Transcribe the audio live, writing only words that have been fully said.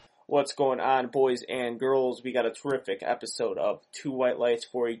What's going on, boys and girls? We got a terrific episode of Two White Lights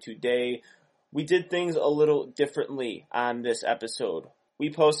for you today. We did things a little differently on this episode.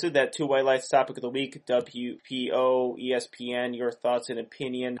 We posted that Two White Lights topic of the week, WPO, ESPN, your thoughts and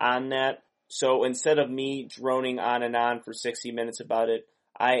opinion on that. So instead of me droning on and on for 60 minutes about it,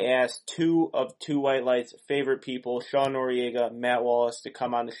 I asked two of Two White Lights' favorite people, Sean Noriega, Matt Wallace, to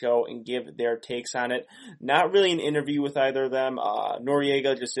come on the show and give their takes on it. Not really an interview with either of them.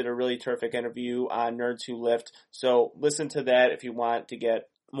 Noriega just did a really terrific interview on Nerds Who Lift. So listen to that if you want to get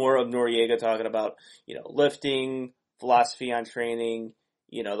more of Noriega talking about, lifting, philosophy on training,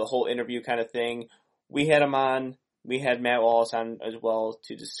 the whole interview kind of thing. We had him on. We had Matt Wallace on as well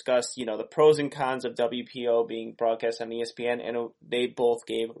to discuss, the pros and cons of WPO being broadcast on ESPN, and they both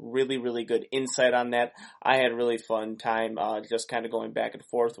gave really, really good insight on that. I had a really fun time just kind of going back and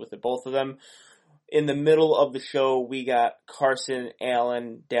forth with the both of them. In the middle of the show, we got Carson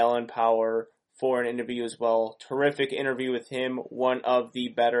Allen, Dallin Power for an interview as well. Terrific interview with him, one of the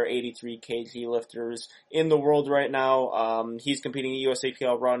better 83 kg lifters in the world right now. He's competing at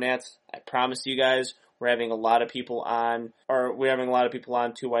USAPL Raw Nats. I promise you guys, we're having a lot of people on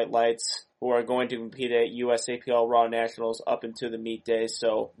Two White Lights who are going to compete at USAPL Raw Nationals up into the meet day.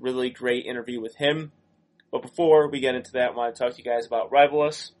 So really great interview with him. But before we get into that, I want to talk to you guys about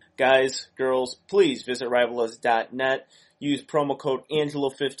Rivalus. Guys, girls, please visit rivalus.net. Use promo code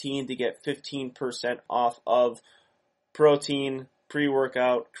Angelo15 to get 15% off of protein,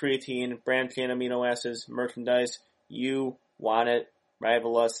 pre-workout, creatine, branched chain amino acids, merchandise. You want it.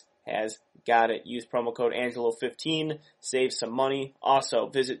 Rivalus has got it. Use promo code Angelo15, save some money. Also,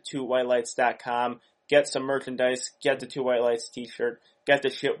 visit twowhitelights.com, get some merchandise, get the Two White Lights t-shirt, get the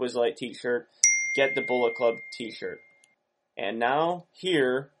Shit Was Light t-shirt, get the Bullet Club t-shirt. And now,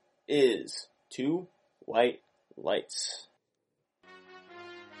 here is Two White Lights.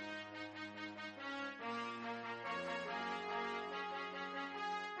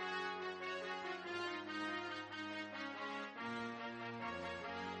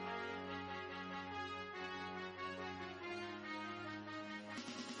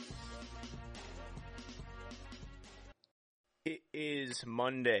 It is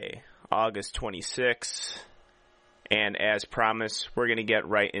Monday, August 26th, and as promised, we're going to get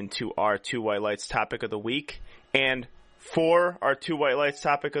right into our Two White Lights topic of the week. And for our Two White Lights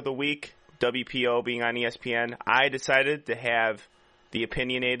topic of the week, WPO being on ESPN, I decided to have the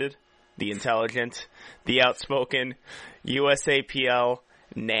opinionated, the intelligent, the outspoken USAPL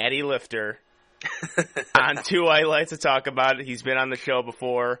natty lifter on Two White Lights to talk about it. He's been on the show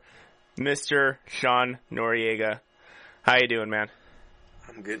before, Mr. Sean Noriega. How you doing, man?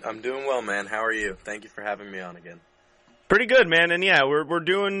 I'm good. I'm doing well, man. How are you? Thank you for having me on again. Pretty good, man. And yeah, we're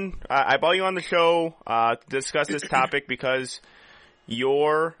doing. I brought you on the show to discuss this topic because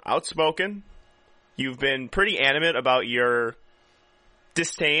you're outspoken. You've been pretty animate about your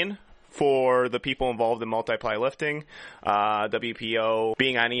disdain for the people involved in multiply lifting, WPO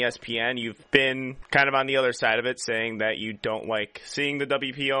being on ESPN. You've been kind of on the other side of it, saying that you don't like seeing the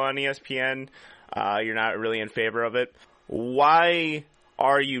WPO on ESPN. You're not really in favor of it. Why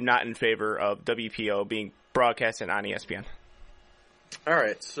are you not in favor of WPO being broadcasted on ESPN? All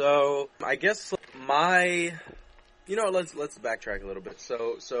right, so I guess let's backtrack a little bit.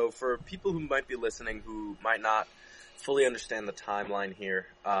 So for people who might be listening who might not fully understand the timeline here,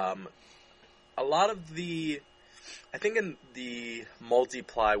 a lot of I think in the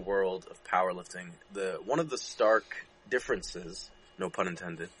multiply world of powerlifting, one of the stark differences, no pun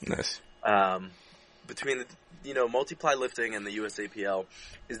intended, nice, between multiply lifting and the USAPL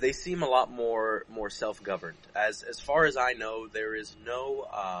is they seem a lot more self-governed. As far as I know, there's no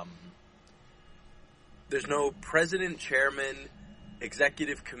president, chairman,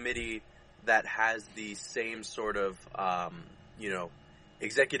 executive committee that has the same sort of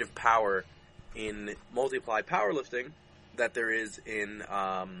executive power in multiply powerlifting that there is in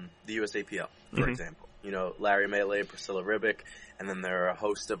the USAPL, for example. Larry Melee, Priscilla Ribic, and then there are a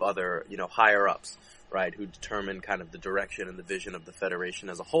host of other, higher ups, right, who determine kind of the direction and the vision of the federation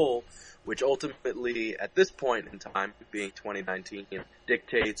as a whole, which ultimately, at this point in time, being 2019,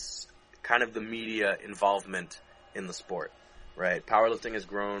 dictates kind of the media involvement in the sport, right? Powerlifting has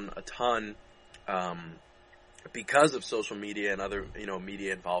grown a ton, because of social media and other,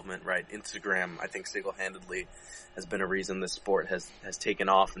 media involvement, right? Instagram, I think single-handedly has been a reason this sport has taken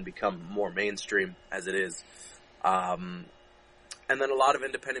off and become more mainstream as it is. And then a lot of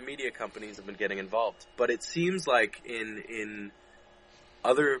independent media companies have been getting involved. But it seems like in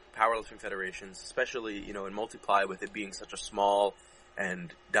other powerlifting federations, especially, in multiply, with it being such a small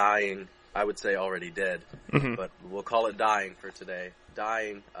and dying, I would say already dead, but we'll call it dying for today,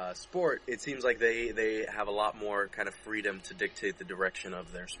 dying sport, it seems like they have a lot more kind of freedom to dictate the direction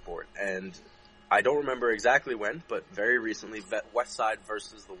of their sport. And I don't remember exactly when, but very recently, West Side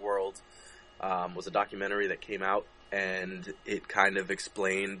versus the World was a documentary that came out, and it kind of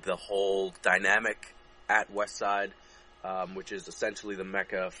explained the whole dynamic at West Side, which is essentially the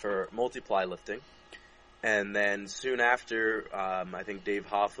mecca for multiply lifting. And then soon after, I think Dave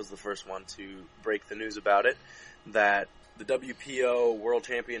Hoff was the first one to break the news about it, that the WPO World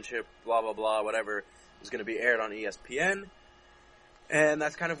Championship, blah, blah, blah, whatever, is going to be aired on ESPN. And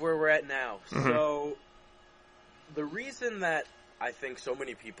that's kind of where we're at now. Mm-hmm. So the reason that I think so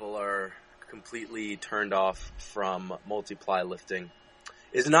many people are completely turned off from multiply lifting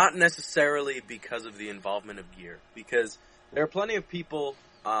is not necessarily because of the involvement of gear. Because there are plenty of people,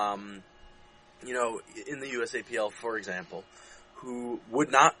 in the USAPL, for example, who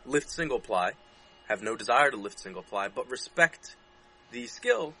would not lift single ply, have no desire to lift single ply, but respect the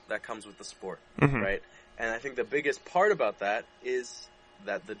skill that comes with the sport, mm-hmm. right? And I think the biggest part about that is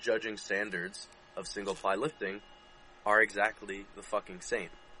that the judging standards of single ply lifting are exactly the fucking same,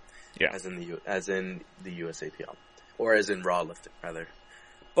 as in the USAPL, or as in raw lifting, rather.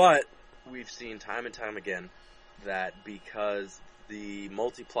 But we've seen time and time again that because the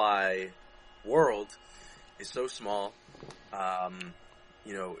multiply world is so small,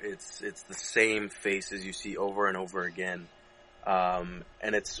 it's the same faces you see over and over again.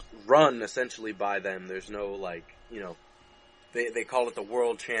 And it's run essentially by them. There's no they call it the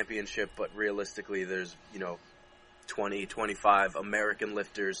World Championship, but realistically there's, 20, 25 American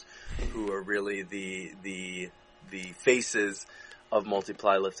lifters who are really the faces of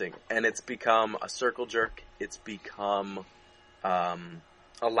multiply lifting. And it's become a circle jerk. It's become,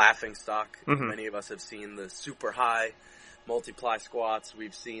 a laughing stock. Mm-hmm. Many of us have seen the super high multiply squats.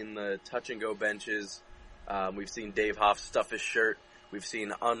 We've seen the touch and go benches. We've seen Dave Hoff stuff his shirt. We've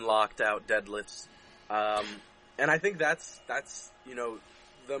seen unlocked out deadlifts. And I think that's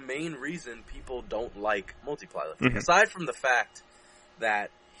the main reason people don't like multiply lifting. Mm-hmm. Aside from the fact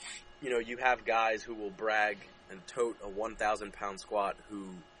that, you have guys who will brag and tote a 1,000 pound squat who,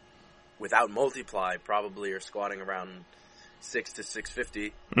 without multiply, probably are squatting around 6 to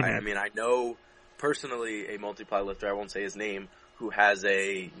 650. Mm-hmm. I know personally a multiply lifter, I won't say his name, who has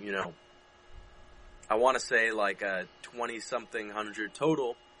a, I want to say like a 20-something hundred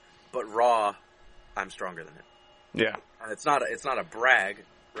total, but raw, I'm stronger than him. Yeah. And it's not a brag,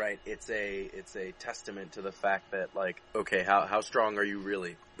 right? It's a testament to the fact that, okay, how strong are you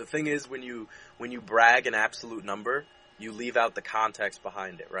really? The thing is, when you brag an absolute number, you leave out the context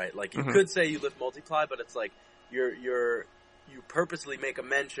behind it, right? Like, you mm-hmm. could say you lift multiply, but it's like you purposely make a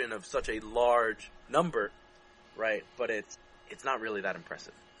mention of such a large number, right? But it's not really that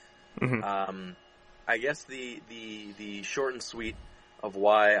impressive. Mm-hmm. I guess the short and sweet of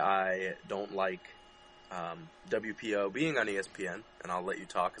why I don't like WPO being on ESPN, and I'll let you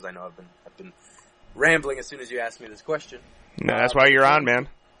talk because I know I've been rambling as soon as you asked me this question. No, that's why you're on, man.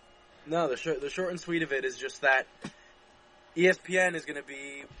 No, the short and sweet of it is just that ESPN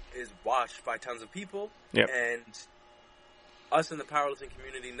is watched by tons of people, yep. And us in the powerlifting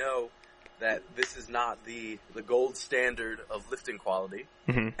community know that this is not the gold standard of lifting quality,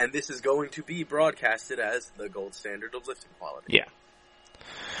 mm-hmm. and this is going to be broadcasted as the gold standard of lifting quality.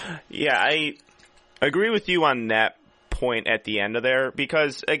 Yeah, I agree with you on that point at the end of there,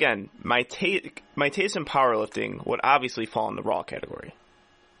 because again, my taste in powerlifting would obviously fall in the raw category.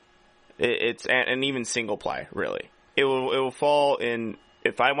 It's and even single ply, really. It will fall in,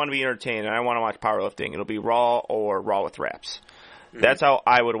 if I want to be entertained and I want to watch powerlifting, it'll be raw or raw with reps. Mm-hmm. That's how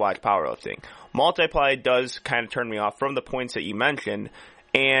I would watch powerlifting. Multiply does kind of turn me off from the points that you mentioned,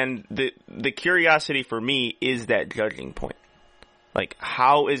 and the curiosity for me is that judging point. Like,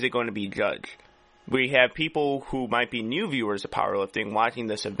 how is it going to be judged? We have people who might be new viewers of powerlifting watching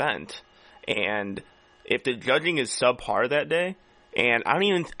this event, and if the judging is subpar that day, and I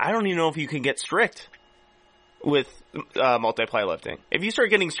don't even know if you can get strict with multiply lifting. If you start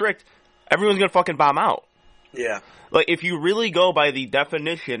getting strict, everyone's gonna fucking bomb out. Yeah. Like, if you really go by the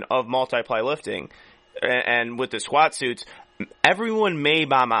definition of multiply lifting, and with the squat suits, everyone may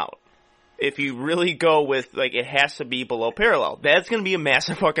bomb out. If you really go with, it has to be below parallel, that's going to be a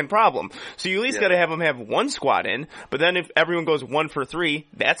massive fucking problem. So you at least got to have them have one squat in, but then if everyone goes 1 for 3,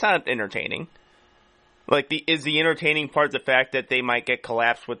 that's not entertaining. Is the entertaining part the fact that they might get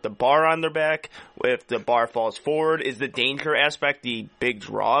collapsed with the bar on their back, if the bar falls forward? Is the danger aspect the big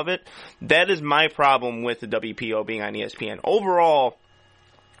draw of it? That is my problem with the WPO being on ESPN. Overall,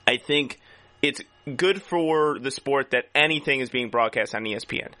 I think it's good for the sport that anything is being broadcast on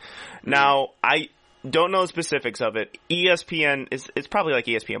ESPN. Now, don't know the specifics of it. ESPN it's probably like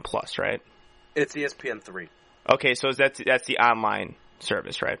ESPN Plus, right? It's ESPN3. Okay, so that's the online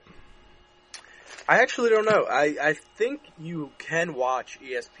service, right? I actually don't know. I think you can watch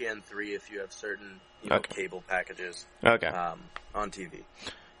ESPN3 if you have certain cable packages on TV.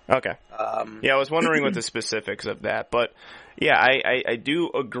 Okay. Yeah, I was wondering what the specifics of that, but yeah, I do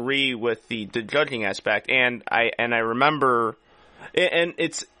agree with the judging aspect, and I remember, and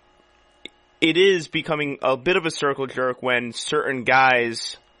it is becoming a bit of a circle jerk when certain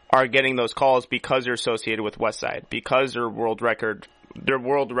guys are getting those calls because they're associated with Westside, because they're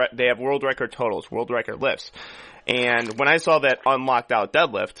they have world record totals, world record lifts. And when I saw that unlocked out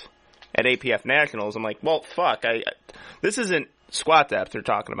deadlift at APF Nationals, I'm like, well, fuck, this isn't squat depth they're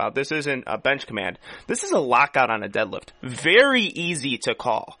talking about. This isn't a bench command. This is a lockout on a deadlift. Very easy to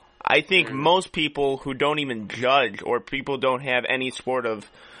call. I think most people who don't even judge, or people don't have any sort of,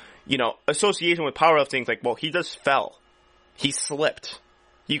 association with powerlifting, like, well, he just fell. He slipped.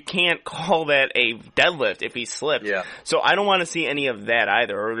 You can't call that a deadlift if he slipped. Yeah. So I don't want to see any of that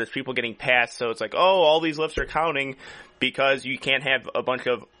either. Or there's people getting passed, so it's like, oh, all these lifts are counting because you can't have a bunch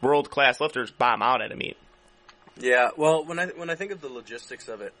of world-class lifters bomb out at a meet. Yeah, well, when I think of the logistics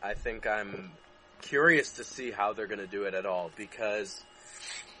of it, I think I'm curious to see how they're going to do it at all, because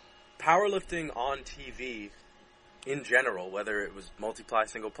powerlifting on TV in general, whether it was multiply,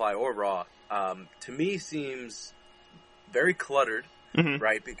 single ply, or raw, to me seems very cluttered. Mm-hmm.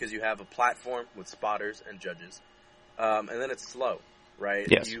 Right, because you have a platform with spotters and judges, and then it's slow, right?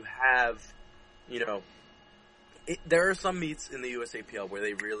 Yes. You have, there are some meets in the USAPL where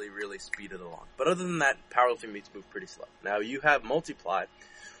they really, really speed it along. But other than that, powerlifting meets move pretty slow. Now, you have multiply,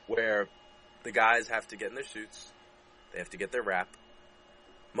 where the guys have to get in their suits, they have to get their wrap.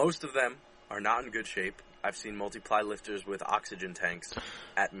 Most of them are not in good shape. I've seen multiply lifters with oxygen tanks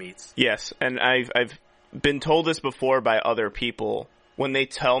at meets. Yes, and I've been told this before by other people. When they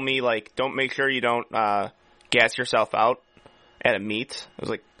tell me, like, make sure you don't gas yourself out at a meet, I was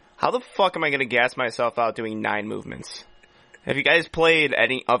like, how the fuck am I going to gas myself out doing 9 movements? Have you guys played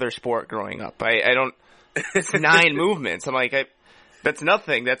any other sport growing up? I don't, it's 9 movements. I'm like, that's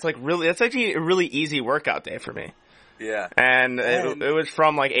nothing. That's actually a really easy workout day for me. Yeah. And it was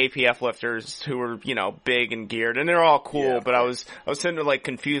from, like, APF lifters who were, big and geared, and they're all cool, but I was sitting there, like,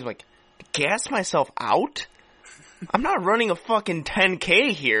 confused, like, gas myself out? I'm not running a fucking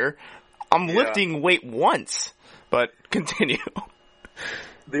 10K here. I'm lifting weight once. But continue.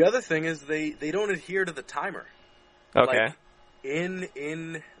 The other thing is they don't adhere to the timer. Okay. Like,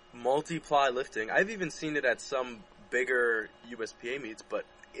 in multiply lifting, I've even seen it at some bigger USPA meets, but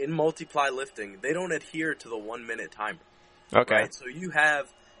in multiply lifting, they don't adhere to the 1-minute timer. Okay. Right? So you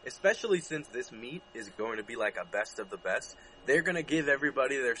have, especially since this meet is going to be like a best of the best, they're going to give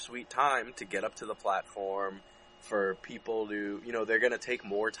everybody their sweet time to get up to the platform, for people to, they're going to take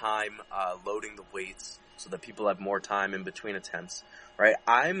more time loading the weights so that people have more time in between attempts, right?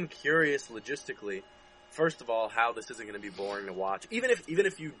 I'm curious logistically, first of all, how this isn't going to be boring to watch, even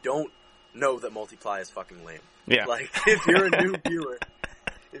if you don't know that multiply is fucking lame. Yeah. Like, if you're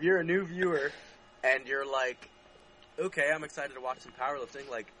a new viewer and you're like, okay, I'm excited to watch some powerlifting,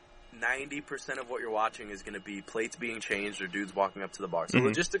 like, 90% of what you're watching is going to be plates being changed or dudes walking up to the bar. So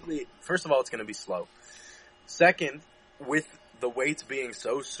logistically, first of all, it's going to be slow. Second, with the weights being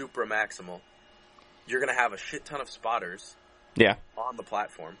so super maximal, you're going to have a shit ton of spotters on the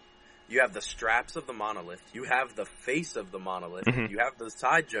platform. You have the straps of the monolith. You have the face of the monolith. You have the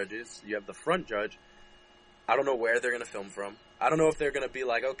side judges. You have the front judge. I don't know where they're going to film from. I don't know if they're going to be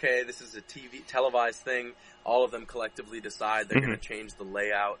like, okay, this is a televised thing. All of them collectively decide they're going to change the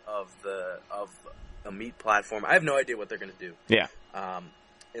layout of a meet platform. I have no idea what they're going to do. Yeah.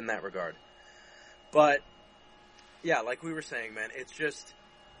 In that regard. But yeah, like we were saying, man, it's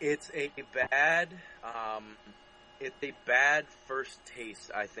a bad first taste,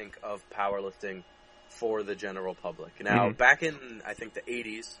 I think, of powerlifting for the general public. Now, back in, I think, the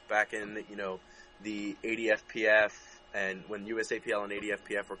 80s, back in, the ADFPF, and when USAPL and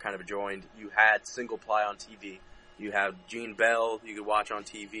ADFPF were kind of joined, you had single ply on TV. You have Gene Bell, you could watch on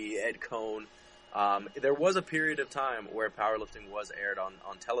TV, Ed Cohn. There was a period of time where powerlifting was aired on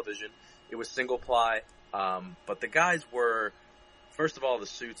television. It was single ply. But the guys were, first of all, the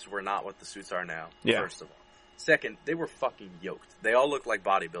suits were not what the suits are now, first of all. Second, they were fucking yoked. They all looked like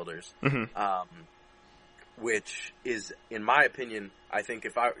bodybuilders, which is, in my opinion, I think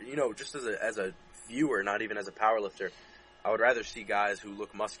if I, just as a viewer, not even as a powerlifter, I would rather see guys who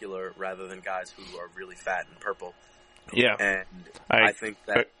look muscular rather than guys who are really fat and purple. Yeah. And I think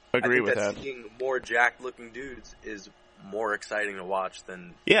that agree with that. Seeing more jacked looking dudes is more exciting to watch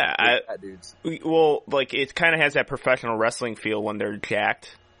than dudes. Well, like, it kind of has that professional wrestling feel when they're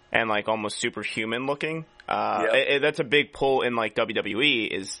jacked and, like, almost superhuman looking. That's a big pull in, like, WWE,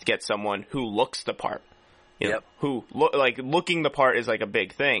 is to get someone who looks the part. You know, who looking the part is like a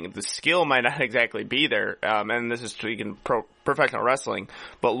big thing. The skill might not exactly be there, and this is speaking professional wrestling,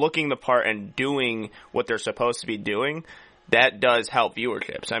 but looking the part and doing what they're supposed to be doing, that does help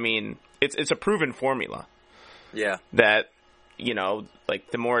viewerships. I mean, it's a proven formula. Yeah. That, you know,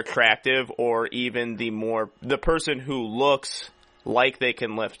 like, the more attractive, or even the person who looks like they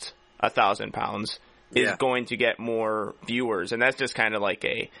can lift 1,000 pounds is going to get more viewers, and that's just kind of like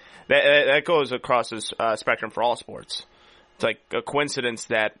that goes across the spectrum for all sports. It's like a coincidence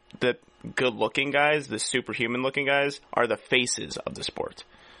that the good-looking guys, the superhuman-looking guys, are the faces of the sport.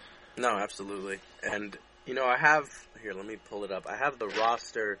 No, absolutely. And, you know, here, let me pull it up. I have the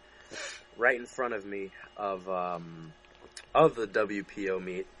roster right in front of me of the WPO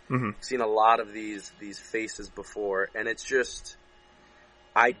meet. Mm-hmm. I've seen a lot of these faces before, and it's just,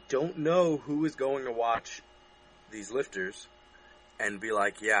 I don't know who is going to watch these lifters and be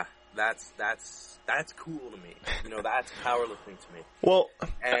like, yeah, that's cool to me. You know, that's powerlifting to me. Well,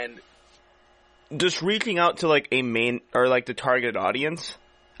 and just reaching out to, like, a main, or, like, the targeted audience,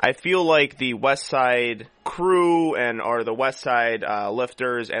 I feel like the West Side crew or the West Side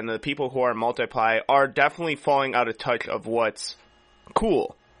lifters and the people who are Multiply are definitely falling out of touch of what's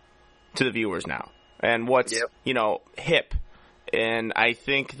cool to the viewers now and what's, you know, hip. And I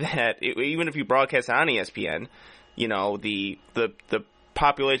think that even if you broadcast on ESPN, you know, the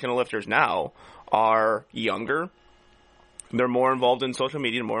population of lifters now are younger. They're more involved in social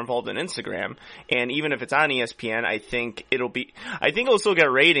media, more involved in Instagram. And even if it's on ESPN, I think it'll still get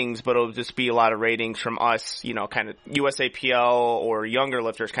ratings, but it'll just be a lot of ratings from us, you know, kind of USAPL or younger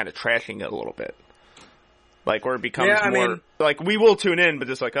lifters kind of trashing it a little bit. Like, where it becomes like, we will tune in, but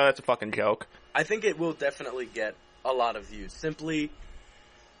just like, oh, that's a fucking joke. I think it will definitely get a lot of views, simply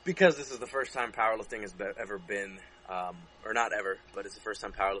because this is the first time powerlifting has ever been, or not ever, but it's the first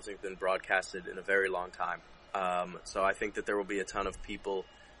time powerlifting has been broadcasted in a very long time. So I think that there will be a ton of people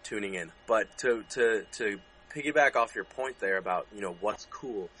tuning in. But to piggyback off your point there about, you know, what's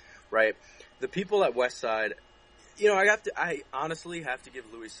cool, right? The people at Westside, you know, I honestly have to give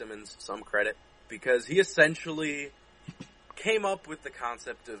Louis Simmons some credit, because he essentially came up with the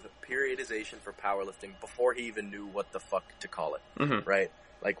concept of periodization for powerlifting before he even knew what the fuck to call it, right?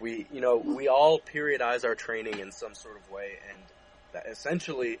 Like, we all periodize our training in some sort of way, and that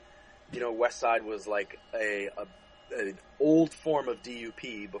essentially, you know, Westside was like an old form of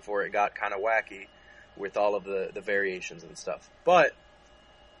DUP before it got kind of wacky with all of the variations and stuff. But,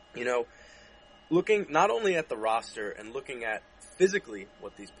 you know, looking not only at the roster and looking at physically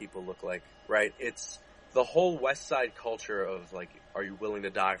what these people look like, right? It's the whole Westside culture of, like, are you willing to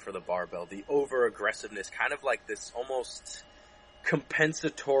die for the barbell? The over-aggressiveness, kind of like this almost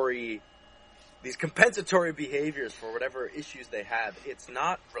compensatory behaviors for whatever issues they have. It's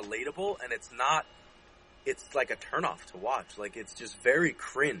not relatable, and it's like a turnoff to watch. Like, it's just very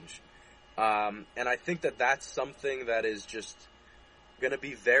cringe. And I think that that's something that is just going to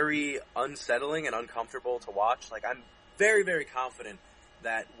be very unsettling and uncomfortable to watch. Like, I'm very, very confident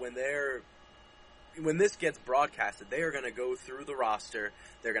that when this gets broadcasted, they are going to go through the roster.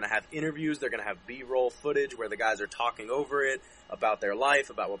 They're going to have interviews. They're going to have B-roll footage where the guys are talking over it, about their life,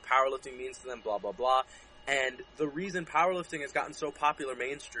 about what powerlifting means to them, blah, blah, blah. And the reason powerlifting has gotten so popular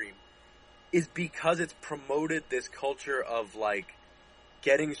mainstream is because it's promoted this culture of, like,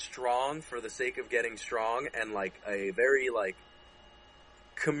 getting strong for the sake of getting strong, and, like, a very, like,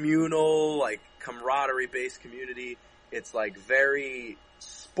 communal, like, camaraderie-based community. It's, like, very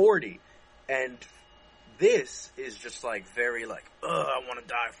sporty. And this is just, like, very, like, I want to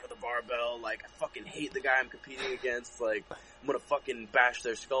die for the barbell. Like, I fucking hate the guy I'm competing against. Like, I'm going to fucking bash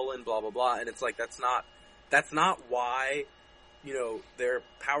their skull in, blah, blah, blah. And it's like, that's not why, you know, there are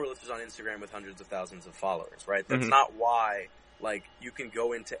powerlifters on Instagram with hundreds of thousands of followers, right? That's not why, like, you can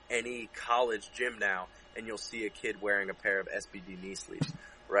go into any college gym now and you'll see a kid wearing a pair of SBD knee sleeves,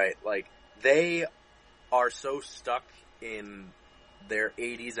 right? Like, they are so stuck in their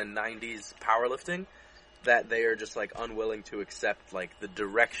 80s and 90s powerlifting that they are just, like, unwilling to accept, like, the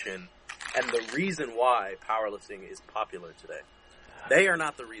direction and the reason why powerlifting is popular today. They are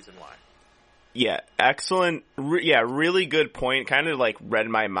not the reason why. Yeah, excellent. Really good point. Kind of, like, read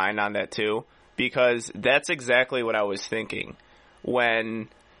my mind on that too, because that's exactly what I was thinking when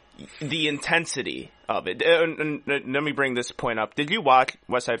the intensity of it. And let me bring this point up. Did you watch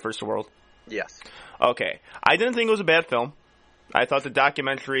West Side First World? Yes. Okay. I didn't think it was a bad film. I thought the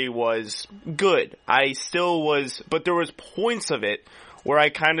documentary was good. But there was points of it where I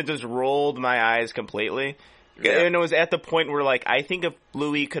kind of just rolled my eyes completely. Yeah. And it was at the point where, like, I think if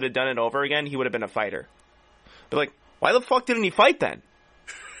Louis could have done it over again, he would have been a fighter. But, like, why the fuck didn't he fight then?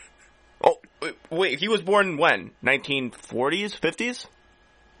 Oh, wait, he was born when? 1940s? 50s?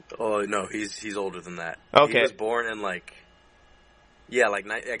 Oh, no, he's older than that. Okay. He was born in, I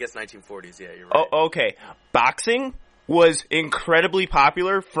guess 1940s, yeah, you're right. Oh, okay. Boxing was incredibly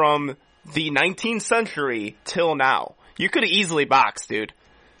popular from the 19th century till now. You could have easily boxed, dude.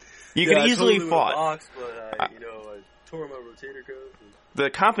 You could easily fought. Boxed, but I tore my rotator cuff. The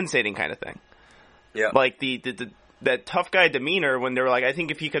compensating kind of thing. Yeah. Like that tough guy demeanor when they were like, I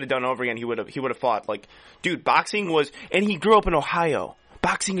think if he could have done it over again, he would have fought. Like, dude, boxing was, and he grew up in Ohio.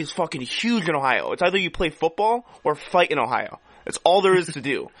 Boxing is fucking huge in Ohio. It's either you play football or fight in Ohio. That's all there is to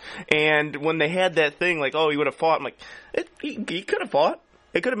do. And when they had that thing, like, oh, he would have fought, I'm like, he could have fought.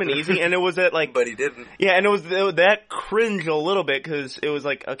 It could have been easy, and it was that, like... But he didn't. Yeah, and it was that cringe a little bit, because it was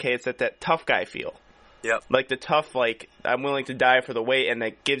like, okay, it's that tough guy feel. Yep. Like the tough, like, I'm willing to die for the weight, and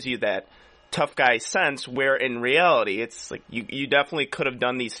that gives you that tough guy sense, where in reality, it's like, you definitely could have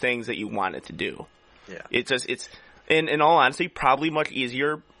done these things that you wanted to do. Yeah. It's in all honesty, probably much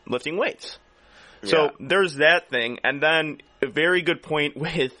easier lifting weights. So there's that thing, and then a very good point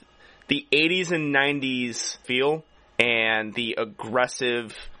with the 80s and 90s feel and the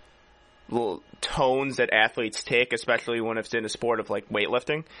aggressive little tones that athletes take, especially when it's in a sport of like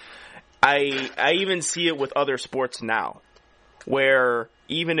weightlifting. I even see it with other sports now, where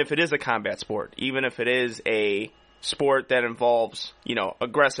even if it is a combat sport, even if it is a sport that involves,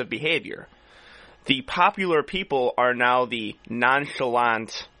 aggressive behavior, the popular people are now the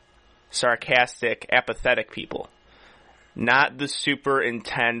nonchalant, sarcastic, apathetic people. Not the super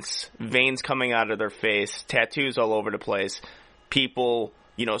intense, veins coming out of their face, tattoos all over the place, people,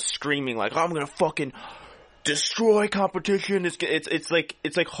 screaming like, oh, I'm gonna fucking destroy competition. It's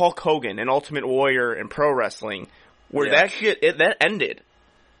like Hulk Hogan and Ultimate Warrior and pro wrestling, where that shit, that ended.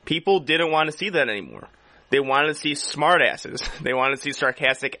 People didn't want to see that anymore. They wanted to see smart asses. They wanted to see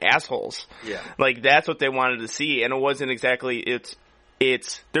sarcastic assholes. Yeah. Like, that's what they wanted to see, and it wasn't exactly,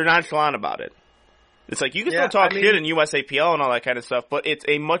 they're nonchalant about it. It's like, you can still talk shit in USAPL and all that kind of stuff, but it's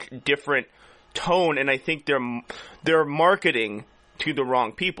a much different tone, and I think they're marketing to the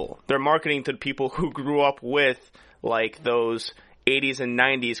wrong people. They're marketing to the people who grew up with, like, those 80s and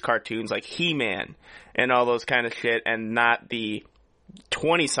 90s cartoons, like He-Man and all those kind of shit, and not the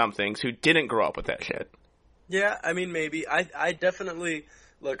 20-somethings who didn't grow up with that shit. Yeah, I mean, maybe. I definitely...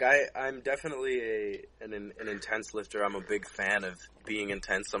 Look, I'm definitely an intense lifter. I'm a big fan of being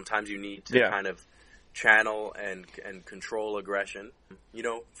intense. Sometimes you need to kind of channel and control aggression,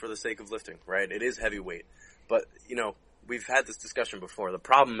 for the sake of lifting, right? It is heavyweight. But, we've had this discussion before. The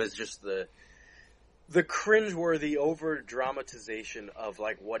problem is just the cringeworthy over-dramatization of,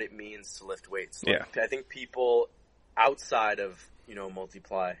 like, what it means to lift weights. Like, I think people outside of,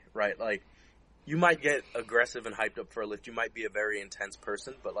 Multiply, right? Like, you might get aggressive and hyped up for a lift. You might be a very intense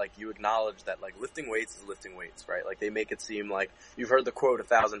person, but, like, you acknowledge that, like, lifting weights is lifting weights, right? Like, they make it seem like you've heard the quote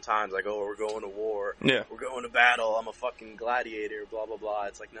 1,000 times, like, oh, we're going to war. Yeah. We're going to battle. I'm a fucking gladiator, blah, blah, blah.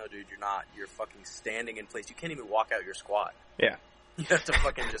 It's like, no, dude, you're not. You're fucking standing in place. You can't even walk out your squat. Yeah. You have to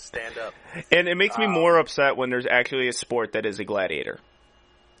fucking just stand up. And it makes me more upset when there's actually a sport that is a gladiator.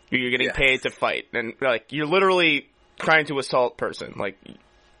 You're getting paid to fight. And, like, you're literally trying to assault person. Like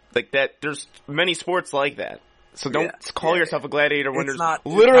that, there's many sports like that. So don't call yourself a gladiator when there's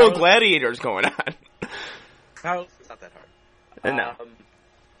literal gladiators going on. It's not that hard. No.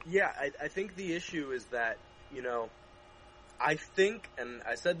 I think the issue is that, I think, and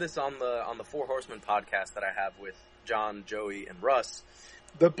I said this on the Four Horsemen podcast that I have with John, Joey, and Russ,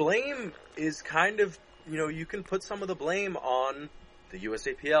 the blame is kind of, you can put some of the blame on the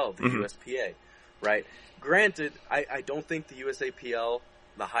USAPL, the USPA, right? Granted, I don't think the USAPL,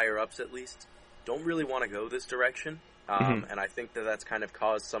 the higher-ups at least, don't really want to go this direction. And I think that's kind of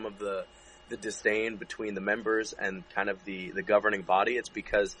caused some of the disdain between the members and kind of the governing body. It's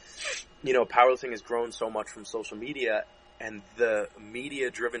because, powerlifting has grown so much from social media, and the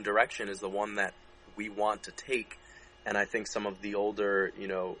media-driven direction is the one that we want to take. And I think some of the older,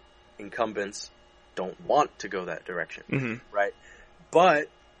 incumbents don't want to go that direction, right? But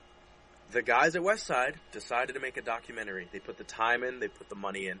the guys at Westside decided to make a documentary. They put the time in, they put the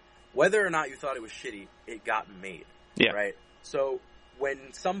money in. Whether or not you thought it was shitty, it got made, right? So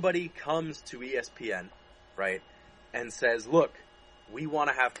when somebody comes to ESPN, right, and says, look, we want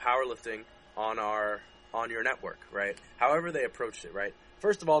to have powerlifting on your network, right? However they approached it, right?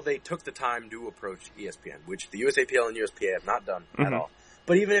 first of all, they took the time to approach ESPN, which the USAPL and USPA have not done Mm-hmm. at all.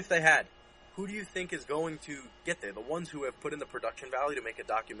 But even if they had, who do you think is going to get there? The ones who have put in the production value to make a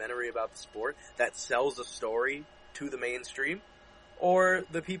documentary about the sport that sells a story to the mainstream? Or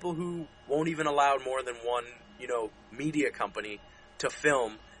the people who won't even allow more than one, media company to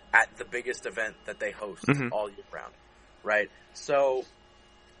film at the biggest event that they host all year round, right? So,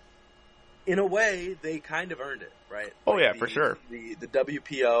 in a way, they kind of earned it, right? Oh, yeah, for sure. The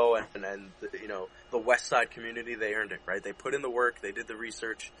WPO and the West Side community, they earned it, right? They put in the work, they did the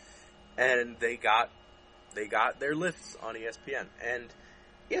research, and they got their lifts on ESPN. And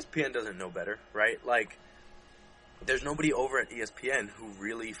ESPN doesn't know better, right? Like, there's nobody over at ESPN who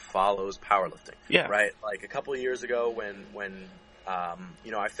really follows powerlifting, right? Like, a couple of years ago when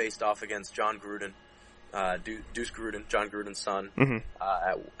I faced off against John Gruden, Deuce Gruden, John Gruden's son,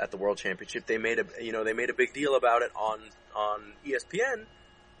 at the World Championship. They made a big deal about it on ESPN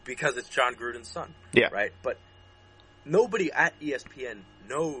because it's John Gruden's son, right? But nobody at ESPN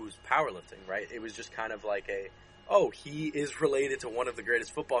knows powerlifting, right? It was just kind of like he is related to one of the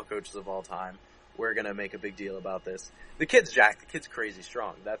greatest football coaches of all time. We're gonna make a big deal about this. The kid's jacked. The kid's crazy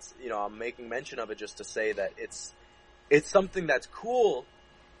strong. That's I'm making mention of it just to say that it's something that's cool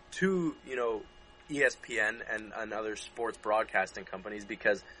to ESPN and other sports broadcasting companies,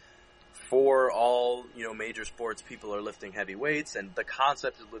 because for all major sports, people are lifting heavy weights, and the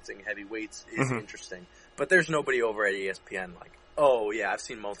concept of lifting heavy weights is interesting. But there's nobody over at ESPN like, oh yeah, I've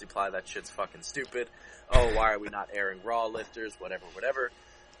seen Multiply. That shit's fucking stupid. Oh, why are we not airing Raw lifters? Whatever.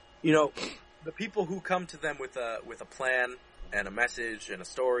 The people who come to them with a plan and a message and a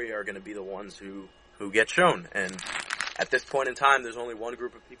story are going to be the ones who get shown. And at this point in time, there's only one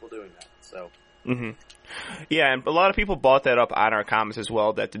group of people doing that. So. Yeah, and a lot of people brought that up on our comments as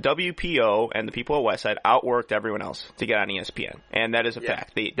well, that the WPO and the people at Westside outworked everyone else to get on ESPN. And that is a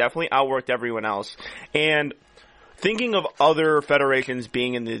fact. They definitely outworked everyone else. And thinking of other federations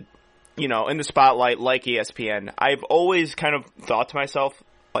being in the spotlight like ESPN, I've always kind of thought to myself,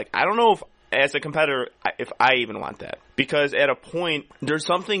 like, I don't know if as a competitor, if I even want that. Because at a point, there's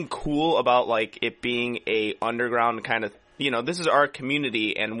something cool about, like, it being a underground kind of, this is our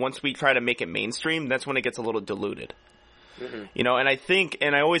community, and once we try to make it mainstream, that's when it gets a little diluted. And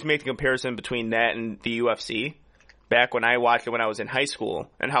I always make the comparison between that and the UFC, back when I watched it when I was in high school,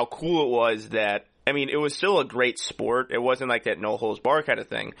 and how cool it was that, it was still a great sport. It wasn't like that no holds bar kind of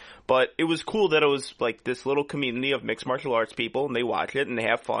thing, but it was cool that it was like this little community of mixed martial arts people, and they watch it and they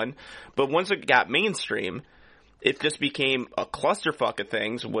have fun. But once it got mainstream, it just became a clusterfuck of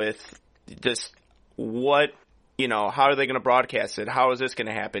things with just how are they going to broadcast it? How is this going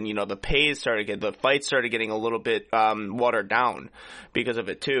to happen? The fights started getting a little bit watered down because of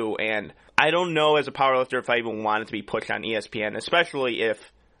it too. And I don't know as a powerlifter if I even want it to be pushed on ESPN, especially if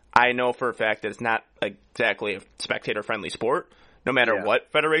I know for a fact that it's not exactly a spectator-friendly sport. No matter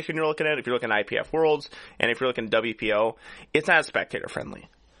what federation you're looking at, if you're looking at IPF Worlds and if you're looking at WPO, it's not spectator-friendly.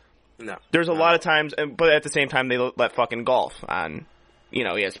 No. There's a lot of times, but at the same time, they let fucking golf on,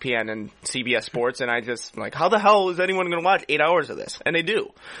 ESPN and CBS Sports, and I just, like, how the hell is anyone going to watch 8 hours of this? And they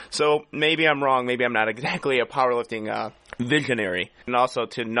do. So maybe I'm wrong. Maybe I'm not exactly a powerlifting visionary. And also,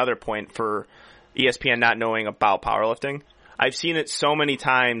 to another point for ESPN not knowing about powerlifting, I've seen it so many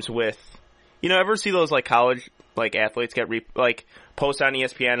times with, ever see those, like, college, like, athletes get, post on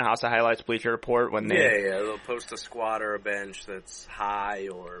ESPN, House of Highlights, Bleacher Report, when they... Yeah, they'll post a squat or a bench that's high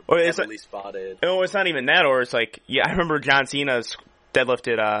or heavily spotted. Oh, it's not even that, or it's like, I remember John Cena's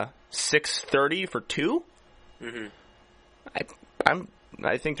deadlifted 630 for 2.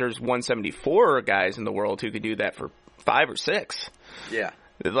 I think there's 174 guys in the world who could do that for 5 or 6. Yeah.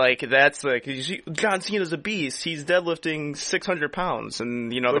 Like, that's like, John Cena's a beast. He's deadlifting 600 pounds, and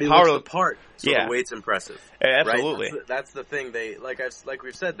but the power of the part. So the weight's impressive. Absolutely. Right? That's the thing. They like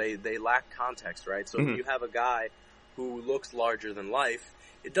we've said, they lack context, right? So when you have a guy who looks larger than life,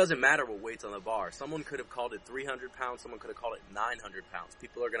 it doesn't matter what weight's on the bar. Someone could have called it 300 pounds. Someone could have called it 900 pounds.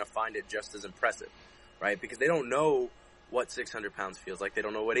 People are going to find it just as impressive, right? Because they don't know what 600 pounds feels like. They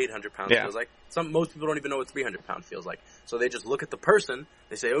don't know what 800 pounds feels like. Most people don't even know what 300 pounds feels like. So they just look at the person.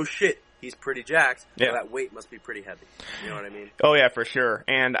 They say, oh shit, he's pretty jacked. So that weight must be pretty heavy. You know what I mean? Oh yeah, for sure.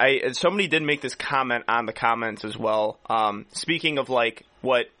 And somebody did make this comment on the comments as well. Speaking of like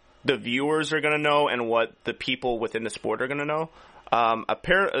what the viewers are going to know and what the people within the sport are going to know.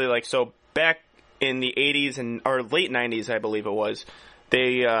 Apparently, like, so back in the 80s or late 90s, I believe it was,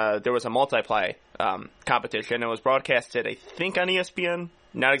 there was a multiply competition. It was broadcasted, I think, on ESPN.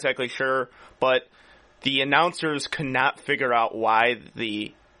 Not exactly sure, but the announcers could not figure out why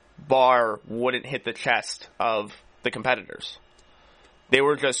the bar wouldn't hit the chest of the competitors. they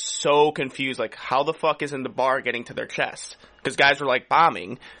were just so confused, like, how the fuck isn't the bar getting to their chest? Because guys were, like,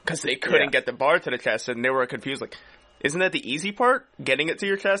 bombing because they couldn't get the bar to the chest, and they were confused, like, isn't that the easy part? Getting it to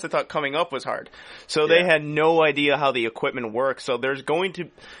your chest? I thought coming up was hard. So they had no idea how the equipment works. So there's going to...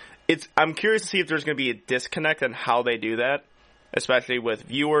 I'm curious to see if there's going to be a disconnect on how they do that, especially with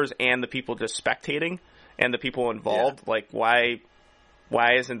viewers and the people just spectating and the people involved. Like, why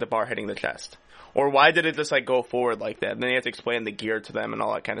isn't the bar hitting the chest? Or why did it just, like, go forward like that? And then you have to explain the gear to them and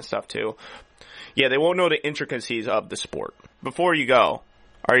all that kind of stuff, too. Yeah, they won't know the intricacies of the sport. Before you go,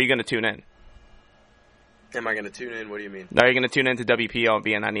 are you going to tune in? Am I going to tune in? What do you mean? Are you going to tune into WPO and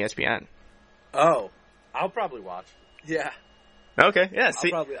being on ESPN? Oh, I'll probably watch. Yeah. Okay, yeah,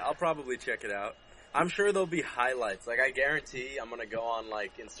 see. I'll probably check it out. I'm sure there'll be highlights. Like, I guarantee I'm going to go on,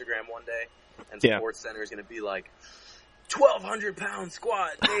 like, Instagram one day, and SportsCenter is going to be like, 1,200-pound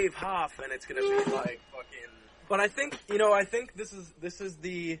squat, Dave Hoff, and it's going to be like fucking... But I think, I think this is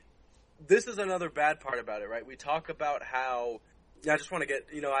another bad part about it, right? We talk about how... Yeah, I just want to get,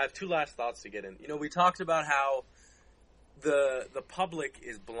 I have two last thoughts to get in. We talked about how the public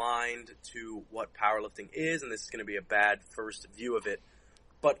is blind to what powerlifting is, and this is going to be a bad first view of it.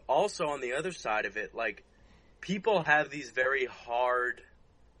 But also on the other side of it, like, people have these very hard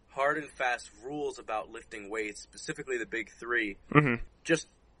and fast rules about lifting weights, specifically the big three. Mm-hmm. Just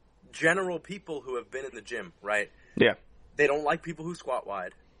general people who have been in the gym, right? Yeah. They don't like people who squat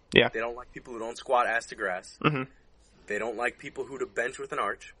wide. Yeah. They don't like people who don't squat ass to grass. Mm-hmm. They don't like people who bench with an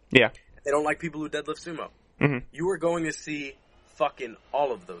arch. Yeah. They don't like people who deadlift sumo. Mm-hmm. You are going to see fucking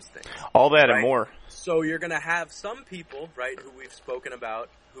all of those things. All that right? and more. So you're going to have some people, right, who we've spoken about,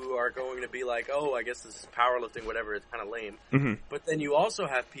 who are going to be like, oh, I guess this is powerlifting, whatever, it's kind of lame. Mm-hmm. But then you also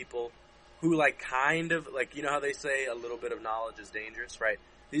have people who, like, kind of, like, you know how they say a little bit of knowledge is dangerous, right?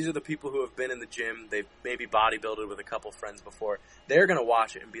 These are the people who have been in the gym, they've maybe bodybuilded with a couple friends before. They're going to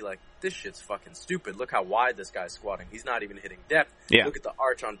watch it and be like, this shit's fucking stupid. Look how wide this guy's squatting. He's not even hitting depth. Yeah. Look at the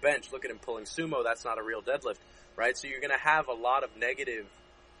arch on bench. Look at him pulling sumo. That's not a real deadlift, right? So you're going to have a lot of negative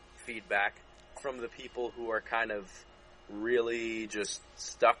feedback from the people who are kind of really just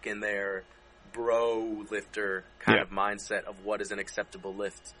stuck in their bro lifter kind of mindset of what is an acceptable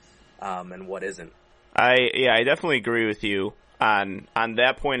lift and what isn't. I definitely agree with you on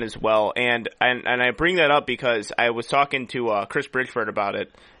that point as well, and I bring that up because I was talking to Chris Bridgeford about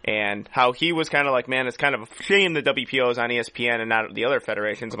it, and how he was kind of like, man, it's kind of a shame the WPO is on ESPN and not the other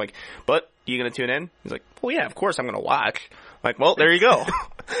federations. I'm like, but you gonna tune in? He's like, well, yeah, of course I'm gonna watch. I'm like, well, there you go.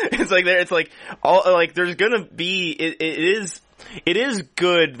 It's like all like there's gonna be it is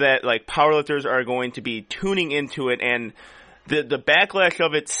good that, like, powerlifters are going to be tuning into it, and the backlash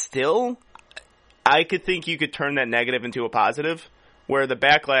of it still, I could think you could turn that negative into a positive, where the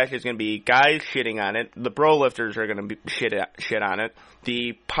backlash is going to be guys shitting on it, the bro lifters are going to be shit on it,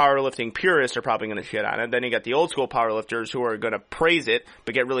 the powerlifting purists are probably going to shit on it, then you got the old school powerlifters who are going to praise it,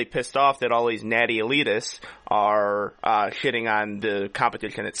 but get really pissed off that all these natty elitists are shitting on the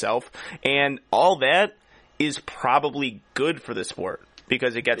competition itself, and all that is probably good for the sport,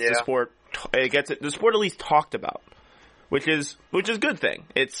 because it gets the sport at least talked about. Which is a good thing.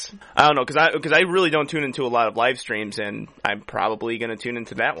 I don't know, because I really don't tune into a lot of live streams, and I'm probably going to tune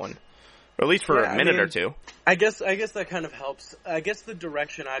into that one, or at least for a minute or two. I guess that kind of helps. I guess the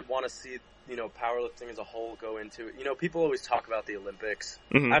direction I'd want to see, powerlifting as a whole go into. People always talk about the Olympics.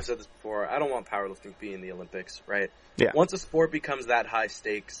 Mm-hmm. I've said this before. I don't want powerlifting to be in the Olympics, right? Yeah. Once a sport becomes that high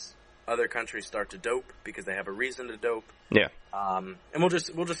stakes, other countries start to dope because they have a reason to dope. Yeah. And we'll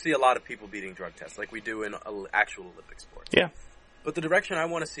just see a lot of people beating drug tests like we do in actual Olympic sports. Yeah. But the direction I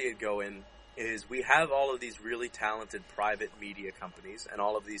want to see it go in is we have all of these really talented private media companies and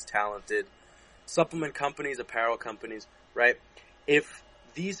all of these talented supplement companies, apparel companies, right? If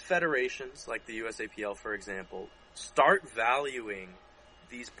these federations, like the USAPL, for example, start valuing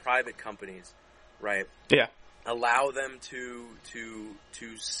these private companies, right? Yeah. Allow them to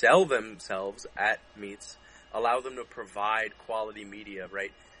sell themselves at meets, allow them to provide quality media,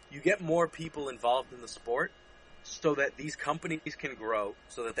 right? You get more people involved in the sport so that these companies can grow,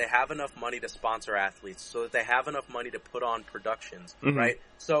 so that they have enough money to sponsor athletes, so that they have enough money to put on productions, mm-hmm. right?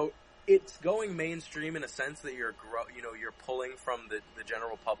 So it's going mainstream in a sense that you're pulling from the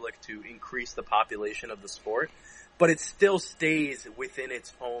general public to increase the population of the sport, but it still stays within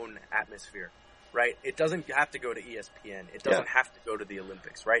its own atmosphere. Right? It doesn't have to go to ESPN. It doesn't have to go to the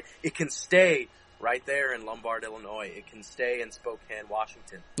Olympics, right? It can stay right there in Lombard, Illinois. It can stay in Spokane,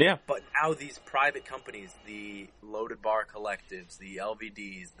 Washington. Yeah. But now these private companies, the Loaded Bar Collectives, the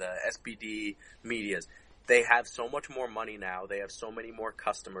LVDs, the SBD medias, they have so much more money now. They have so many more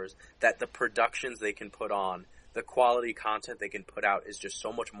customers that the productions they can put on the quality content they can put out is just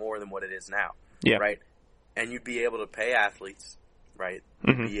so much more than what it is now. Yeah. Right? And you'd be able to pay athletes, right?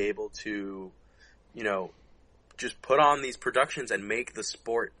 Mm-hmm. Be able to, just put on these productions and make the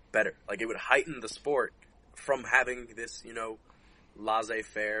sport better. Like, it would heighten the sport from having this,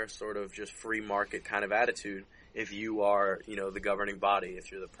 laissez-faire sort of just free market kind of attitude if you are, the governing body,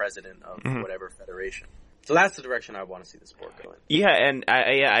 if you're the president of whatever federation. So that's the direction I want to see the sport go in. Yeah, and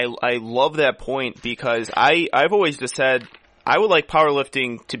I love that point because I've always just said I would like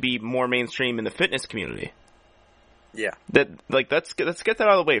powerlifting to be more mainstream in the fitness community. Yeah. Let's get that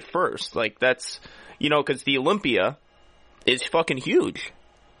out of the way first. Like, that's, because the Olympia is fucking huge.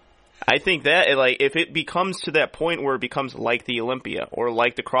 I think that, if it becomes to that point where it becomes like the Olympia or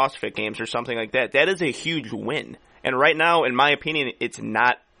like the CrossFit Games or something like that, that is a huge win. And right now, in my opinion, it's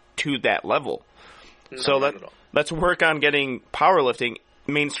not to that level. No, so let's work on getting powerlifting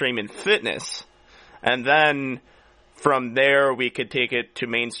mainstream in fitness. And then from there, we could take it to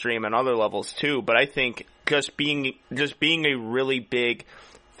mainstream and other levels too. But I think just being a really big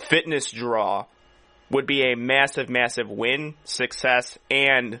fitness draw would be a massive, massive win, success,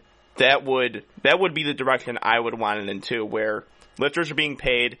 and that would be the direction I would want it into, where lifters are being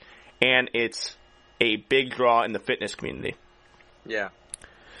paid and it's a big draw in the fitness community. Yeah.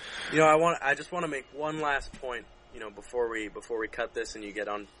 I just want to make one last point, before we cut this and you get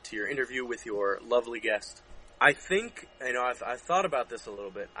on to your interview with your lovely guest. I think, I've thought about this a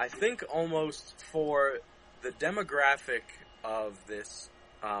little bit. I think almost for the demographic of this,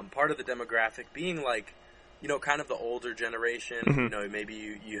 part of the demographic being like, kind of the older generation, Mm-hmm.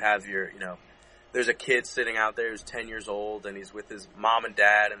 Maybe you have your, there's a kid sitting out there who's 10 years old and he's with his mom and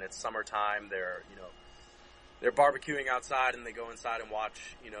dad and it's summertime. They're barbecuing outside and they go inside and watch,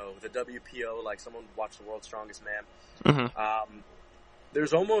 the WPO, like someone watch The World's Strongest Man. Mm-hmm.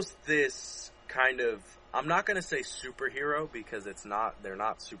 There's almost this kind of, I'm not going to say superhero because they're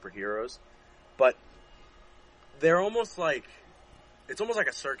not superheroes, but they're almost like, it's almost like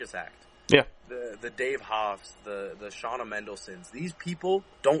a circus act. Yeah. The Dave Hoffs, the Shauna Mendelsons, these people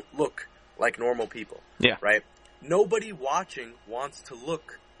don't look like normal people. Yeah. Right? Nobody watching wants to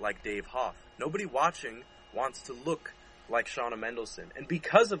look like Dave Hoff. Nobody watching wants to look like Shauna Mendelson. And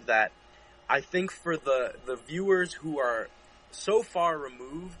because of that, I think for the viewers who are so far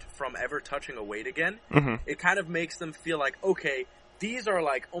removed from ever touching a weight again, mm-hmm. it kind of makes them feel like, okay, these are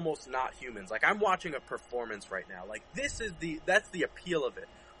like almost not humans. Like, I'm watching a performance right now. Like, that's the appeal of it,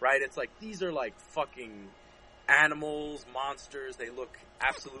 right? It's like, these are like fucking animals, monsters. They look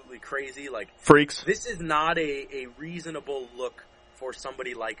absolutely crazy. Like, freaks. This is not a reasonable look for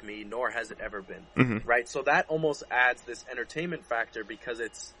somebody like me, nor has it ever been, mm-hmm. right? So that almost adds this entertainment factor because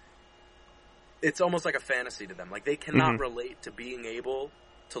it's almost like a fantasy to them. Like, they cannot mm-hmm. relate to being able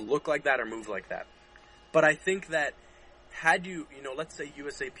to look like that or move like that. But I think that had you let's say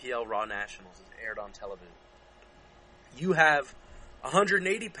USAPL Raw Nationals is aired on television, you have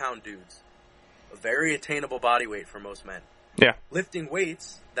 180-pound dudes, a very attainable body weight for most men, yeah, lifting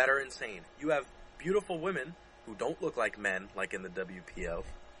weights that are insane. You have beautiful women who don't look like men, like in the WPO,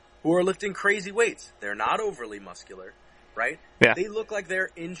 who are lifting crazy weights. They're not overly muscular, right? Yeah. They look like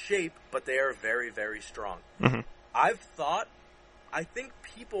they're in shape, but they are very, very strong. Mm-hmm. I think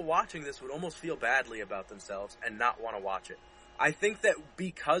people watching this would almost feel badly about themselves and not want to watch it. I think that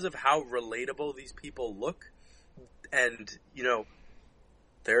because of how relatable these people look, and,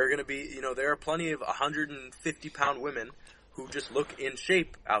 there are going to be, there are plenty of 150-pound women who just look in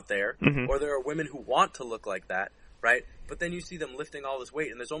shape out there, mm-hmm. or there are women who want to look like that, right? But then you see them lifting all this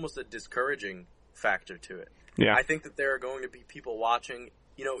weight, and there's almost a discouraging factor to it. Yeah. I think that there are going to be people watching,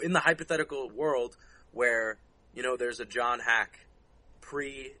 in the hypothetical world where, there's a John Hack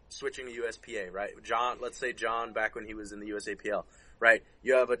pre-switching to USPA, right? Let's say John back when he was in the USAPL, right?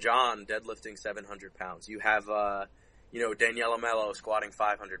 You have a John deadlifting 700 pounds. You have, Daniela Mello squatting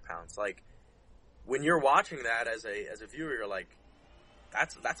 500 pounds. Like, when you're watching that as a viewer, you're like,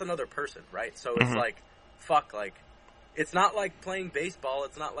 that's another person, right? So it's mm-hmm. like, fuck, like, it's not like playing baseball.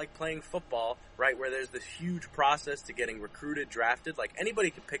 It's not like playing football, right? Where there's this huge process to getting recruited, drafted. Like, anybody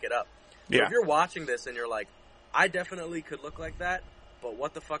can pick it up. So yeah. if you're watching this and you're like, I definitely could look like that, but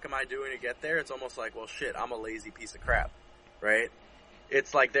what the fuck am I doing to get there? It's almost like, well, shit, I'm a lazy piece of crap, right?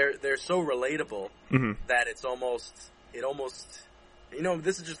 It's like they're so relatable mm-hmm. that it almost,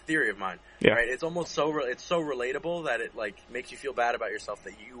 this is just theory of mine, yeah. right? It's almost so relatable that it like makes you feel bad about yourself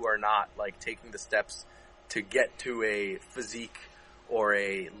that you are not like taking the steps to get to a physique or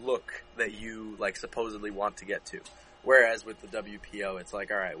a look that you like supposedly want to get to, Whereas with the WPO, it's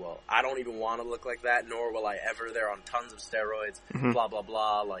like, all right, well, I don't even want to look like that, nor will I ever. They're on tons of steroids, blah blah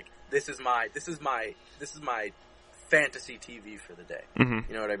blah. Like this is my fantasy TV for the day.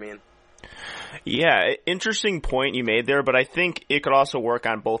 You know what I mean? Yeah, interesting point you made there, but I think it could also work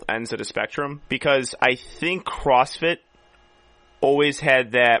on both ends of the spectrum, because I think CrossFit always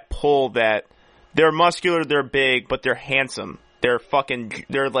had that pull that they're muscular, they're big, but they're handsome. They're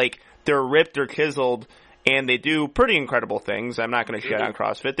ripped, they're chiseled, and they do pretty incredible things. I'm not going to shit on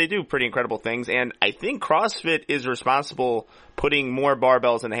CrossFit. They do pretty incredible things, and I think CrossFit is responsible putting more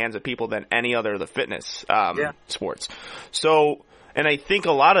barbells in the hands of people than any other of the fitness sports. So, and I think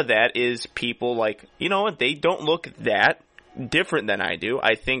a lot of that is people like, you know what, they don't look that different than I do.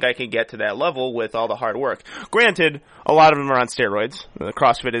 I think I can get to that level with all the hard work. Granted, a lot of them are on steroids.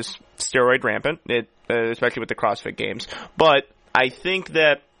 CrossFit is steroid rampant, especially with the CrossFit Games. But I think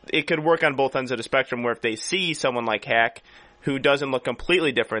that it could work on both ends of the spectrum, where if they see someone like Hack who doesn't look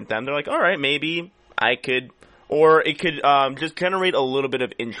completely different than them, they're like, all right, maybe I could, or it could just generate a little bit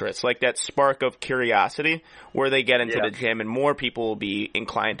of interest, like that spark of curiosity where they get into the gym and more people will be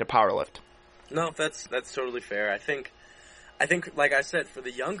inclined to powerlift. No, that's totally fair. I think, like I said, for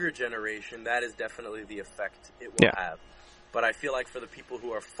the younger generation, that is definitely the effect it will have. But I feel like for the people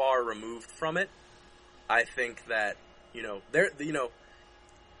who are far removed from it, I think that,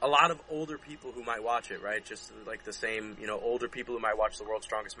 a lot of older people who might watch it, right? Just like the same, older people who might watch The World's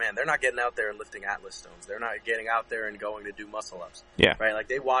Strongest Man. They're not getting out there and lifting Atlas stones. They're not getting out there and going to do muscle ups. Yeah. Right? Like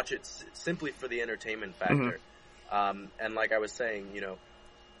they watch it simply for the entertainment factor. And like I was saying,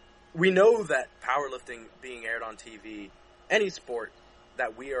 we know that powerlifting being aired on TV, any sport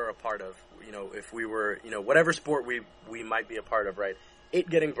that we are a part of, if we were, whatever sport we might be a part of, right? It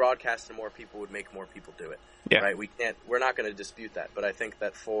getting broadcast to more people would make more people do it. Yeah. Right? We're not going to dispute that. But I think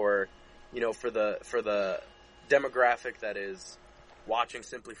that for the demographic that is watching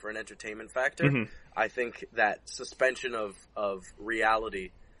simply for an entertainment factor, I think that suspension of reality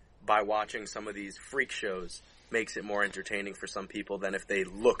by watching some of these freak shows makes it more entertaining for some people than if they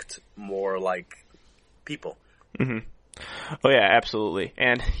looked more like people. Oh yeah, absolutely.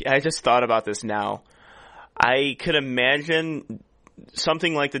 And I just thought about this now. I could imagine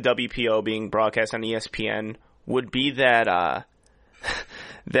something like the WPO being broadcast on ESPN would be that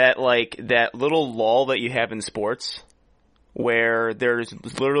that little lull that you have in sports where there's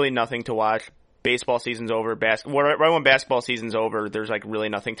literally nothing to watch. Baseball season's over, right when basketball season's over, there's like really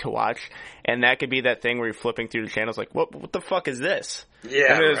nothing to watch. And that could be that thing where you're flipping through the channels like, what the fuck is this?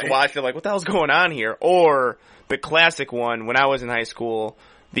 Yeah. And just watch it like, what the hell's going on here? Or the classic one, when I was in high school,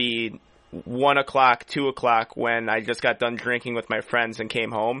 the 1 o'clock, 2 o'clock, when I just got done drinking with my friends and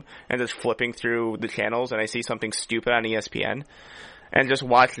came home and just flipping through the channels and I see something stupid on ESPN and just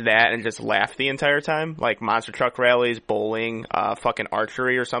watch that and just laugh the entire time, like monster truck rallies, bowling, fucking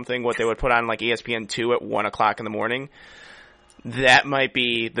archery or something, what they would put on like ESPN2 at 1 o'clock in the morning. That might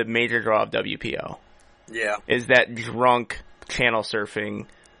be the major draw of WPO. Yeah. Is that drunk channel surfing,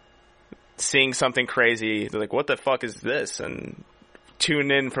 seeing something crazy, they're like, what the fuck is this? And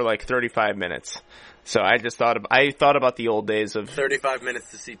tune in for like 35 minutes. So I just thought about the old days of 35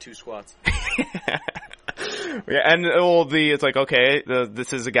 minutes to see 2 squats. Yeah, and it's like, okay,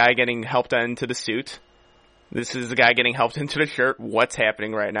 this is a guy getting helped into the suit. This is a guy getting helped into the shirt. What's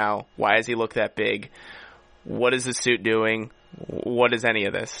happening right now? Why does he look that big? What is the suit doing? What is any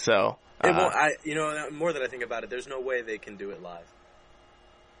of this? So, more than I think about it, there's no way they can do it live.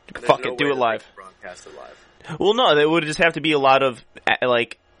 Do it live. Broadcast it live. Well, no, there would just have to be a lot of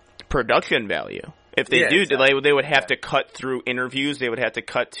like production value. If they exactly. they would have to cut through interviews. They would have to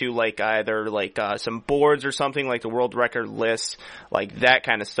cut to like either like some boards or something like the world record lists, like that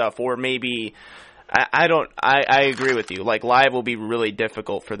kind of stuff. Or maybe I agree with you. Like live will be really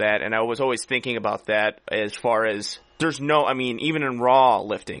difficult for that. And I was always thinking about that as far as even in raw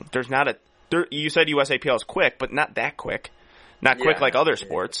lifting, you said USAPL is quick, but not that quick. Not quick like other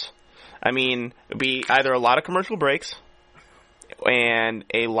sports. I mean, it'd be either a lot of commercial breaks and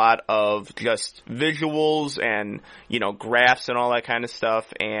a lot of just visuals and, graphs and all that kind of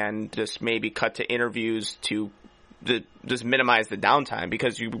stuff, and just maybe cut to interviews to just minimize the downtime,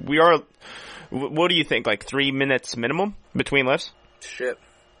 because what do you think, like 3 minutes minimum between lifts? Shit.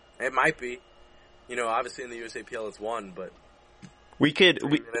 It might be. Obviously in the USAPL it's 1, but we could, 3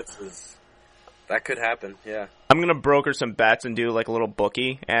 minutes that could happen, yeah. I'm going to broker some bets and do like a little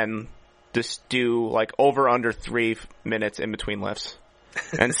bookie and just do like over under 3 minutes in between lifts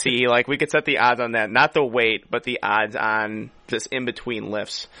and see, like we could set the odds on that, not the weight, but the odds on just in between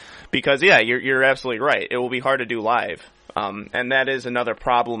lifts, because you're absolutely right. It will be hard to do live. And that is another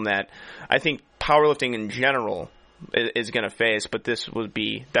problem that I think powerlifting in general is going to face, but this would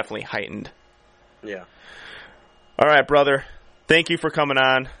be definitely heightened. Yeah. All right, brother. Thank you for coming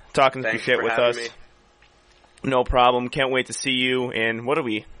on, talking some shit with us. Me. No problem. Can't wait to see you in, what are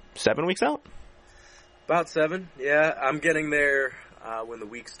we, 7 weeks out? About 7, yeah. I'm getting there when the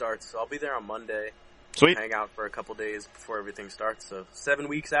week starts, so I'll be there on Monday. Sweet. Hang out for a couple days before everything starts, so 7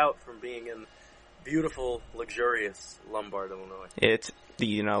 weeks out from being in beautiful, luxurious Lombard, Illinois. It's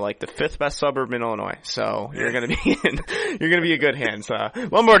like the 5th best suburb in Illinois, so you're gonna be a good hand. So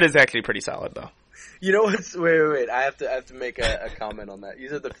Lombard is actually pretty solid, though. You know what's? Wait. I have to make a comment on that. You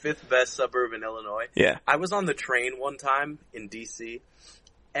said the 5th best suburb in Illinois. Yeah. I was on the train one time in DC,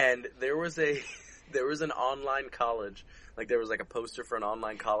 and there was an online college. Like there was like a poster for an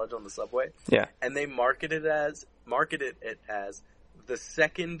online college on the subway. Yeah. And they marketed it as the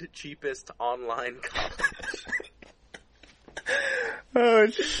second cheapest online college. Oh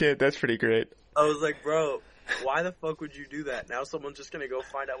shit, that's pretty great. I was like, bro, why the fuck would you do that? Now someone's just gonna go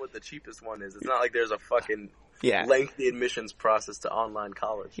find out what the cheapest one is. It's not like there's a fucking lengthy admissions process to online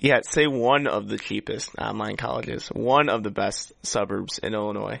college. Yeah, say one of the cheapest online colleges, one of the best suburbs in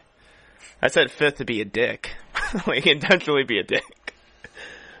Illinois. I said 5th to be a dick, like intentionally be a dick.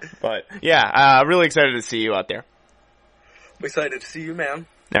 But yeah, really excited to see you out there. I'm excited to see you, man.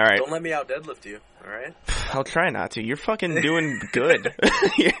 All right. Don't let me out deadlift you. All right. I'll try not to. You're fucking doing good.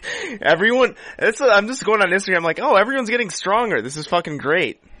 Everyone, I'm just going on Instagram like, oh, everyone's getting stronger. This is fucking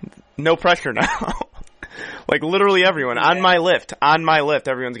great. No pressure now. Like literally everyone on my lift,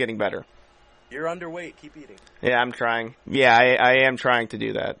 everyone's getting better. You're underweight. Keep eating. Yeah, I'm trying. Yeah, I am trying to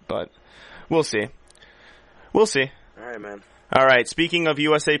do that, but we'll see. We'll see. All right, man. All right, speaking of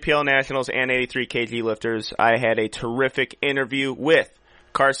USAPL Nationals and 83 kg lifters, I had a terrific interview with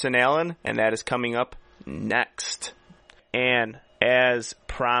Carson Allen, and that is coming up next. And as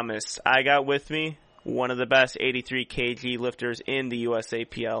promised, I got with me one of the best 83 kg lifters in the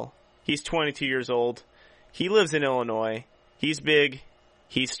USAPL. He's 22 years old. He lives in Illinois. He's big.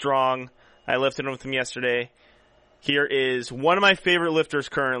 He's strong. I lifted with him yesterday. Here is one of my favorite lifters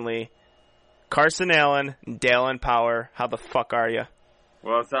currently, Carson Allen, Dalen Power. How the fuck are you?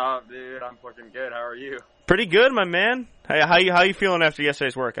 What's up, dude? I'm fucking good. How are you? Pretty good, my man. How you feeling after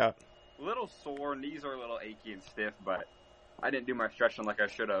yesterday's workout? A little sore. Knees are a little achy and stiff, but I didn't do my stretching like I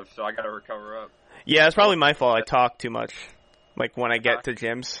should have, so I got to recover up. Yeah, it's probably my fault. I talk too much. Like when I get to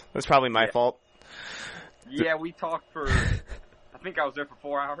gyms, that's probably my fault. Yeah, we talked for. I think I was there for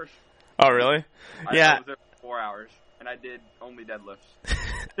 4 hours. Oh, really? I was there for 4 hours, and I did only deadlifts.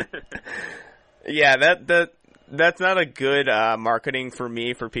 Yeah, that's not a good marketing for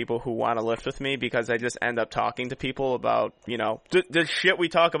me for people who want to lift with me, because I just end up talking to people about, the shit we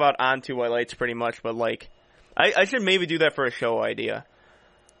talk about on Two White Lights pretty much, but like, I should maybe do that for a show idea.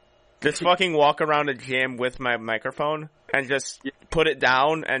 Just fucking walk around a gym with my microphone and just put it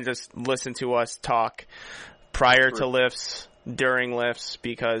down and just listen to us talk prior to lifts, during lifts,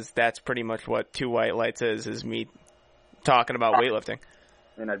 because that's pretty much what Two White Lights is me talking about weightlifting.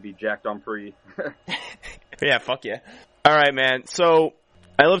 And I'd be jacked on pre. Yeah, fuck yeah. All right, man. So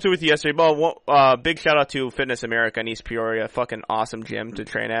I lifted with you yesterday. Well, big shout out to Fitness America in East Peoria. Fucking awesome gym to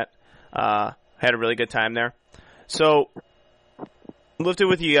train at. Had a really good time there. So lifted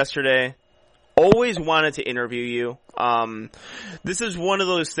with you yesterday. Always wanted to interview you. This is one of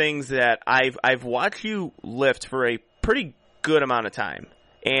those things that I've watched you lift for a pretty good amount of time,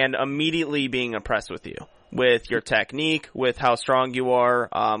 and immediately being impressed with you. With your technique, with how strong you are,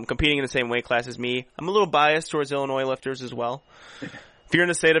 competing in the same weight class as me. I'm a little biased towards Illinois lifters as well. If you're in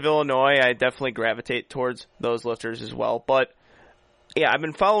the state of Illinois, I definitely gravitate towards those lifters as well. But yeah, I've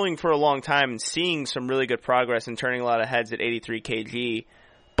been following for a long time and seeing some really good progress and turning a lot of heads at 83 kg.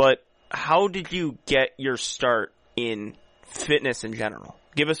 But how did you get your start in fitness in general?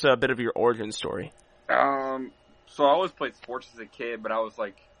 Give us a bit of your origin story. So I always played sports as a kid, but I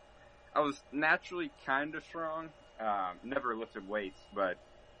was naturally kind of strong. Never lifted weights, but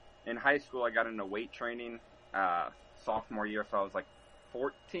in high school I got into weight training sophomore year, so I was like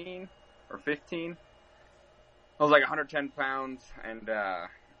 14 or 15. I was like 110 pounds, and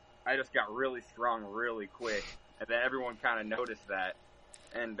I just got really strong really quick. And then everyone kind of noticed that.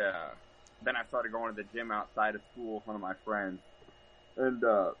 And then I started going to the gym outside of school with one of my friends. And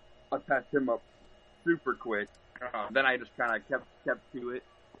I passed him up super quick. Then I just kind of kept to it.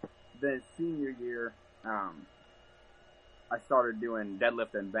 Then senior year, I started doing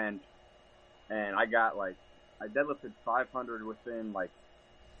deadlift and bench, and I deadlifted 500 within like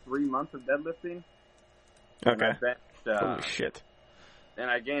 3 months of deadlifting. Okay. And I benched, holy shit. And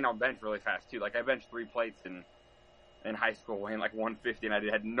I gained on bench really fast too. Like I benched 3 plates in high school weighing like 150, and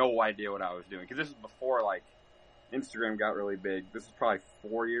I had no idea what I was doing, because this is before like Instagram got really big. This is probably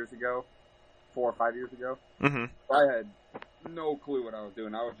 4 or 5 years ago. Mm-hmm. I had no clue what I was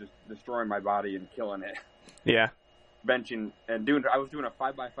doing. I was just destroying my body and killing it. Yeah. Benching and I was doing a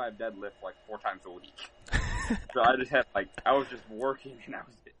 5x5 deadlift like 4 times a week. So I just had I was just working and I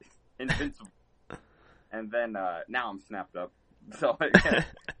was invincible. And then, now I'm snapped up. So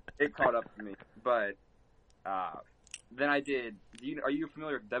it caught up to me. But, then I did, are you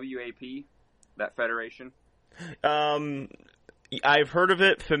familiar with WAP, that federation? I've heard of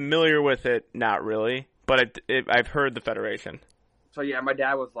it, familiar with it, not really, but I've heard the federation. So yeah, my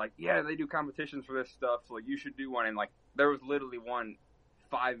dad was like, yeah, they do competitions for this stuff, so you should do one. And there was literally one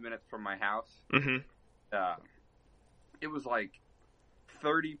 5 minutes from my house. Mm-hmm. It was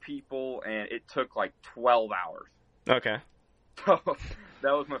 30 people, and it took 12 hours. Okay. So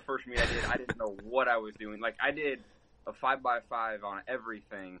that was my first meet I did. I didn't know what I was doing. I did a 5x5 on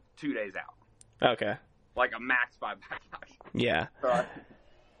everything 2 days out. Okay. A max 5x5. Yeah. So,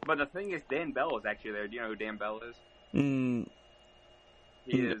 but the thing is, Dan Bell is actually there. Do you know who Dan Bell is?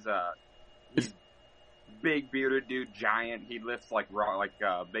 He is, he's big bearded dude, giant. He lifts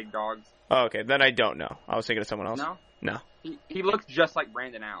big dogs. Oh, okay. Then I don't know. I was thinking of someone else. No. He looks just like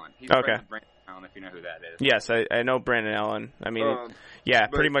Brandon Allen. He's okay. friends with Brandon Allen, if you know who that is. Yes, I know Brandon Allen. I mean,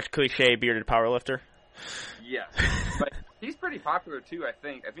 pretty much cliche bearded powerlifter. Yes. But he's pretty popular too, I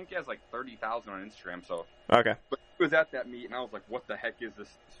think. I think he has 30,000 on Instagram, so. Okay. But he was at that meet and I was like, what the heck is this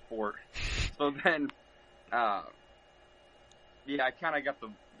sport? So then, I kind of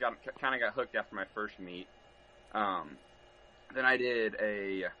got hooked after my first meet. Then I did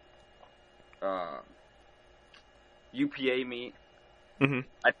a UPA meet. Mm-hmm.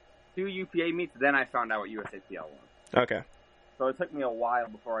 I did 2 UPA meets, then I found out what USAPL was. Okay. So it took me a while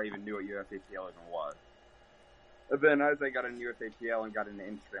before I even knew what USAPL even was. And then as I got into USAPL and got into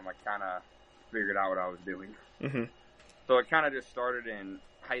Instagram, I kind of figured out what I was doing. Mm-hmm. So it kind of just started in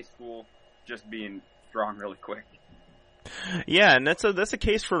high school, just being strong really quick. Yeah, and that's a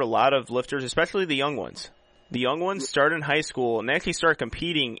case for a lot of lifters, especially the young ones. The young ones start in high school and they actually start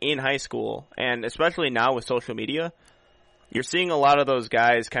competing in high school, and especially now with social media, you're seeing a lot of those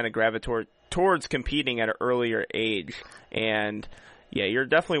guys kind of gravitate towards competing at an earlier age. And yeah, you're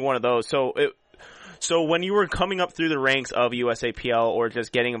definitely one of those. So when you were coming up through the ranks of USAPL or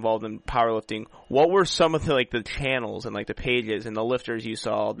just getting involved in powerlifting, what were some of the channels and the pages and the lifters you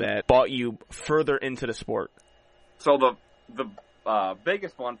saw that brought you further into the sport? So the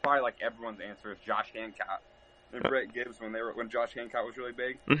biggest one, probably everyone's answer, is Josh Hancock and Brett Gibbs when Josh Hancock was really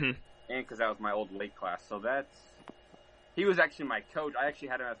big, mm-hmm. and because that was my old weight class. So he was actually my coach. I actually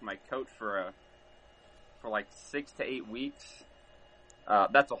had him as my coach for 6 to 8 weeks.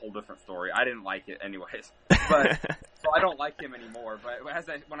 That's a whole different story. I didn't like it anyways, but so I don't like him anymore. But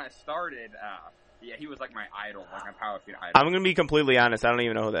when I started, he was my idol, my powerlifting idol. I'm gonna be completely honest. I don't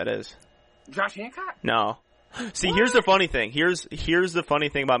even know who that is. Josh Hancock? No. See, what? Here's the funny thing. Here's the funny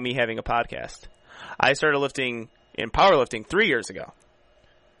thing about me having a podcast. I started lifting in powerlifting 3 years ago.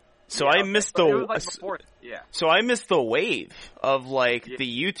 So I missed So I missed the wave of the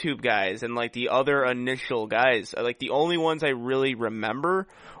YouTube guys and the other initial guys. The only ones I really remember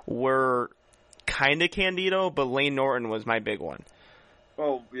were kind of Candido, but Lane Norton was my big one.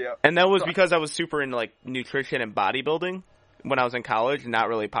 Oh, yeah. And that was because I was super into nutrition and bodybuilding when I was in college, not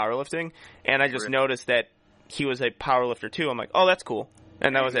really powerlifting. And I just noticed that he was a powerlifter too. I'm like, oh, that's cool.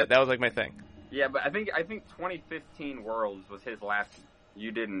 And that was it. That was my thing. Yeah, but I think 2015 Worlds was his last.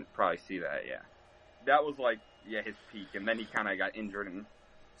 You didn't probably see that, yeah. That was his peak, and then he kind of got injured, and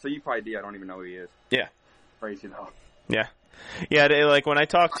so you probably did. I don't even know who he is. Yeah. Crazy though. Yeah. Yeah, when I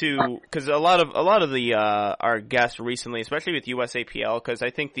talk to, because a lot of the our guests recently, especially with USAPL, because I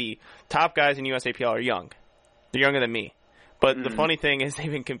think the top guys in USAPL are young. They're younger than me. But the funny thing is they've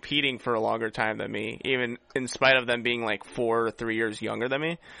been competing for a longer time than me, even in spite of them being 4 or 3 years younger than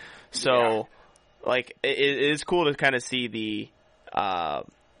me. So, it is cool to kind of see the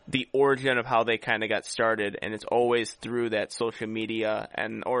origin of how they kind of got started, and it's always through that social media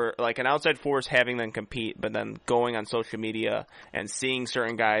or an outside force having them compete, but then going on social media and seeing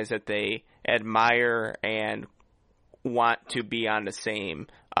certain guys that they admire and want to be on the same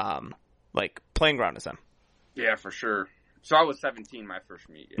playing ground as them. Yeah, for sure. So I was 17 my first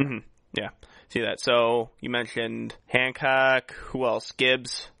meet. Yeah. Mm-hmm. Yeah, see that. So you mentioned Hancock. Who else?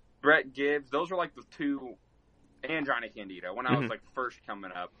 Gibbs. Brett Gibbs. Those were the two, and Johnny Candido. When I was first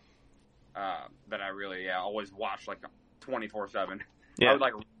coming up, that I really always watched 24/7. Yeah. I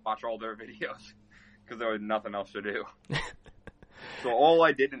would watch all their videos because there was nothing else to do. So all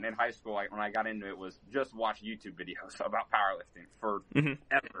I did in high school, when I got into it, was just watch YouTube videos about powerlifting for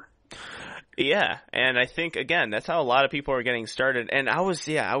ever. Yeah, and I think again that's how a lot of people are getting started. And I was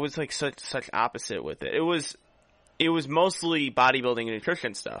like such opposite with it. It was mostly bodybuilding and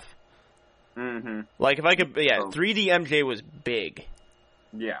nutrition stuff. Mm-hmm. Like if I could, 3D MJ was big.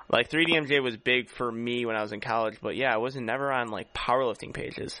 Yeah. Like 3D MJ was big for me when I was in college, but yeah, I wasn't never on like powerlifting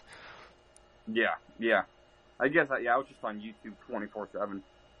pages. Yeah. I guess I was just on YouTube 24/7.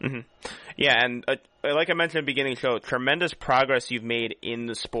 Mm-hmm. Yeah, and like I mentioned at the beginning of the show, tremendous progress you've made in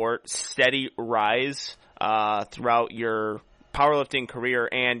the sport, steady rise throughout your powerlifting career,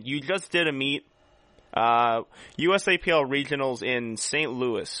 and you just did a meet, USAPL Regionals in St.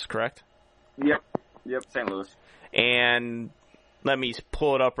 Louis, correct? Yep, St. Louis. And let me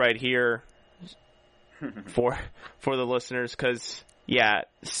pull it up right here for the listeners, because,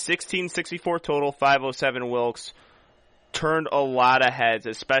 1664 total, 507 Wilks. Turned a lot of heads,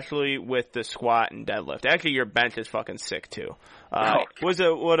 especially with the squat and deadlift. Actually, your bench is fucking sick too. You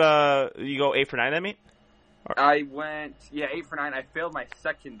go 8 for 9 that meet? I went 8 for 9. I failed my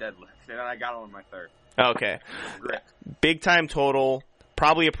second deadlift, and then I got on my third. Okay. Great. Big time total,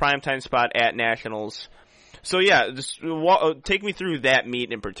 probably a primetime spot at nationals. So just take me through that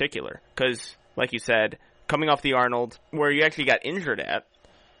meet in particular, because like you said, coming off the Arnold, where you actually got injured at.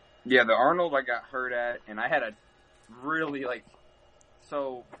 Yeah, the Arnold I got hurt at, and I had a really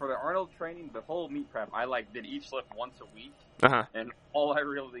so for the Arnold training, the whole meet prep, I did each lift once a week, and all I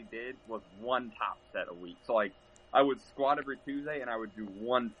really did was one top set a week. So I would squat every Tuesday and I would do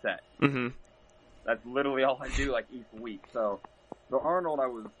one set. Mm-hmm. That's literally all I do each week. So the Arnold I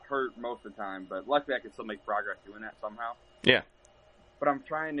was hurt most of the time, but luckily I could still make progress doing that somehow. Yeah. But I'm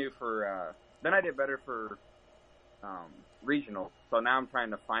trying to then I did better for regional. So now I'm trying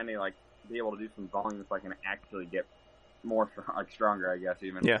to finally be able to do some volume so I can actually get more stronger, I guess,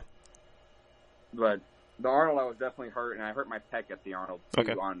 even. Yeah. But the Arnold, I was definitely hurt, and I hurt my pec at the Arnold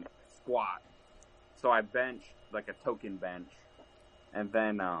too on squat. So I benched a token bench, and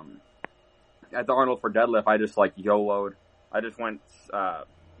then at the Arnold for deadlift, I just YOLO'd. I just went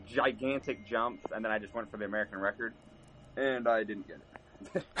gigantic jumps, and then I just went for the American record, and I didn't get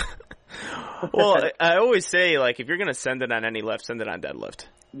it. Well, I always say if you're gonna send it on any lift, send it on deadlift.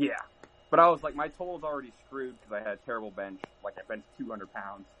 Yeah. But I was my total's already screwed because I had a terrible bench. I benched 200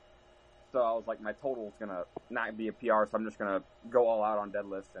 pounds. So I was my total's going to not be a PR, so I'm just going to go all out on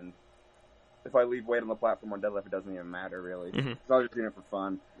deadlifts. And if I leave weight on the platform on deadlift, it doesn't even matter, really. Mm-hmm. So I was just doing it for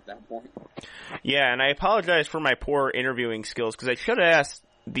fun at that point. Yeah, and I apologize for my poor interviewing skills because I should have asked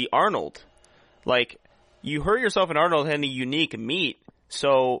the Arnold. You hurt yourself in Arnold in a unique meet.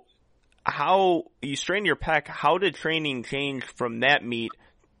 So how you strained your pec, how did training change from that meet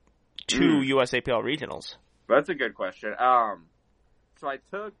to USAPL regionals? That's a good question. So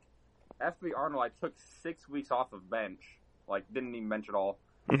after the Arnold, I took 6 weeks off of bench. Didn't even bench at all.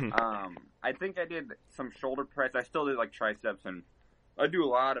 Mm-hmm. I think I did some shoulder press. I still did triceps, and I do a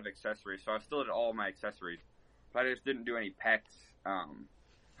lot of accessories, so I still did all my accessories. But I just didn't do any pecs. I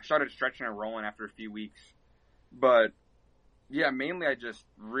started stretching and rolling after a few weeks. But yeah, mainly I just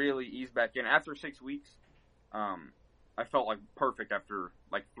really eased back in. After 6 weeks, I felt perfect after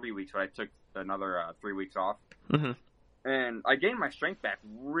 3 weeks, but I took another 3 weeks off. Mm-hmm. And I gained my strength back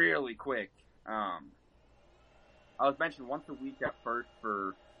really quick. I was benching once a week at first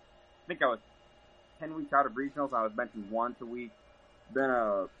I think I was 10 weeks out of regionals. I was benching once a week. Then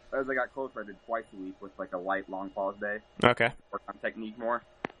as I got closer, I did twice a week with a light long pause day. Okay. Work on technique more.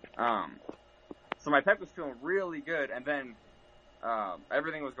 So my pec was feeling really good, and then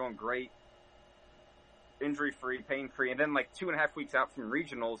everything was going great. Injury-free, pain-free, and then 2.5 weeks out from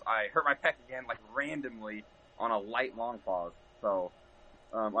regionals, I hurt my pec again, randomly on a light long pause. So,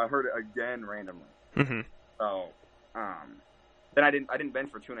 I hurt it again randomly. Mm-hmm. So, then I didn't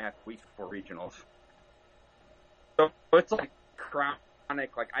bench for 2.5 weeks before regionals. So it's chronic.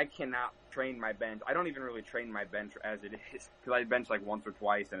 I cannot train my bench. I don't even really train my bench as it is because I bench once or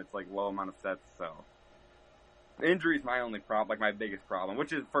twice, and it's low amount of sets. So, injury is my only problem, my biggest problem,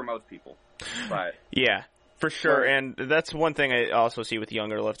 which is for most people. But yeah, for sure. And that's one thing I also see with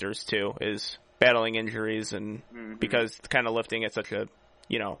younger lifters too, is battling injuries, and because kind of lifting at such a,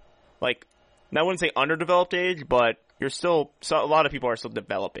 I wouldn't say underdeveloped age, but a lot of people are still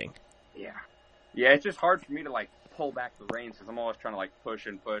developing. Yeah. Yeah, it's just hard for me to pull back the reins because I'm always trying to push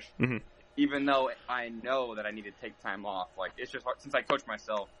and push. Mm-hmm. Even though I know that I need to take time off. It's just hard. Since I coach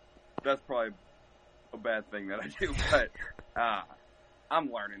myself, that's probably a bad thing that I do, but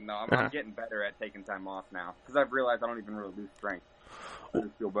I'm learning though. I'm getting better at taking time off now because I've realized I don't even really lose strength. I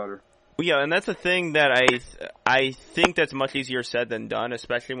just feel better. Well, yeah, and that's a thing that I think that's much easier said than done,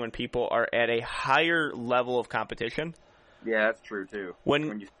 especially when people are at a higher level of competition. Yeah, that's true too.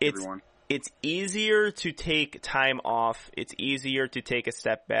 When you see everyone. it's easier to take time off. It's easier to take a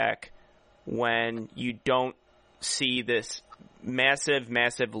step back when you don't see this massive,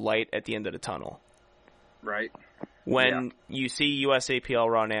 massive light at the end of the tunnel. Right. When you see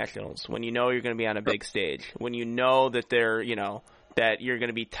USAPL Raw Nationals, when you know you're going to be on a big stage, when you know that they're, that you're going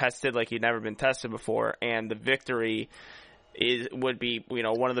to be tested like you've never been tested before, and the victory would be,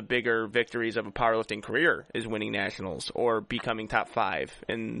 one of the bigger victories of a powerlifting career is winning nationals or becoming top 5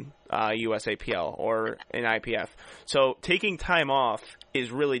 in USAPL or in IPF. So taking time off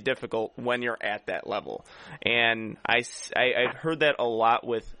is really difficult when you're at that level. And I've heard that a lot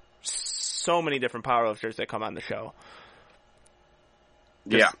with so many different powerlifters that come on the show.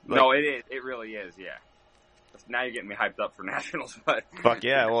 No, it is. It really is, yeah. Now you're getting me hyped up for nationals, but fuck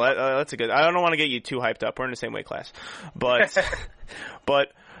yeah. Well, that's a good. I don't want to get you too hyped up. We're in the same weight class, but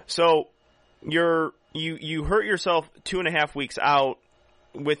so you hurt yourself 2.5 weeks out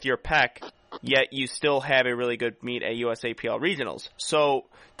with your pec, yet you still have a really good meet at USAPL regionals. So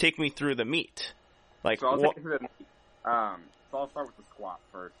take me through the meet. Take you through the meet. So I'll start with the squat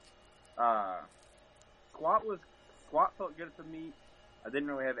first. Squat felt good at the meet. I didn't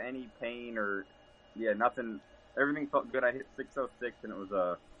really have any pain or nothing. Everything felt good. I hit 606, and it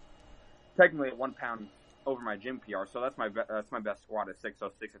was technically 1 pound over my gym PR. So that's my best squat at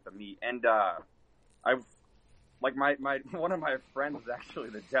 606 at the meet. And one of my friends is actually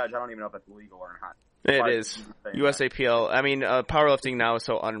the judge. I don't even know if that's legal or not. It is USAPL. I mean, powerlifting now is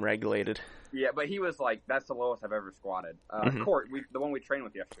so unregulated. Yeah, but he was like, "That's the lowest I've ever squatted." Court, the one we trained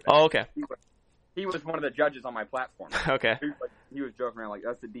with yesterday. Oh, okay. He was one of the judges on my platform. Okay. He was joking around like,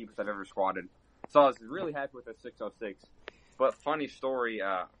 "That's the deepest I've ever squatted." So I was really happy with the 606. But funny story,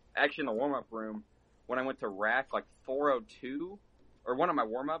 actually in the warm-up room, when I went to rack like 402, or one of my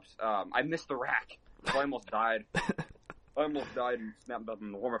warm-ups, I missed the rack. So I almost died. And snapped up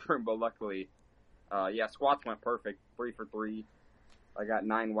in the warm-up room, but luckily, squats went perfect. 3 for 3. I got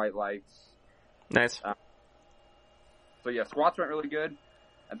 9 white lights. Nice. Squats went really good.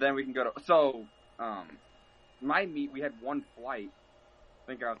 And then we can go to, my meet, we had one flight. I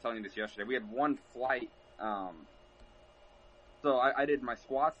think I was telling you this yesterday. We had one flight. So I did my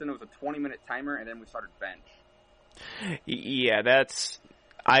squats, and it was a 20-minute timer, and then we started bench. Yeah,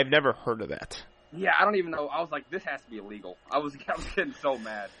 I've never heard of that. Yeah, I don't even know. I was like, this has to be illegal. I was getting so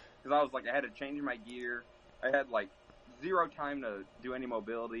mad. Because I was like, I had to change my gear. I had like 0 time to do any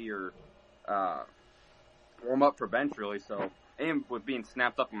mobility or warm up for bench, really. So, and with being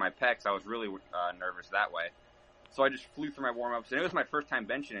snapped up in my pecs, I was really nervous that way. So I just flew through my warm-ups, and it was my first time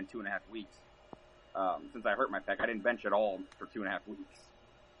benching in 2.5 weeks. Since I hurt my pec, I didn't bench at all for 2.5 weeks.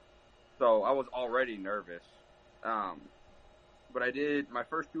 So I was already nervous. But I did my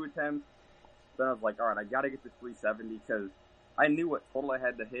first 2 attempts. Then I was like, all right, I got to get to 370 because I knew what total I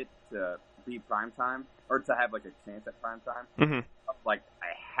had to hit to be prime time, or to have like a chance at prime time. Mm-hmm. I was like,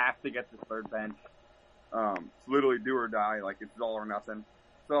 I have to get this third bench. It's literally do or die. Like, it's all or nothing.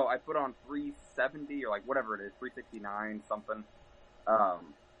 So I put on 370 or like whatever it is, 369 something.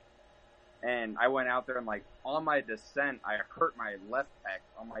 And I went out there and like on my descent, I hurt my left pec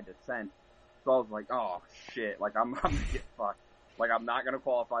on my descent. So I was like, oh shit, like I'm gonna get fucked. Like I'm not gonna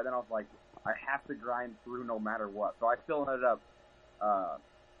qualify. Then I was like, I have to grind through no matter what. So I still ended up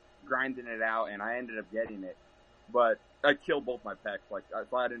grinding it out, and I ended up getting it. But I killed both my pecs. Like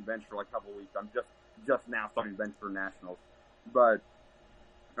so I didn't bench for like a couple weeks. I'm just now starting to bench for nationals. But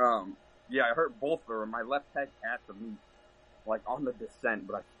I hurt both of them. My left pec at the meet, like on the descent,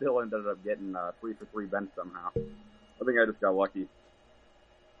 but I still ended up getting 3 for 3 bench somehow. I think I just got lucky.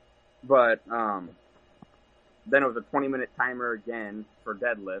 But then it was a 20-minute timer again for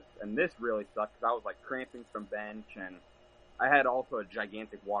deadlift, and this really sucked because I was like cramping from bench, and I had also a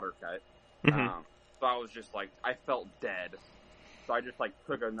gigantic water cut. Mm-hmm. So I was just like, I felt dead. So I just like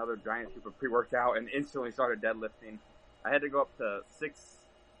took another giant scoop of pre-workout and instantly started deadlifting. I had to go up to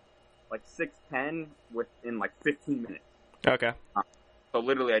 610 within like 15 minutes. Okay. So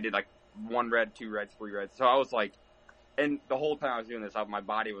literally I did like 1 red, 2 reds, 3 reds. So I was like, and the whole time I was doing this, my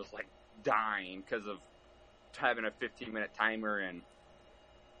body was like dying because of having a 15-minute timer, and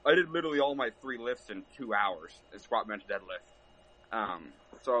I did literally all my 3 lifts in 2 hours, squat, bench, deadlift.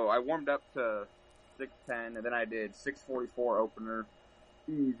 So I warmed up to 610, and then I did 644 opener,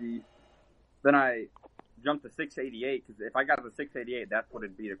 easy. Then I jumped to 688, because if I got to the 688, that's what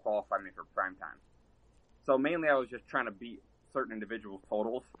it'd be to qualify me for prime time. So mainly I was just trying to beat certain individuals'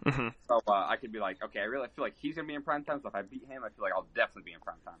 totals. Mm-hmm. So I could be like, okay, I really feel like he's going to be in prime time, so if I beat him, I feel like I'll definitely be in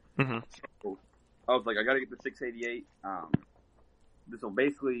prime time. Mm-hmm. So I was like, I got to get to 688. This will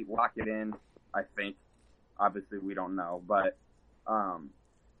basically lock it in, I think. Obviously, we don't know. But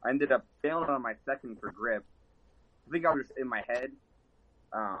I ended up failing on my second for grip. I think I was just in my head.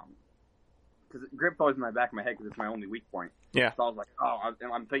 Because grip's always in my back of my head because it's my only weak point. Yeah. So I was like,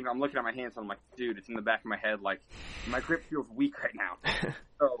 I'm looking at my hands, and I'm like, dude, it's in the back of my head. Like, my grip feels weak right now.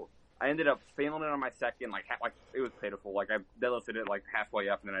 So I ended up failing it on my second. Like it was pitiful. Like, I deadlifted it like halfway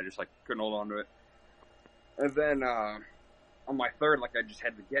up, and then I just like couldn't hold on to it. And then on my third, like, I just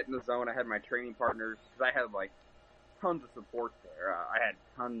had to get in the zone. I had my training partners because I had like tons of support there. I had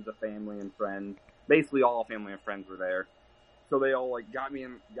tons of family and friends. Basically, all family and friends were there. So they all like got me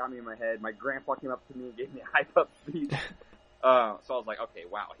in my head. My grandpa came up to me and gave me a hype up speech. So I was like, okay,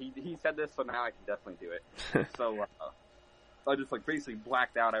 wow, he said this, so now I can definitely do it. So I just like basically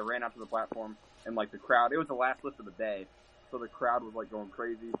blacked out. I ran out to the platform, and like the crowd, it was the last lift of the day, so the crowd was like going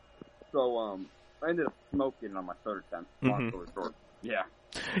crazy. So I ended up smoking on my third attempt. Long story short. Yeah.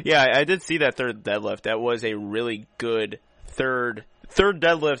 Yeah, I did see that third deadlift. That was a really good third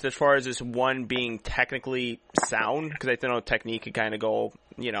deadlift as far as this one being technically sound, because I know technique could kind of go,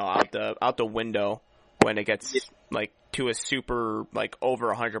 out the window when it gets like to a super like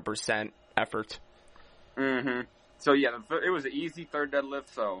over 100% effort. So yeah, it was an easy third deadlift.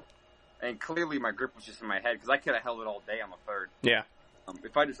 So, and clearly my grip was just in my head because I could have held it all day on the third. Yeah.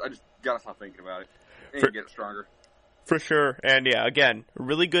 If I just gotta stop thinking about it and get stronger. For sure. And yeah, again,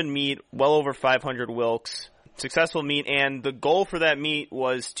 really good meet, well over 500 Wilks. Successful meet, and the goal for that meet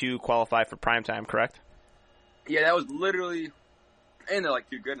was to qualify for primetime, correct? Yeah, that was literally, and they're like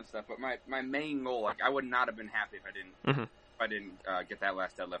too good and stuff. But my main goal, like, I would not have been happy if I didn't get that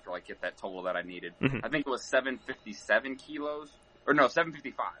last deadlift or like get that total that I needed. I think it was 757 kilos, or no,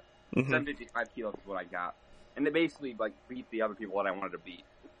 755. 755 kilos is what I got, and they basically like beat the other people that I wanted to beat.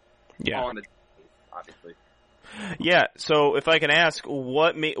 Yeah, on the obviously. Yeah, so if I can ask,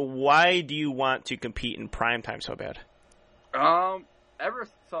 why do you want to compete in primetime so bad?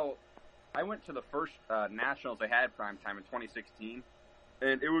 So I went to the first nationals they had primetime in 2016,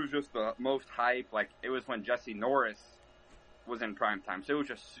 and it was just the most hype. Like, it was when Jesse Norris was in primetime, so it was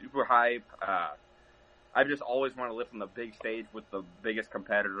just super hype. I just always wanted to lift on the big stage with the biggest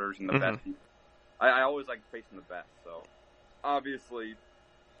competitors and the best people. I always liked facing the best, so obviously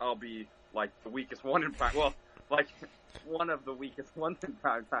I'll be like the weakest one in prime. Well, like one of the weakest ones in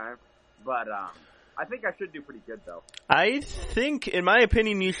prime time, but I think I should do pretty good though. I think, in my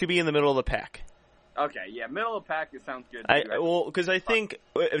opinion, you should be in the middle of the pack. Okay, yeah, middle of the pack, it sounds good. Because I think,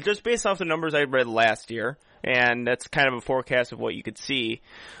 just based off the numbers I read last year, and that's kind of a forecast of what you could see,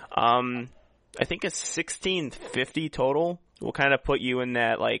 I think a 1650 total will kind of put you in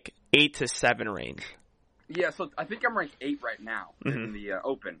that like 8 to 7 range. Yeah, so I think I'm ranked 8 right now in the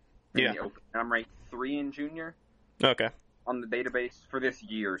Open. Yeah. And I'm ranked 3 in junior. Okay. On the database for this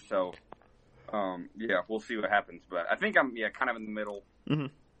year, so yeah, we'll see what happens. But I think I'm kind of in the middle.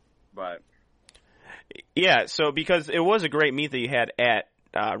 But yeah, so because it was a great meet that you had at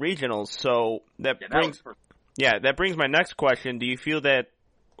regionals, so that brings my next question. Do you feel that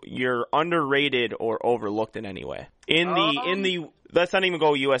you're underrated or overlooked in any way? Let's not even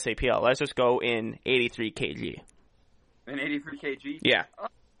go USAPL. Let's just go in 83 kg. In 83 kg? Yeah.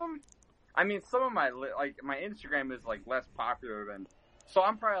 I mean, some of my Instagram is like less popular than, so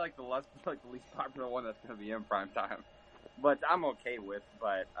I'm probably like the least popular one that's going to be in prime time, but I'm okay with.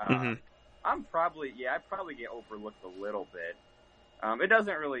 But I probably get overlooked a little bit. It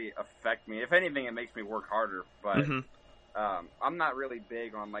doesn't really affect me. If anything, it makes me work harder. But I'm not really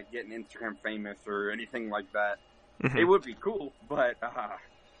big on like getting Instagram famous or anything like that. It would be cool, but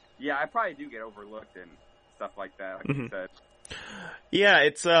yeah, I probably do get overlooked and stuff like that, like you said. Yeah,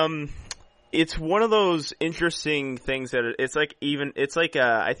 it's one of those interesting things that it's like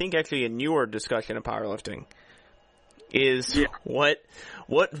I think actually a newer discussion of powerlifting is what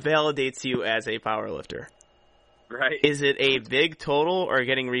validates you as a powerlifter. Right. Is it a big total or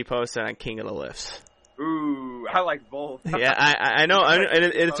getting reposted on King of the Lifts? Ooh, I like both. Yeah, I know, and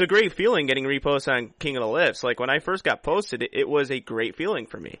it's a great feeling getting reposted on King of the Lifts. Like, when I first got posted, it was a great feeling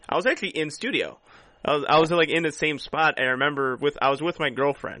for me. I was actually in studio. I was like in the same spot, and I remember I was with my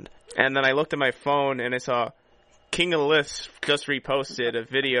girlfriend, and then I looked at my phone and I saw King of the Lifts just reposted a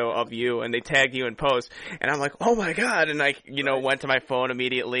video of you, and they tagged you in post, and I'm like, oh my god, and I, went to my phone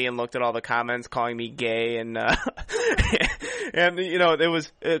immediately and looked at all the comments calling me gay, and and it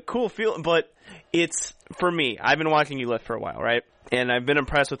was a cool feeling, but it's, for me, I've been watching you lift for a while, right? And I've been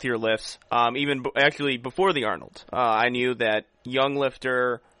impressed with your lifts, even actually before the Arnold. I knew that young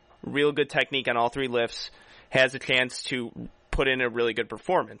lifter, real good technique on all 3 lifts, has a chance to put in a really good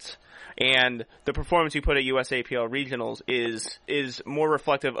performance. And the performance you put at USAPL regionals is more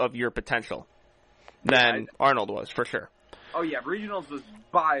reflective of your potential than Arnold was, for sure. Oh yeah, regionals was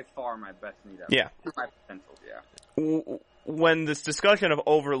by far my best meet ever. Yeah. To my potentials, yeah. When this discussion of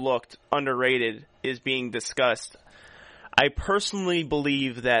overlooked, underrated is being discussed, I personally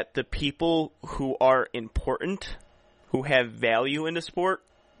believe that the people who are important, who have value in the sport,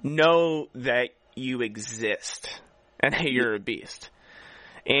 know that you exist and that you're a beast.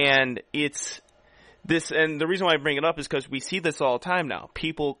 And it's this, and the reason why I bring it up is because we see this all the time now.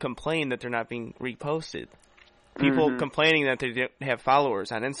 People complain that they're not being reposted. People complaining that they don't have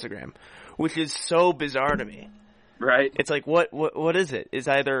followers on Instagram, which is so bizarre to me. Right. It's like, what is it? Is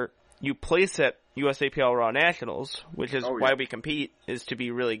either you place at USAPL Raw Nationals, which is why we compete, is to be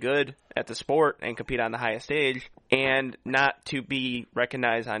really good at the sport and compete on the highest stage, and not to be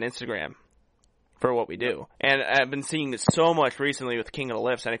recognized on Instagram for what we do. And I've been seeing this so much recently with King of the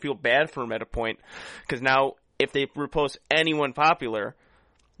Lifts, and I feel bad for him at a point, because now if they repost anyone popular,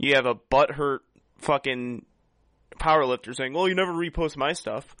 you have a butthurt fucking powerlifter saying, "Well, you never repost my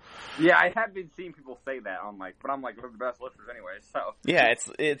stuff." Yeah, I have been seeing people say that. But I'm like, we're the best lifters anyway. So yeah,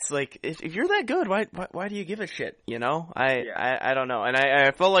 it's like if you're that good, why do you give a shit? You know, I don't know, and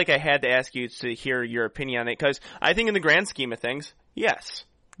I felt like I had to ask you to hear your opinion on it, because I think in the grand scheme of things, yes,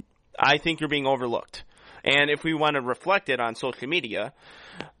 I think you're being overlooked, and if we want to reflect it on social media,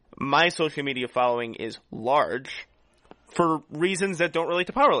 my social media following is large for reasons that don't relate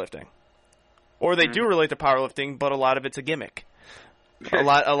to powerlifting. Or they do relate to powerlifting, but a lot of it's a gimmick. A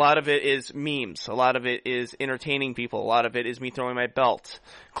lot of it is memes. A lot of it is entertaining people. A lot of it is me throwing my belt,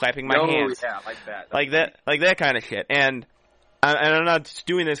 clapping my hands. Yeah, like that. Like that kind of shit. And I'm not just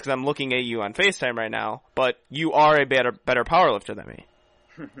doing this because I'm looking at you on FaceTime right now, but you are a better powerlifter than me.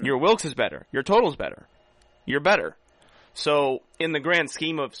 Your Wilks is better. Your Total's better. You're better. So in the grand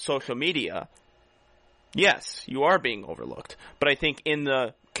scheme of social media, yes, you are being overlooked. But I think in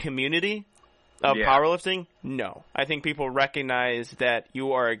the community of powerlifting, no. I think people recognize that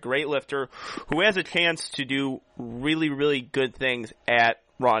you are a great lifter who has a chance to do really, really good things at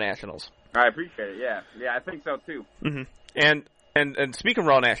Raw Nationals. I appreciate it, yeah. Yeah, I think so, too. Mm-hmm. And speaking of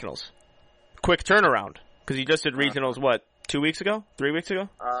Raw Nationals, quick turnaround, because you just did regionals, 2 weeks ago? 3 weeks ago?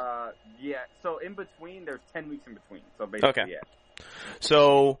 Yeah, so in between, there's 10 weeks in between, so basically, yeah.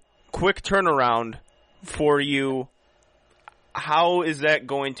 So, quick turnaround for you. How is that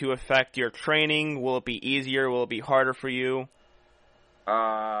going to affect your training? Will it be easier? Will it be harder for you?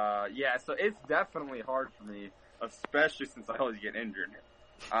 Yeah, so it's definitely hard for me, especially since I always get injured.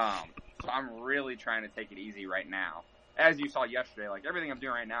 So I'm really trying to take it easy right now. As you saw yesterday, like everything I'm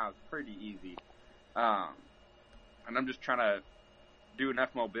doing right now is pretty easy. And I'm just trying to do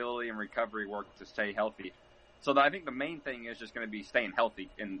enough mobility and recovery work to stay healthy. So I think the main thing is just going to be staying healthy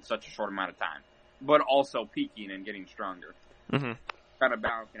in such a short amount of time, but also peaking and getting stronger. Mm-hmm. Kind of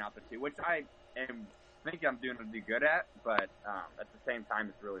balancing out the two, which I think I'm doing to be good at, but at the same time,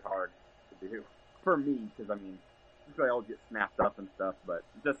 it's really hard to do for me because usually I always get snapped up and stuff, but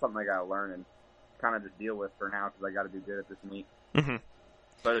it's just something I got to learn and kind of just deal with for now because I got to be good at this meet. Mm-hmm.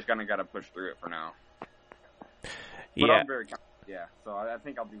 So I just kind of got to push through it for now. Yeah. But I'm very confident, yeah. So I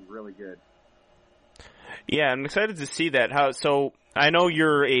think I'll be really good. Yeah, I'm excited to see that. So I know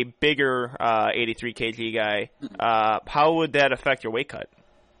you're a bigger 83 kg guy. How would that affect your weight cut?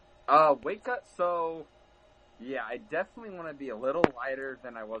 Weight cut, so yeah, I definitely want to be a little lighter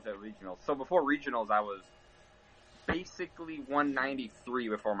than I was at regionals. So before regionals, I was basically 193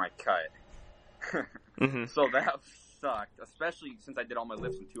 before my cut. Mm-hmm. So that sucked, especially since I did all my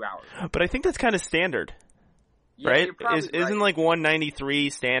lifts in 2 hours. But I think that's kind of standard, Yeah, right? Isn't Isn't like 193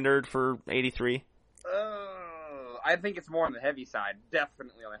 standard for 83? I think it's more on the heavy side.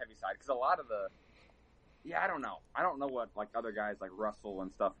 Definitely on the heavy side. Because a lot of I don't know. I don't know what like other guys like Russell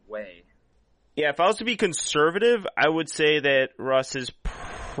and stuff weigh. Yeah, if I was to be conservative, I would say that Russ is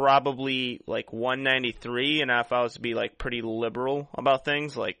probably like 193, and if I was to be like pretty liberal about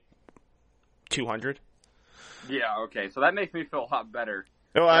things, like 200. Yeah, okay. So that makes me feel a lot better.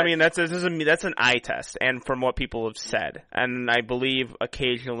 Well, I mean, that's an eye test, and from what people have said, and I believe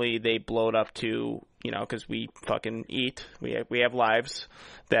occasionally they blow it up to, because we fucking eat, we have lives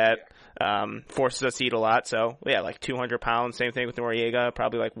that forces us to eat a lot. So yeah, like 200 pounds. Same thing with Noriega,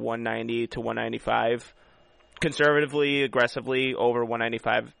 probably like 190 to 195. Conservatively, aggressively over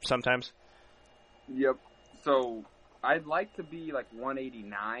 195 sometimes. Yep. So I'd like to be like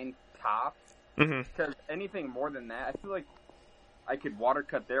 189 tops. Mm-hmm. Because anything more than that, I feel like I could water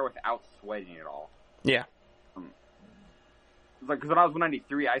cut there without sweating at all. Yeah. Because when I was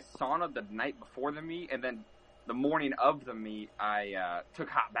 193, I saunaed the night before the meet, and then the morning of the meet, I took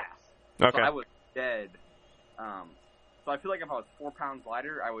hot baths. Okay. So I was dead. So I feel like if I was 4 pounds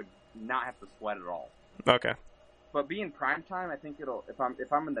lighter, I would not have to sweat at all. Okay. But being prime time, I think it'll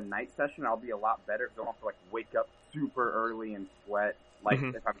if I'm in the night session, I'll be a lot better because I don't have to like wake up super early and sweat like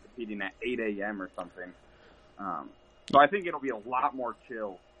if I'm competing at 8 a.m. or something. So I think it'll be a lot more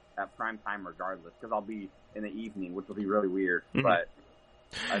chill at prime time regardless because I'll be in the evening, which will be really weird. But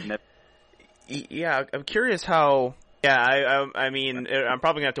I've never. Yeah, I'm curious how. Yeah, I mean, I'm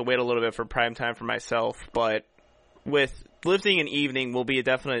probably gonna have to wait a little bit for prime time for myself, but with lifting in evening will be a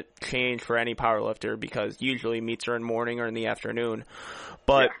definite change for any powerlifter because usually meets are in morning or in the afternoon.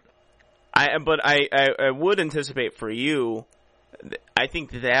 But I would anticipate for you, I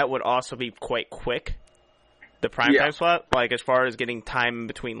think that would also be quite quick. The prime time slot, like as far as getting time in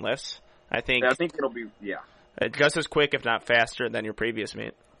between lifts, I think it'll be just as quick, if not faster, than your previous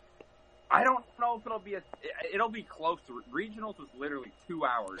meet. I don't know if it'll be close to regionals was literally 2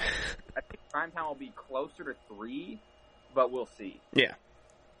 hours. I think prime time will be closer to 3, but we'll see. Yeah,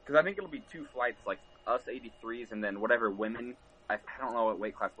 because I think it'll be 2 flights, like us 83s, and then whatever women. I don't know what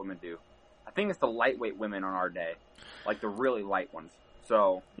weight class women do. I think it's the lightweight women on our day, like the really light ones.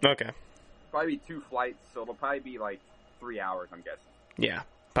 So okay. Probably be 2 flights, so it'll probably be like 3 hours, I'm guessing. Yeah,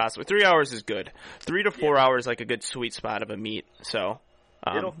 possibly. 3 hours is good. 3 to 4 hours, like a good sweet spot of a meet. So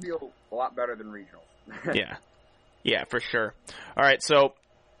it'll feel a lot better than regionals. yeah, for sure. All right, so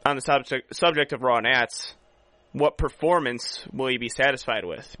on the subject of raw nats, what performance will you be satisfied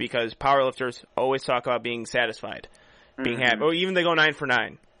with? Because powerlifters always talk about being satisfied, being happy. Or even they go 9 for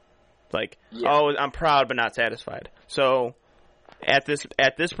 9. Like, I'm proud but not satisfied. So at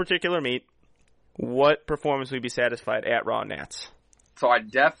this particular meet, what performance would you be satisfied at raw nats? So I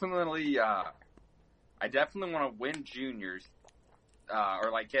definitely want to win juniors,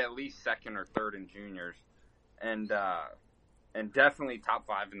 or like get at least second or third in juniors, and definitely top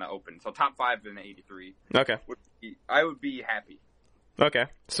 5 in the open. So top 5 in the 83. Okay. I would be happy. Okay.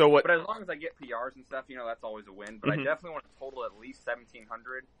 So what? But as long as I get PRs and stuff, that's always a win. But I definitely want to total at least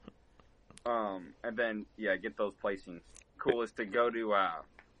 1,700. And then get those placings. Cool is to go to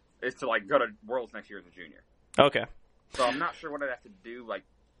go to Worlds next year as a junior. Okay. So I'm not sure what I'd have to do, like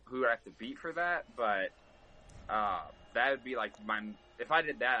who I'd have to beat for that, but that would be like if I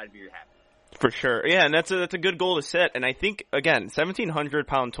did that, I'd be happy. For sure. Yeah, and that's a good goal to set. And I think, again, 1,700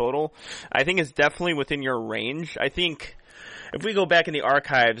 pound total, I think is definitely within your range. I think if we go back in the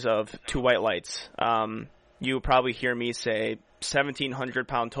archives of Two White Lights, you would probably hear me say 1,700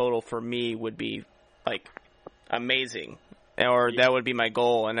 pound total for me would be like amazing. Or that would be my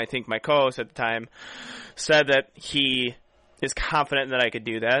goal. And I think my co-host at the time said that he is confident that I could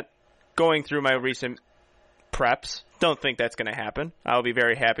do that. Going through my recent preps, don't think that's going to happen. I'll be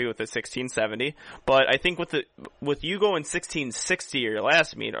very happy with the 1670. But I think with you going 1660 or your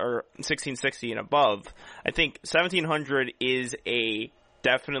last meet, or 1660 and above, I think 1,700 is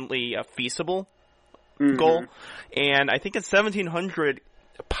definitely a feasible goal. And I think at 1,700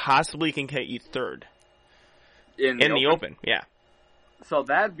 possibly can get you third. In the open, yeah. So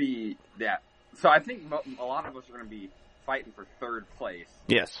that'd be So I think a lot of us are going to be fighting for third place.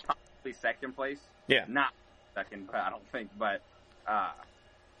 Yes. Probably second place. Yeah. Not second, I don't think, but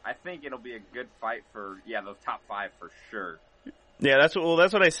I think it'll be a good fight for those top 5 for sure. Yeah, that's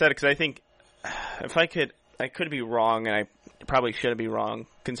what I said, because I think if I could be wrong, and I probably shouldn't be wrong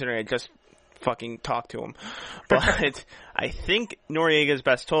considering I just fucking talked to him, but I think Noriega's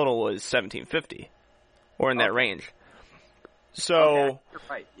best total was 1,750. Or in that range. So, you're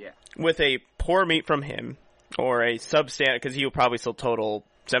right, yeah. With a poor meet from him, or a substandard, because he will probably still total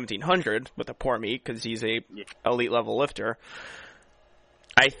 1,700 with a poor meet, because he's a elite level lifter.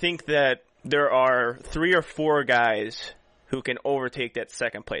 I think that there are 3 or 4 guys who can overtake that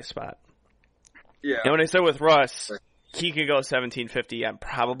second place spot. Yeah. And when I said with Russ, he could go 1,750 on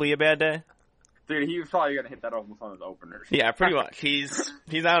probably a bad day. Dude, he was probably going to hit that almost on his openers. Yeah, pretty much. He's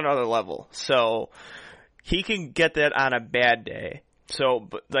on another level. So he can get that on a bad day. So,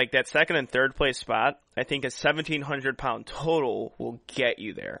 like, that second and third place spot, I think a 1,700 pound total will get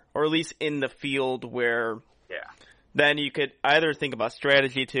you there. Or at least in the field where then you could either think about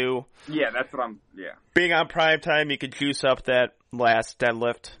strategy too. Yeah, that's what Being on prime time, you could juice up that last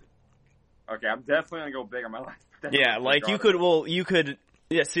deadlift. Okay, I'm definitely going to go big on my last deadlift. Yeah, like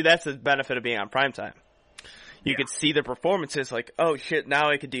see, that's the benefit of being on prime time. You could see the performances like, oh shit, now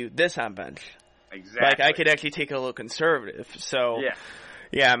I could do this on bench. Exactly. Like, I could actually take it a little conservative. So,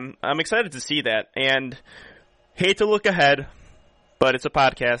 I'm excited to see that. And hate to look ahead, but it's a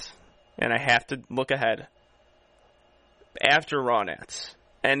podcast, and I have to look ahead. After Raw Nats,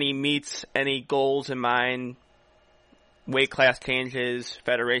 any meets, any goals in mind, weight class changes,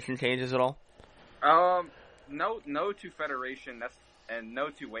 federation changes at all? No to federation. and no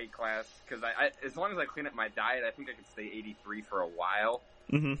to weight class, because I as long as I clean up my diet, I think I can stay 83 for a while.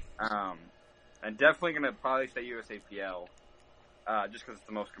 Mm-hmm. I'm definitely going to probably stay USAPL, just because it's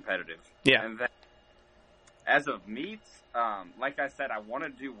the most competitive. Yeah. And then, as of meets, like I said, I want to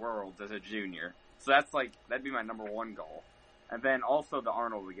do Worlds as a junior. So that'd be my number one goal. And then also the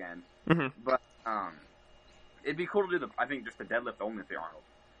Arnold again. Mm-hmm. But, it'd be cool to do just the deadlift only at the Arnold.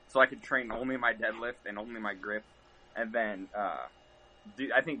 So I could train only my deadlift and only my grip. And then,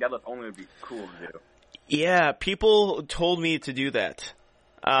 I think deadlift only would be cool to do. Yeah, people told me to do that.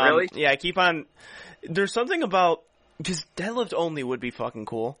 Really? Yeah, there's something about, because deadlift only would be fucking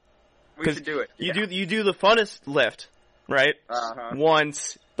cool. We should do it. You do the funnest lift, right? Uh-huh.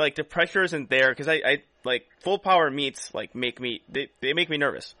 Once, like, the pressure isn't there, because I like, full power meets, like, they make me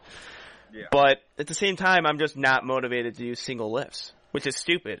nervous. Yeah. But at the same time, I'm just not motivated to do single lifts, which is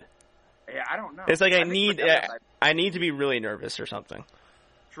stupid. Yeah, I don't know. It's like I think need to be really nervous or something.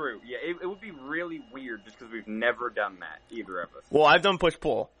 True. Yeah, it would be really weird just because we've never done that, either of us. Well, I've done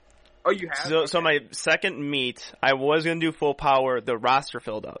push-pull. Oh, you have? So my second meet, I was going to do full power, the roster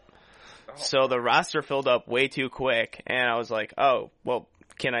filled up. Oh. So the roster filled up way too quick, and I was like, oh, well,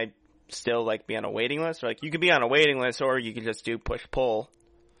 can I still, like, be on a waiting list? Or, like, you can be on a waiting list, or you can just do push-pull. I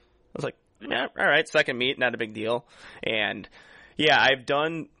was like, yeah, all right, second meet, not a big deal. And, yeah,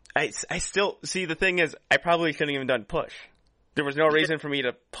 I still, see, the thing is, I probably shouldn't even done push. There was no reason for me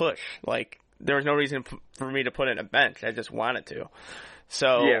to push. Like, there was no reason for me to put in a bench. I just wanted to.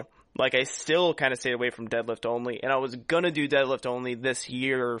 So, like, I still kind of stayed away from deadlift only. And I was going to do deadlift only this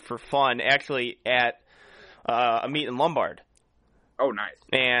year for fun, actually, at a meet in Lombard. Oh, nice.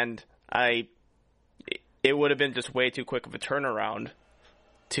 And it would have been just way too quick of a turnaround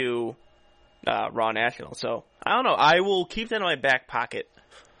to Raw National. So, I don't know. I will keep that in my back pocket.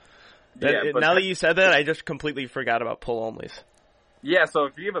 Now that you said that, I just completely forgot about pull onlys. Yeah, so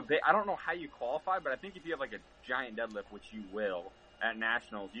if you have I don't know how you qualify, but I think if you have like a giant deadlift, which you will at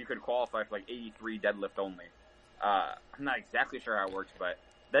nationals, you could qualify for like 83 deadlift only. I'm not exactly sure how it works, but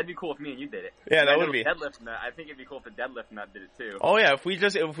that'd be cool if me and you did it. Yeah, that would be. Deadlift nut, I think it'd be cool if the deadlift nut did it too. Oh yeah, if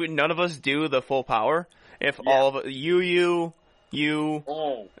we none of us do the full power, all of you,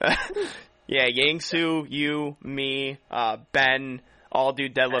 oh, yeah, Yangsu, you, me, Ben. All do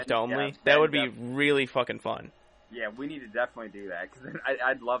deadlift only. That would be really fucking fun. Yeah, we need to definitely do that because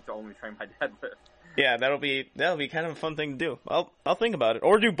I'd love to only train my deadlift. Yeah, that'll be kind of a fun thing to do. I'll think about it,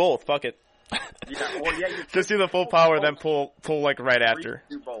 or do both. Fuck it. Yeah, well, yeah, just do the full power, then pull like right after.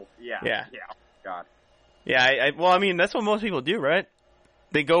 Do both. Yeah. Yeah. Oh, God. Yeah, well, I mean, that's what most people do, right?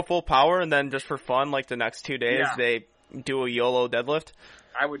 They go full power, and then just for fun, like the next 2 days, they do a YOLO deadlift.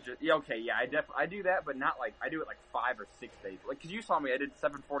 I would just, I do that, but not like, I do it like 5 or 6 days. Like, cause you saw me, I did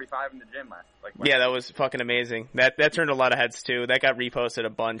 745 in the gym last. Yeah, that was fucking amazing. That turned a lot of heads too. That got reposted a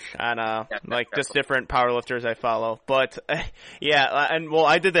bunch on, just different powerlifters I follow. But,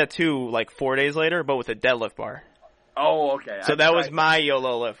 I did that too, like 4 days later, but with a deadlift bar. Oh, okay. So that was my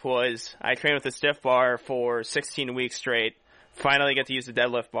YOLO lift, I trained with a stiff bar for 16 weeks straight, finally get to use the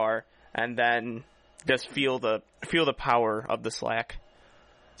deadlift bar, and then just feel the power of the slack.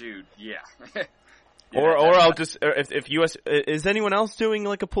 Dude, yeah. Or I'll just, if US, is anyone else doing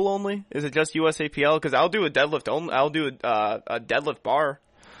like a pull only? Is it just USAPL? Cause I'll do a deadlift only, I'll do a deadlift bar.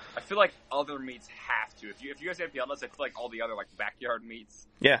 I feel like other meets have to. If USAPL does, I feel like all the other like backyard meets.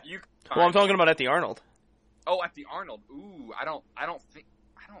 Yeah. Well, I'm talking about at the Arnold. Oh, at the Arnold. Ooh, I don't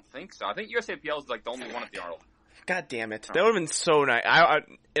think so. I think USAPL is like the only one at the Arnold. God damn it. That would have been so nice.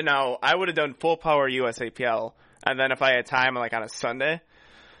 I would have done full power USAPL, and then if I had time like on a Sunday.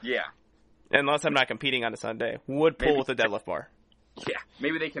 Yeah. Unless I'm not competing on a Sunday, would pull with a deadlift bar. Yeah,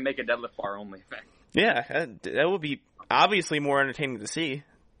 maybe they can make a deadlift bar only thing. Yeah, that would be obviously more entertaining to see.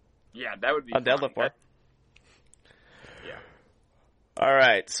 Yeah, that would be a deadlift bar. Yeah. All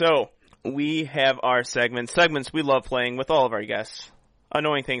right, so we have our segments we love playing with all of our guests.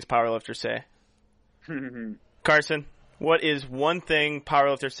 Annoying things powerlifters say. Carson, what is one thing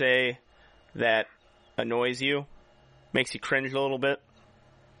powerlifters say that annoys you, makes you cringe a little bit?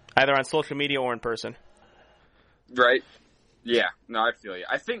 Either on social media or in person. Right. Yeah. No, I feel you.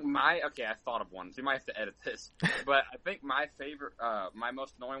 I think I thought of one. So you might have to edit this. But I think my favorite, my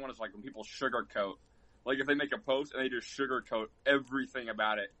most annoying one is like when people sugarcoat. Like if they make a post and they just sugarcoat everything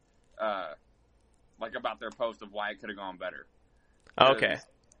about it, like about their post of why it could have gone better. Okay.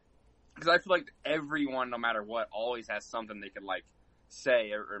 Because I feel like everyone, no matter what, always has something they could like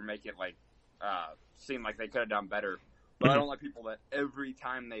say or make it like seem like they could have done better. But I don't like people that every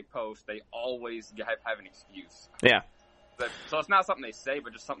time they post, they always have an excuse. Yeah. So it's not something they say,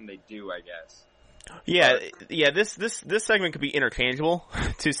 but just something they do, I guess. Yeah, this segment could be interchangeable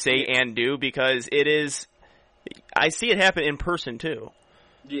to say and do because it is. I see it happen in person too.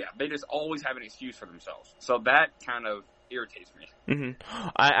 Yeah, they just always have an excuse for themselves. So that kind of irritates me. Mm-hmm.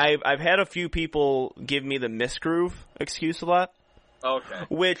 I've had a few people give me the misgroove excuse a lot. Okay.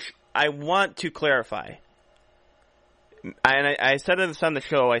 Which I want to clarify. And I said this on the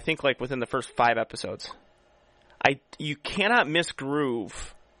show, I think like within the first 5 episodes. You cannot misgroove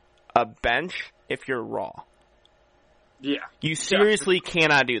a bench if you're raw. Yeah. You seriously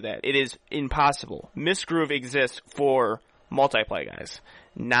cannot do that. It is impossible. Misgroove exists for multiply guys,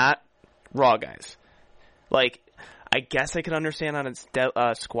 not raw guys. Like, I guess I could understand on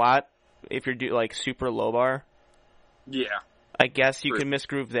a squat if you're like super low bar. Yeah. I guess you can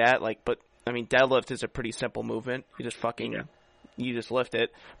misgroove that, like, but I mean, deadlift is a pretty simple movement. You just you just lift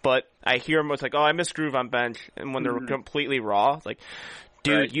it. But I hear them, it's like, oh, I misgroove on bench, and when they're completely raw, it's like,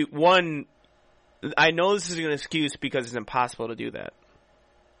 dude, right. I know this is an excuse because it's impossible to do that.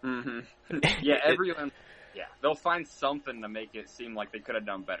 Mm-hmm. Yeah, everyone, they'll find something to make it seem like they could have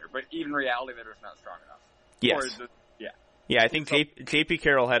done better, but even in reality, they're just not strong enough. Yes. Yeah, I think JP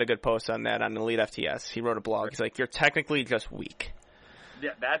Carroll had a good post on that on Elite FTS. He wrote a blog. He's like, you're technically just weak.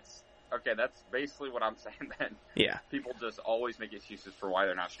 Yeah, that's basically what I'm saying then. Yeah. People just always make excuses for why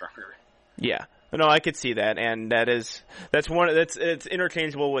they're not stronger. Yeah. No, I could see that, and it's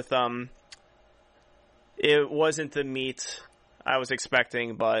interchangeable with, it wasn't the meet I was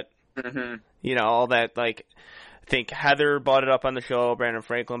expecting, but, all that, like, I think Heather brought it up on the show, Brandon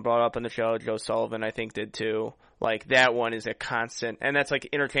Franklin brought it up on the show, Joe Sullivan, I think, did too. Like, that one is a constant, and that's, like,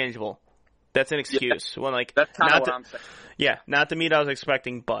 interchangeable. That's an excuse. Yeah, when, like, that's kind of what I'm saying. Yeah, not the meet I was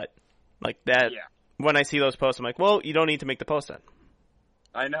expecting, but, like, that, when I see those posts, I'm like, well, you don't need to make the post then.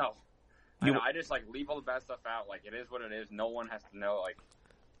 I know. I just, like, leave all the bad stuff out. Like, it is what it is. No one has to know. Like,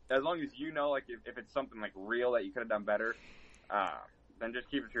 as long as you know, like, if it's something, like, real that you could have done better, then just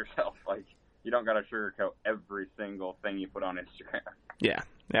keep it to yourself. Like, you don't got to sugarcoat every single thing you put on Instagram. Yeah,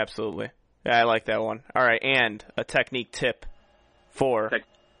 absolutely. Yeah, I like that one. All right, and a technique tip for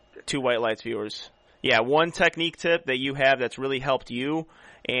Two White Lights viewers. Yeah, one technique tip that you have that's really helped you,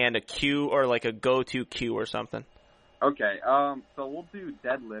 and a cue or like a go-to cue or something. Okay, so we'll do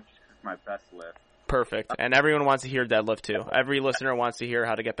deadlift because it's my best lift. Perfect. And everyone wants to hear deadlift too. Every listener wants to hear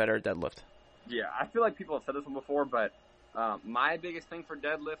how to get better at deadlift. Yeah, I feel like people have said this one before, but my biggest thing for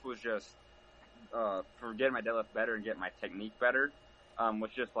deadlift was just for getting my deadlift better and getting my technique better.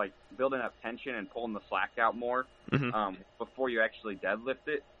 Was just like building up tension and pulling the slack out more before you actually deadlift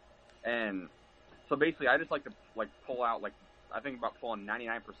it. And so basically, I just like to pull out I think about pulling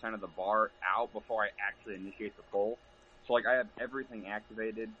 99% of the bar out before I actually initiate the pull. So I have everything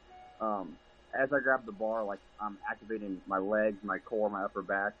activated. As I grab the bar, I'm activating my legs, my core, my upper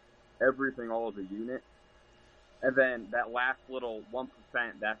back, everything all as a unit. And then that last little 1%,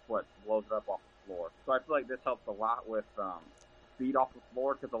 that's what blows it up off the floor. So I feel like this helps a lot with speed off the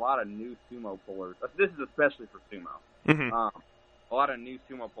floor because a lot of new sumo pullers, this is especially for sumo, a lot of new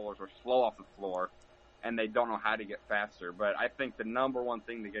sumo pullers are slow off the floor and they don't know how to get faster. But I think the number one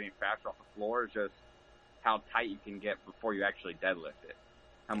thing to getting faster off the floor is just how tight you can get before you actually deadlift it,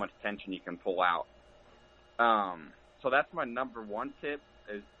 how much tension you can pull out. So that's my number one tip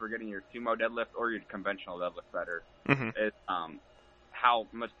is for getting your sumo deadlift or your conventional deadlift better, is how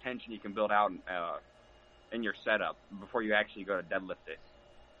much tension you can build out in your setup before you actually go to deadlift it.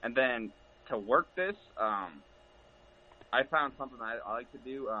 And then to work this, I found something I like to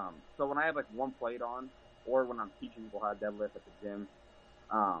do. So when I have one plate on, or when I'm teaching people how to deadlift at the gym,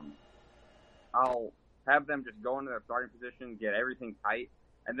 I'll have them just go into their starting position, get everything tight,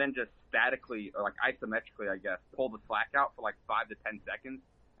 and then just statically, or isometrically, I guess, pull the slack out for 5 to 10 seconds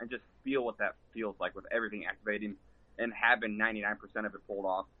and just feel what that feels like with everything activating and having 99% of it pulled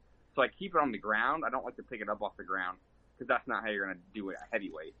off. So I keep it on the ground. I don't like to pick it up off the ground because that's not how you're going to do it at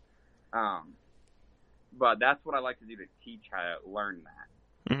heavyweight. But that's what I like to do to teach how to learn that.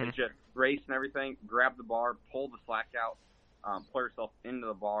 It's just brace and everything, grab the bar, pull the slack out, pull yourself into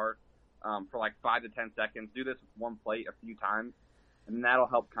the bar for 5 to 10 seconds. Do this with one plate a few times, and that'll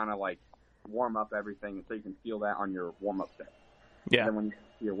help kind of warm up everything so you can feel that on your warm-up set. Yeah. And then when you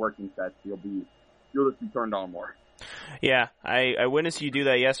see your working sets, you'll just be turned on more. Yeah, I witnessed you do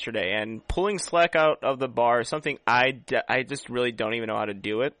that yesterday, and pulling slack out of the bar is something I just really don't even know how to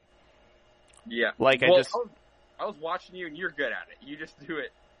do it. Yeah. I was watching you, and you're good at it. You just do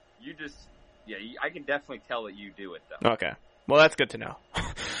it. I can definitely tell that you do it, though. Okay. Well, that's good to know.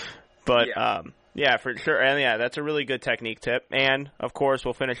 But, yeah, for sure. And, yeah, that's a really good technique tip. And, of course,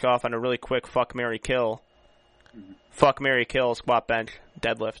 we'll finish off on a really quick fuck, marry, kill. Fuck, marry, kill, squat, bench,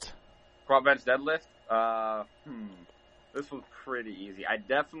 deadlift. Of Squat, bench, deadlift. This was pretty easy. I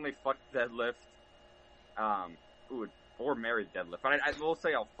definitely fucked deadlift. Or married deadlift. But I will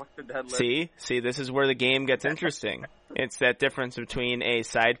say I'll fuck the deadlift. See, this is where the game gets interesting. It's that difference between a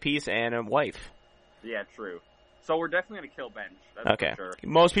side piece and a wife. Yeah, true. So we're definitely gonna kill bench. That's Okay. for sure.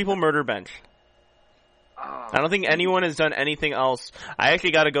 Most people murder bench. I don't think anyone has done anything else. I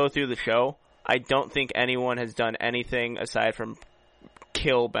actually got to go through the show. I don't think anyone has done anything aside from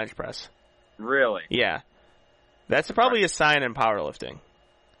kill bench press. Really? Yeah. That's probably a sign in powerlifting.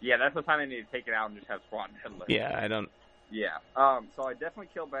 Yeah, that's the time I need to take it out and just have squat and deadlift. Yeah, I don't... Yeah. So I definitely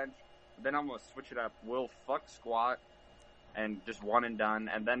kill bench. Then I'm going to switch it up. We'll fuck squat and just one and done.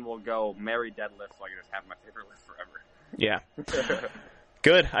 And then we'll go marry deadlift so I can just have my favorite lift forever. Yeah.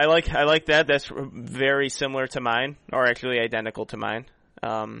 Good. I like that. That's very similar to mine, or actually identical to mine.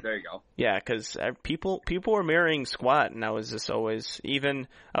 There you go. Yeah, because people were marrying squat, and I was just always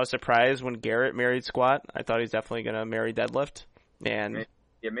I was surprised when Garrett married squat. I thought he was definitely going to marry deadlift, and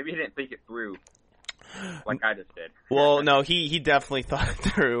maybe he didn't think it through like I just did. Well, no, he definitely thought it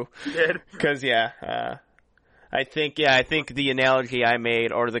through. He did? Because I think the analogy I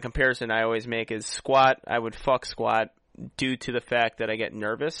made, or the comparison I always make, is squat. I would fuck squat due to the fact that I get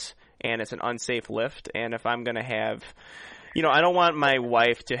nervous and it's an unsafe lift, and if I'm gonna have, I don't want my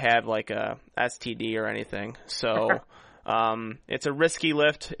wife to have like a STD or anything. So, it's a risky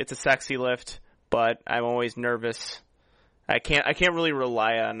lift, it's a sexy lift, but I'm always nervous. I can't really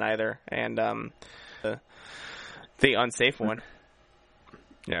rely on either, and the unsafe one.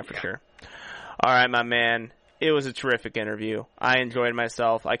 Yeah, for sure. All right, my man. It was a terrific interview. I enjoyed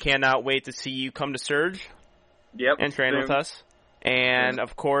myself. I cannot wait to see you come to Surge. Yep. And train with us. And,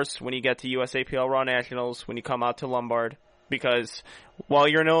 of course, when you get to USAPL Raw Nationals, when you come out to Lombard, because while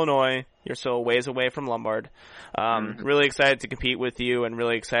you're in Illinois, you're still a ways away from Lombard. Really excited to compete with you and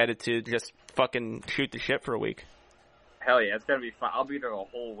really excited to just fucking shoot the shit for a week. Hell yeah, it's going to be fun. I'll be there a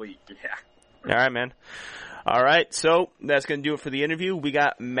whole week, yeah. All right, man. All right, so that's going to do it for the interview. We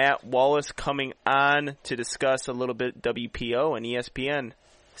got Matt Wallace coming on to discuss a little bit WPO and ESPN.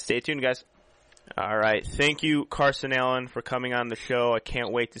 Stay tuned, guys. All right. Thank you, Carson Allen, for coming on the show. I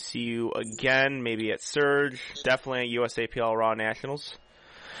can't wait to see you again, maybe at Surge, definitely at USAPL Raw Nationals.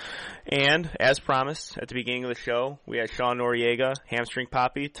 And, as promised, at the beginning of the show, we had Sean Noriega, Hamstring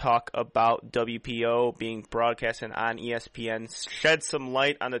Poppy, talk about WPO being broadcasted on ESPN, shed some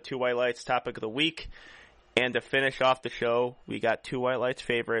light on the Two White Lights topic of the week. And to finish off the show, we got Two White Lights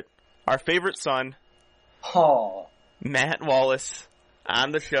favorite, our favorite son, Matt Wallace,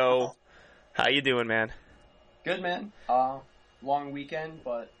 on the show. How you doing, man? Good, man. Long weekend,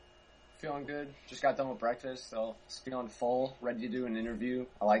 but feeling good. Just got done with breakfast, so just feeling full, ready to do an interview.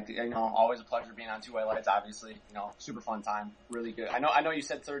 I like it, always a pleasure being on Two White Lights, obviously. Super fun time. Really good. I know you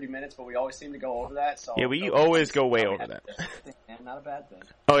said 30 minutes, but we always seem to go over that. So yeah, we always go way over that. Not a bad thing.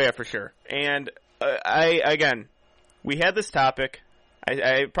 Oh, yeah, for sure. And we had this topic.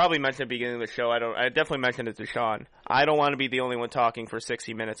 I probably mentioned at the beginning of the show. I definitely mentioned it to Sean. I don't want to be the only one talking for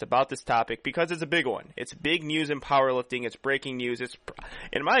 60 minutes about this topic because it's a big one. It's big news in powerlifting. It's breaking news. It's,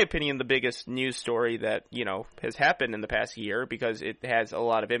 in my opinion, the biggest news story that, has happened in the past year because it has a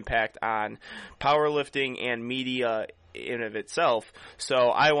lot of impact on powerlifting and media in of itself. So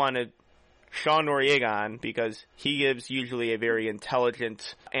I wanted Sean Noriega on because he gives usually a very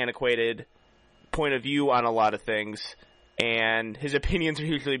intelligent, antiquated point of view on a lot of things. And his opinions are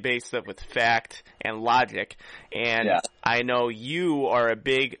usually based up with fact and logic. And I know you are a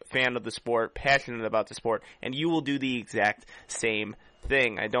big fan of the sport, passionate about the sport, and you will do the exact same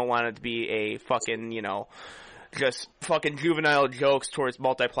thing. I don't want it to be a fucking, just fucking juvenile jokes towards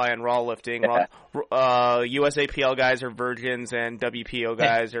multiply and raw lifting. USAPL guys are virgins and WPO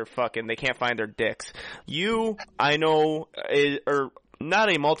guys are fucking, they can't find their dicks. You, I know, are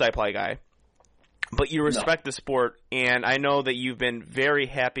not a multiply guy. But you respect the sport, and I know that you've been very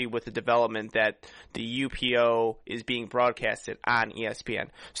happy with the development that the UPO is being broadcasted on ESPN.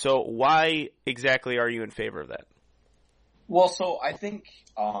 So why exactly are you in favor of that? Well, so I think,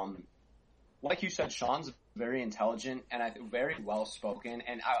 like you said, Sean's very intelligent and very well-spoken.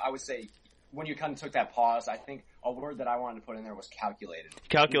 And I would say when you kind of took that pause, I think a word that I wanted to put in there was calculated.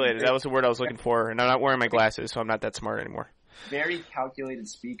 Calculated. That was the word I was looking for, and I'm not wearing my glasses, so I'm not that smart anymore. Very calculated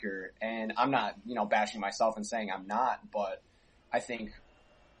speaker, and I'm not, bashing myself and saying I'm not, but I think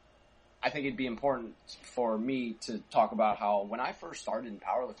it'd be important for me to talk about how when I first started in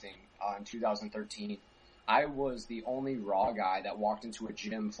powerlifting in 2013, I was the only raw guy that walked into a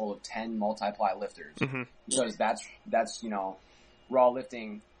gym full of 10 multiply lifters. Mm-hmm. Because that's raw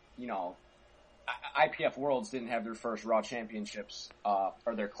lifting, IPF Worlds didn't have their first raw championships,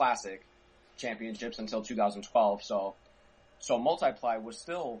 or their classic championships until 2012. So Multiply was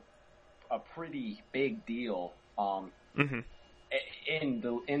still a pretty big deal in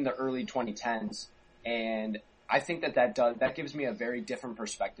the early 2010s, and I think that gives me a very different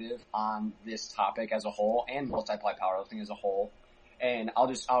perspective on this topic as a whole and Multiply powerlifting as a whole. And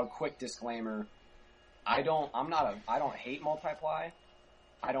I'll quick disclaimer: I don't hate Multiply.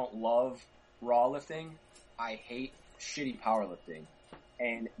 I don't love raw lifting. I hate shitty powerlifting,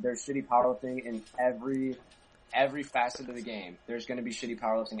 and there's shitty powerlifting in every facet of the game. There's going to be shitty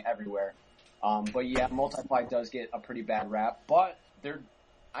powerlifting everywhere. But yeah, Multiply does get a pretty bad rap, but they're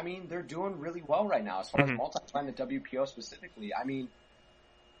doing really well right now as far as Multiply and the WPO specifically. I mean,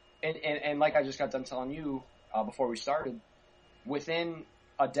 and like I just got done telling you, before we started, within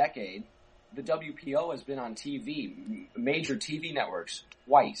a decade, the WPO has been on TV, major TV networks,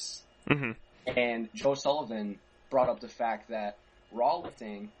 twice. And Joe Sullivan brought up the fact that raw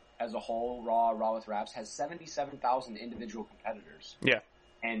lifting as a whole, raw with wraps, has 77,000 individual competitors. Yeah.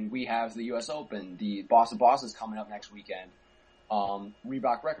 And we have the U.S. Open, the Boss of Bosses coming up next weekend,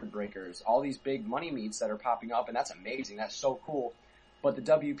 Reebok Record Breakers, all these big money meets that are popping up, and that's amazing. That's so cool. But the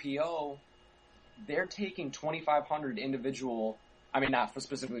WPO, they're taking 2,500 individual, I mean, not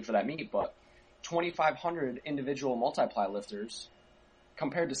specifically for that meet, but 2,500 individual Multiply lifters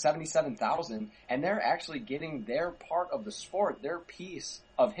compared to 77,000, and they're actually getting their part of the sport, their piece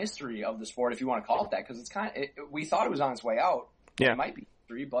of history of the sport, if you want to call it that, because it's we thought it was on its way out. Yeah. It might be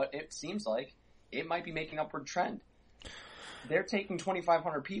history, but it seems like it might be making upward trend. They're taking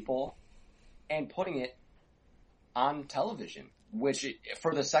 2,500 people and putting it on television, which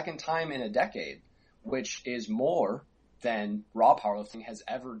for the second time in a decade, which is more than raw powerlifting has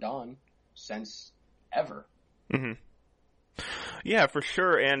ever done since ever. Yeah, for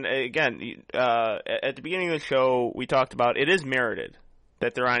sure. And again, at the beginning of the show, we talked about it is merited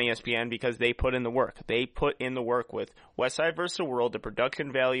that they're on ESPN because they put in the work. They put in the work with Westside vs. the World, the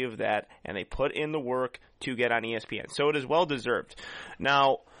production value of that, and they put in the work to get on ESPN. So it is well deserved.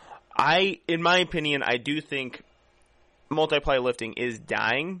 Now, in my opinion, I do think Multiply lifting is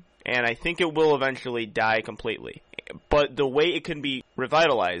dying, and I think it will eventually die completely. But the way it can be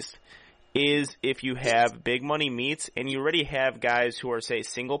revitalized is if you have big money meets and you already have guys who are, say,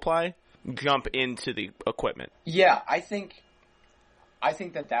 single ply, jump into the equipment. Yeah, I think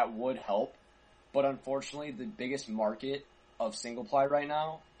that would help, but unfortunately the biggest market of single ply right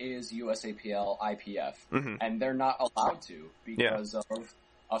now is USAPL IPF, and they're not allowed to because of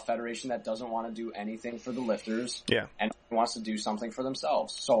a federation that doesn't want to do anything for the lifters and wants to do something for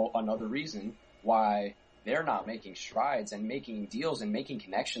themselves. So another reason why they're not making strides and making deals and making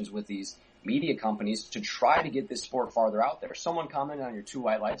connections with these media companies to try to get this sport farther out there. Someone commented on your Two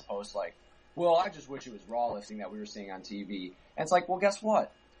White Lights post like, well, I just wish it was raw lifting that we were seeing on TV. And it's like, well, guess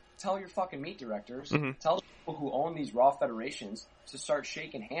what? Tell your fucking meat directors, tell the people who own these raw federations to start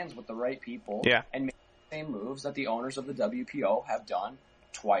shaking hands with the right people and make the same moves that the owners of the WPO have done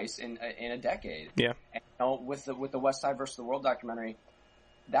twice in a decade. Yeah. And, you know, with the Westside vs. the World documentary,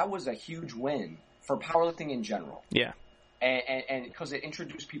 that was a huge win for powerlifting in general. Yeah. And because it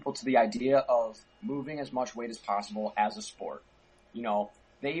introduced people to the idea of moving as much weight as possible as a sport. You know,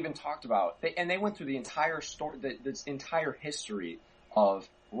 they even talked about, they went through the entire story, this entire history of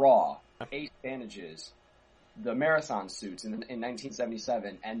Raw, Ace bandages, the marathon suits in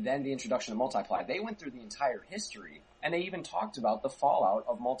 1977, and then the introduction of Multiply. They went through the entire history, and they even talked about the fallout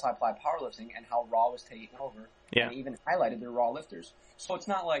of Multiply powerlifting and how Raw was taking over, and even highlighted their Raw lifters. So it's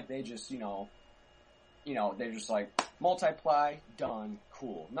not like they just, they're just like, Multiply, done,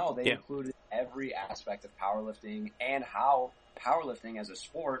 cool. No, they included every aspect of powerlifting and how powerlifting as a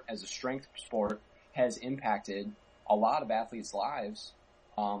sport, as a strength sport, has impacted a lot of athletes' lives.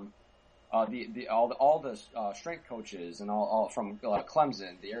 All the strength coaches and all from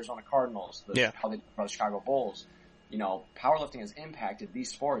Clemson, the Arizona Cardinals, how they the Chicago Bulls, powerlifting has impacted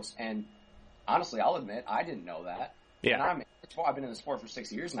these sports. And honestly, I'll admit I didn't know that. Yeah, and I've been in the sport for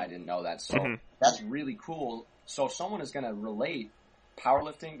 6 years and I didn't know that. So that's really cool. So if someone is going to relate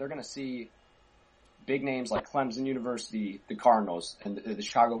powerlifting, they're going to see big names like Clemson University, the Cardinals, and the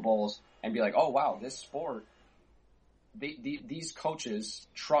Chicago Bulls, and be like, oh wow, this sport. These coaches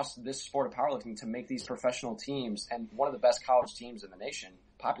trust this sport of powerlifting to make these professional teams and one of the best college teams in the nation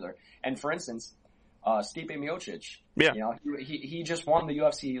popular. And for instance, Stipe Miocic, he just won the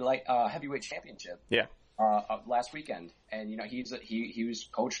UFC heavyweight championship last weekend, and he was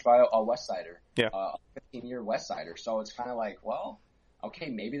coached by a Westsider, a 15-year Westsider. So it's kind of like, well, okay,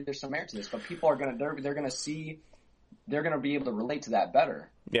 maybe there's some merit to this, but people are they're gonna be able to relate to that better.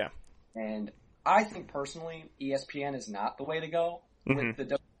 Yeah, and I think personally, ESPN is not the way to go with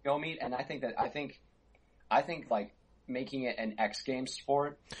the go meet, and I think like making it an X Games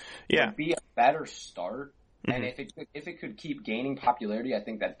sport would be a better start. And if it could keep gaining popularity, I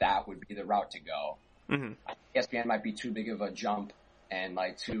think that would be the route to go. ESPN might be too big of a jump, and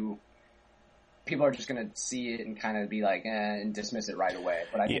like people are just going to see it and kind of be like, and dismiss it right away.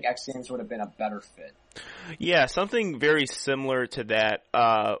 But I think X Games would have been a better fit. Yeah, something very similar to that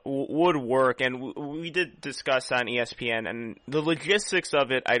would work, and we did discuss on ESPN, and the logistics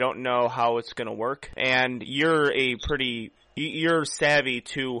of it, I don't know how it's going to work, and you're savvy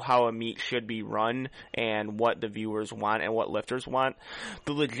to how a meet should be run and what the viewers want and what lifters want.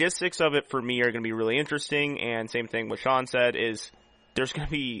 The logistics of it for me are going to be really interesting, and same thing what Sean said is there's going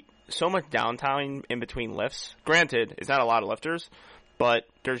to be so much downtime in between lifts. Granted, it's not a lot of lifters, but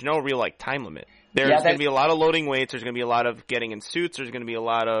there's no real like time limit. There's going to be a lot of loading weights. There's going to be a lot of getting in suits. There's going to be a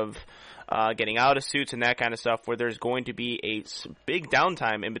lot of getting out of suits and that kind of stuff where there's going to be a big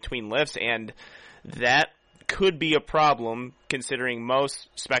downtime in between lifts, and that could be a problem considering most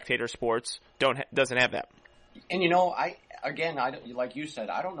spectator sports doesn't have that. And I like you said,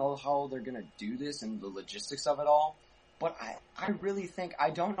 I don't know how they're going to do this and the logistics of it all. But I really think,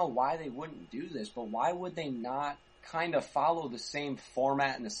 I don't know why they wouldn't do this, but why would they not kind of follow the same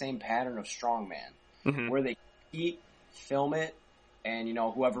format and the same pattern of Strongman, where they film it, and,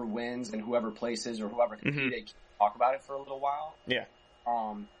 whoever wins and whoever places or whoever competes, they can talk about it for a little while. Yeah.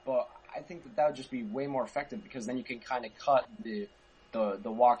 But I think that would just be way more effective, because then you can kind of cut the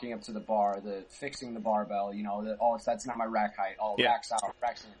walking up to the bar, the fixing the barbell, that's not my rack height, racks out,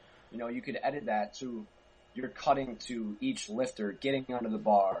 racks in. You could edit that to... You're cutting to each lifter, getting under the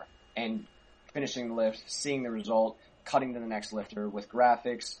bar, and finishing the lift, seeing the result, cutting to the next lifter with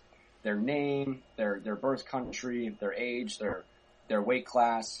graphics, their name, their birth country, their age, their weight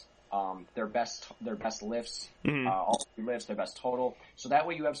class, their best lifts, all 3 lifts, their best total. So that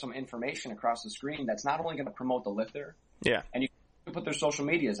way you have some information across the screen that's not only going to promote the lifter, and you can put their social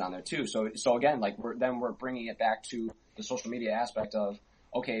medias on there too. So again, like we're bringing it back to the social media aspect of,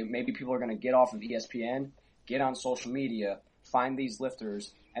 okay, maybe people are going to get off of ESPN, get on social media, find these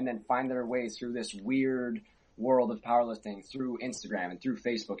lifters, and then find their way through this weird world of powerlifting through Instagram and through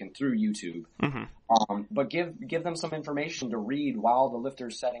Facebook and through YouTube. But give them some information to read while the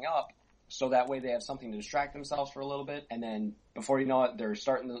lifter's setting up, so that way they have something to distract themselves for a little bit, and then before you know it, they're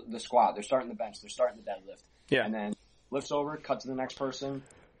starting the squat, they're starting the bench, they're starting the deadlift. Yeah. And then lifts over, cut to the next person.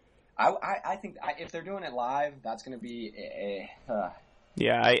 I think if they're doing it live, that's going to be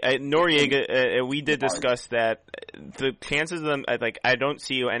Noriega, we did discuss that the chances of them, I don't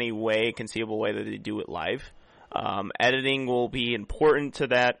see any conceivable way that they do it live. Editing will be important to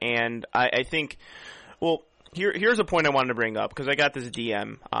that, and I think, here's a point I wanted to bring up, because I got this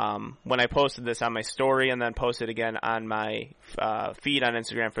DM when I posted this on my story and then posted again on my feed on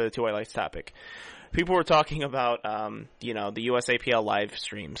Instagram for the 2 White Lights topic. People were talking about, the USAPL live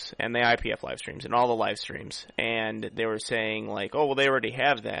streams and the IPF live streams and all the live streams. And they were saying like, oh, well, they already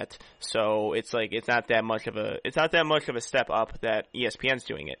have that. So it's like, it's not that much of a step up that ESPN's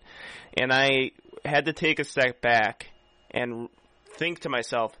doing it. And I had to take a step back and think to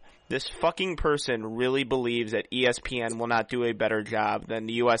myself, this fucking person really believes that ESPN will not do a better job than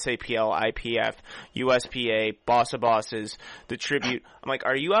the USAPL, IPF, USPA, Boss of Bosses, the Tribute. I'm like,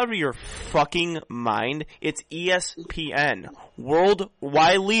 are you out of your fucking mind? It's ESPN,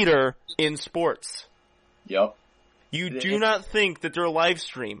 worldwide leader in sports. Yep. You do not think that their live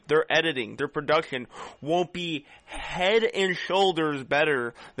stream, their editing, their production won't be head and shoulders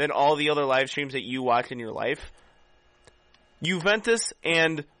better than all the other live streams that you watch in your life? Juventus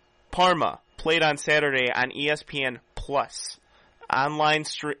and Parma played on Saturday on ESPN Plus.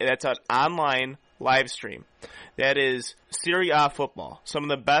 That's an online live stream. That is Serie A football. Some of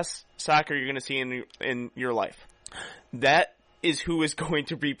the best soccer you're going to see in your life. That is who is going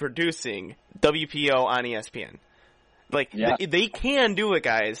to be producing WPO on ESPN. They can do it,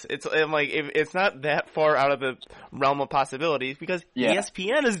 guys. It's not that far out of the realm of possibilities, because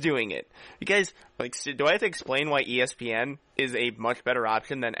ESPN is doing it. You guys, do I have to explain why ESPN is a much better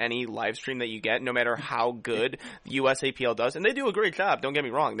option than any live stream that you get, no matter how good the USAPL does? And they do a great job, don't get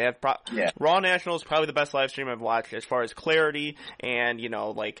me wrong. They have Raw National is probably the best live stream I've watched as far as clarity and,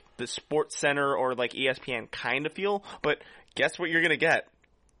 the Sports Center or ESPN kind of feel. But guess what you're going to get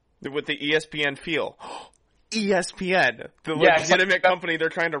with the ESPN feel? ESPN, the legitimate company they're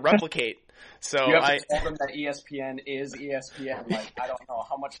trying to replicate. So you have to tell them that ESPN is ESPN. I don't know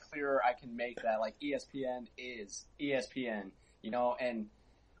how much clearer I can make that. ESPN is ESPN, and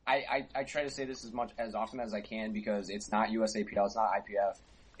I try to say this as often as I can, because it's not USAPL, it's not IPF,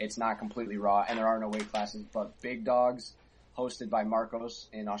 it's not completely raw, and there are no weight classes, but big dogs hosted by Marcos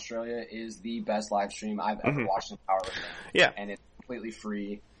in Australia, is the best live stream I've ever watched in powerlifting. Yeah. And it's completely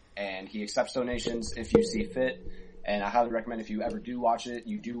free, and he accepts donations if you see fit. And I highly recommend if you ever do watch it,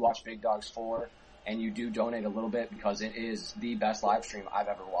 you do watch Big Dogs 4, and you do donate a little bit because it is the best live stream I've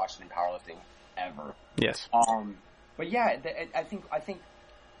ever watched in powerlifting ever. Yes. But yeah, I think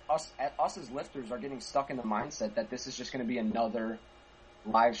us as lifters are getting stuck in the mindset that this is just going to be another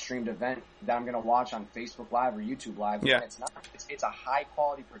live streamed event that I'm going to watch on Facebook Live or YouTube Live. Yeah. And it's not. It's a high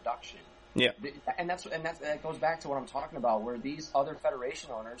quality production. Yeah. And that goes back to what I'm talking about, where these other federation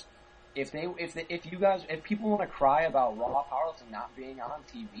owners, if people want to cry about Raw powerlifting not being on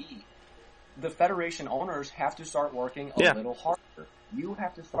TV, the federation owners have to start working a little harder. You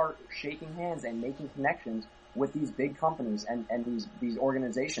have to start shaking hands and making connections with these big companies and these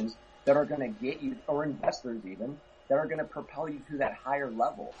organizations that are going to get you, or investors even, that are going to propel you to that higher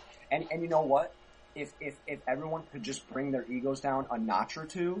level. And you know what? If everyone could just bring their egos down a notch or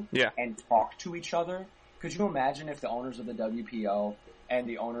two and talk to each other, could you imagine if the owners of the WPO and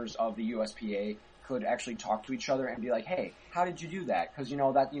the owners of the USPA could actually talk to each other and be like, hey, how did you do that? Because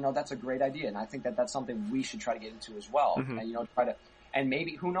that's a great idea, and I think that that's something we should try to get into as well. And and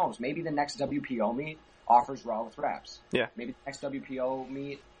maybe, who knows, maybe the next WPO meet offers Raw with Wraps. Yeah. Maybe the next WPO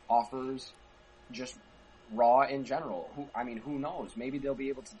meet offers just Raw in general. Who knows? Maybe they'll be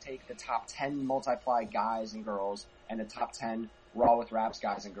able to take the top 10 multiply guys and girls and the top 10 Raw with Wraps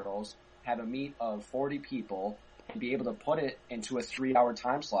guys and girls, have a meet of 40 people, and be able to put it into a 3-hour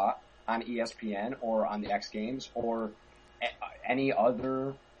time slot on ESPN or on the X Games or any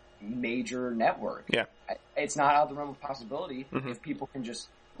other major network. Yeah. It's not out of the realm of possibility if people can just,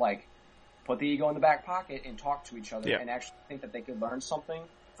 put the ego in the back pocket and talk to each other and actually think that they could learn something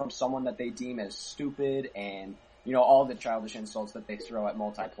from someone that they deem as stupid and, all the childish insults that they throw at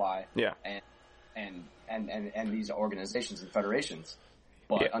multiply. Yeah. And these organizations and federations.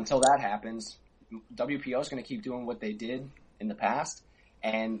 But until that happens, WPO is going to keep doing what they did in the past,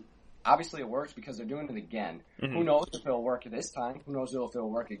 and obviously it works because they're doing it again. Who knows if it'll work this time? Who knows if it'll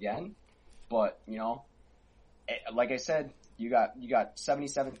work again? But like I said, you got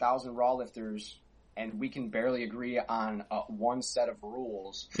 77,000 Raw lifters, and we can barely agree on one set of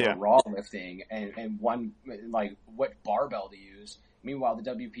rules for Raw lifting and one what barbell to use. Meanwhile, the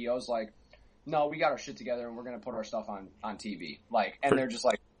WPO's like, no, we got our shit together and we're going to put our stuff on TV. They're just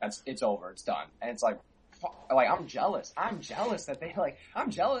like, it's over, it's done. And it's I'm jealous. I'm jealous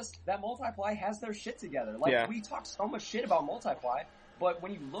that Multiply has their shit together. We talk so much shit about Multiply, but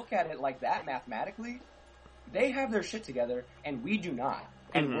when you look at it like that mathematically, they have their shit together and we do not.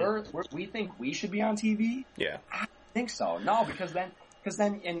 And we think we should be on TV? Yeah. I don't think so. No, because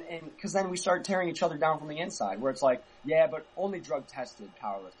then we start tearing each other down from the inside, where it's like, yeah, but only drug tested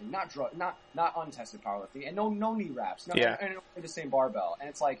powerlifting, not untested powerlifting, and no knee wraps, and only the same barbell, and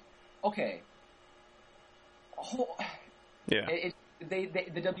it's like, okay, the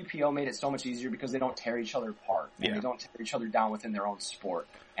WPO made it so much easier because they don't tear each other apart, and they don't tear each other down within their own sport.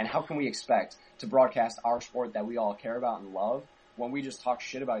 And how can we expect to broadcast our sport that we all care about and love when we just talk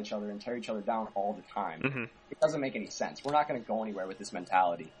shit about each other and tear each other down all the time? It doesn't make any sense. We're not going to go anywhere with this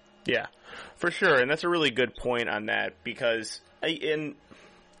mentality. Yeah, for sure. And that's a really good point on that, because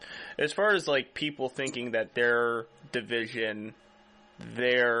as far as people thinking that their division,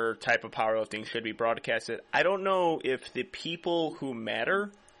 their type of powerlifting should be broadcasted, I don't know if the people who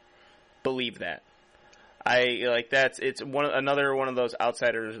matter believe that. It's another one of those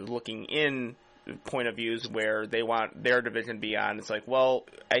outsiders looking in point of views where they want their division to be on. It's like, well,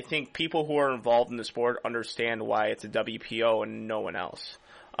 I think people who are involved in the sport understand why it's a WPO and no one else.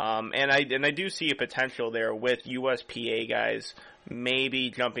 And I do see a potential there with USPA guys maybe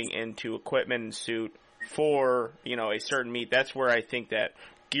jumping into equipment and suit for, a certain meet. That's where I think that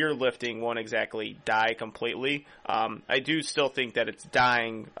gear lifting won't exactly die completely. I do still think that it's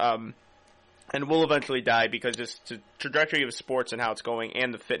dying, and will eventually die because just the trajectory of sports and how it's going,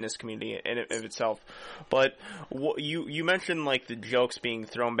 and the fitness community in of itself. But you mentioned the jokes being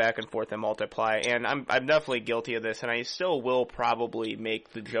thrown back and forth in Multiply, and I'm definitely guilty of this, and I still will probably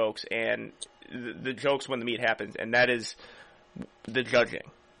make the jokes and the jokes when the meet happens, and that is the judging.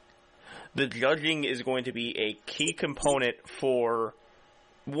 The judging is going to be a key component for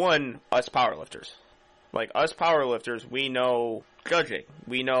us powerlifters. Us powerlifters, we know judging.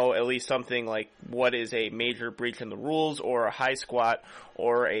 We know at least something like what is a major breach in the rules, or a high squat,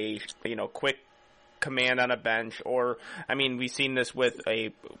 or a, quick command on a bench, or, we've seen this with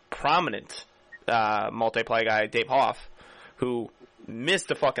a prominent, multiply guy, Dave Hoff, who missed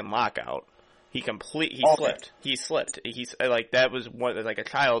the fucking lockout. He slipped. He slipped. That was what, a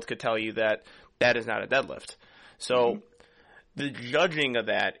child could tell you that is not a deadlift. So, the judging of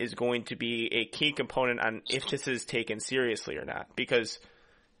that is going to be a key component on if this is taken seriously or not. Because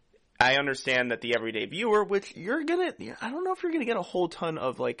I understand that the everyday viewer, which I don't know if you're gonna get a whole ton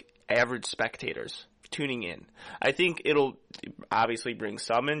of like average spectators tuning in. I think it'll obviously bring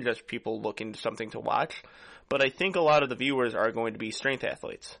some in, just people looking for something to watch. But I think a lot of the viewers are going to be strength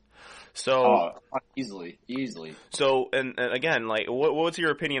athletes. So easily. So and again, like, what's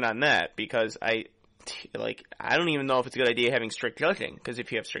your opinion on that? Because I don't even know if it's a good idea having strict judging. Because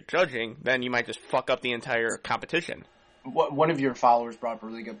if you have strict judging, then you might just fuck up the entire competition. One of your followers brought up a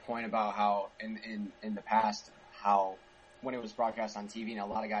really good point about how in the past, how when it was broadcast on TV and a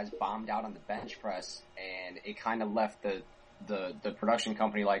lot of guys bombed out on the bench press, and it kind of left the production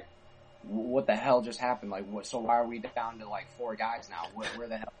company like, what the hell just happened? Like, so why are we down to like 4 guys now? Where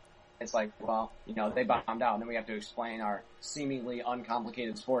the hell? It's like, well, they bombed out, and then we have to explain our seemingly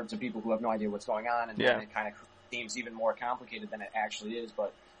uncomplicated sport to people who have no idea what's going on, and then it kind of seems even more complicated than it actually is.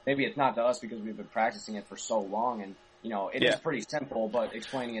 But maybe it's not to us because we've been practicing it for so long, and it is pretty simple, but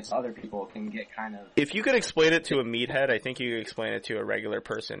explaining it to other people can get kind of... If you could explain it to a meathead, I think you could explain it to a regular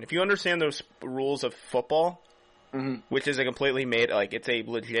person. If you understand those rules of football, which is a completely it's a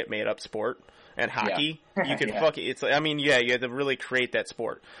legit made-up sport, and hockey, you can fuck it. It's you have to really create that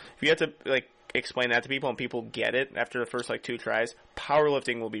sport. If you have to, explain that to people and people get it after the first, 2 tries,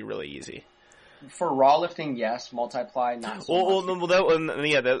 powerlifting will be really easy. For raw lifting, yes. Multiply, not so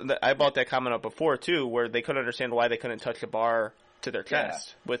much. I brought that comment up before, too, where they couldn't understand why they couldn't touch a bar to their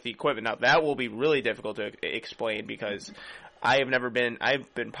chest with the equipment. Now, that will be really difficult to explain because I've been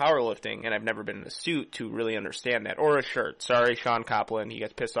powerlifting, and I've never been in a suit to really understand that. Or a shirt. Sorry, Sean Copland. He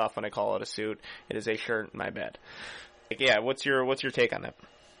gets pissed off when I call it a suit. It is a shirt, my bad. What's your take on that?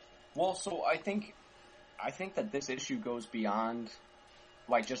 Well, so I think that this issue goes beyond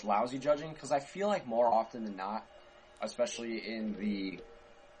just lousy judging, because I feel like more often than not, especially in the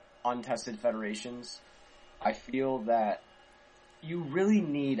untested federations, I feel that you really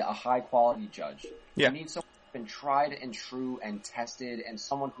need a high quality judge. Yeah. You need someone who's been tried and true and tested, and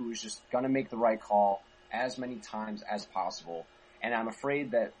someone who's just gonna make the right call as many times as possible. And I'm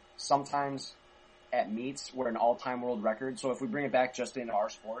afraid that sometimes at meets where an all-time world record, so if we bring it back just into our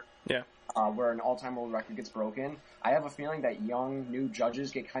sport, where an all-time world record gets broken, I have a feeling that young, new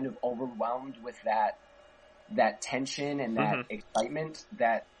judges get kind of overwhelmed with that tension and that excitement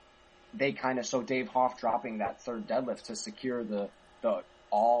that they so Dave Hoff dropping that 3rd deadlift to secure the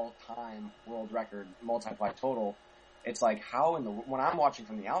all-time world record multiply total, it's like, when I'm watching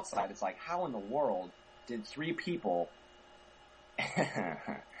from the outside, it's like, how in the world did 3 people,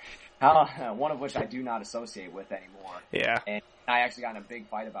 one of which I do not associate with anymore. Yeah. And I actually got in a big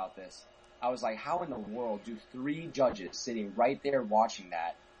fight about this. I was like, how in the world do 3 judges sitting right there watching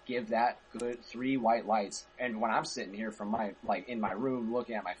that give that good 3 white lights? And when I'm sitting here from in my room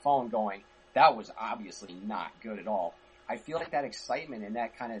looking at my phone going, that was obviously not good at all. I feel like that excitement and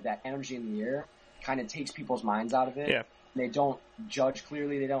that energy in the air kind of takes people's minds out of it. Yeah. They don't judge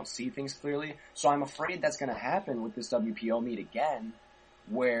clearly. They don't see things clearly. So I'm afraid that's going to happen with this WPO meet again,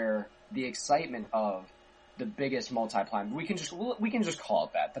 where the excitement of the biggest multiply, we can just call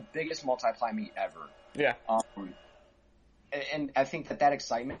it that, the biggest multiply meet ever. Yeah. And I think that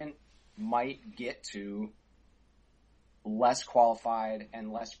excitement might get to less qualified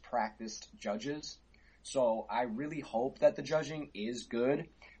and less practiced judges. So I really hope that the judging is good,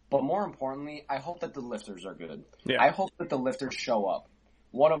 but more importantly, I hope that the lifters are good. Yeah. I hope that the lifters show up.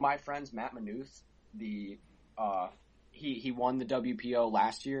 One of my friends, Matt Manuth, he won the WPO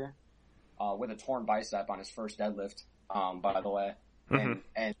last year with a torn bicep on his first deadlift, by the way, and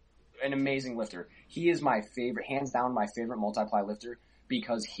an amazing lifter. He is my favorite, hands down my favorite multiply lifter,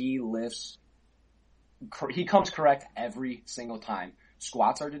 because he comes correct every single time.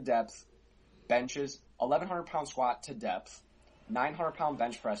 Squats are to depth, benches, 1,100 pound squat to depth, 900 pound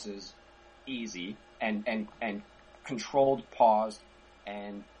bench presses, easy, and controlled, paused,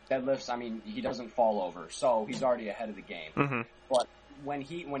 and deadlifts, he doesn't fall over, so he's already ahead of the game. But when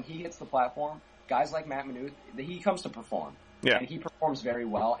he hits the platform, guys like Matt Manuth, he comes to perform. Yeah. And he performs very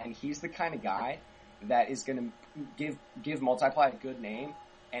well, and he's the kind of guy that is going to give Multiply a good name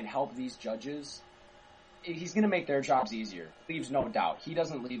and help these judges. He's going to make their jobs easier. Leaves no doubt. He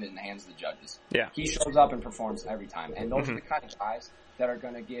doesn't leave it in the hands of the judges. Yeah. He shows up and performs every time. And those are the kind of guys that are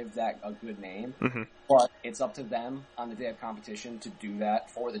going to give that a good name. But it's up to them on the day of competition to do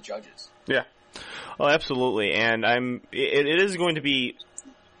that for the judges. Yeah. Oh, absolutely. And it is going to be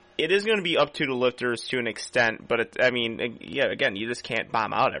up to the lifters to an extent, but again, you just can't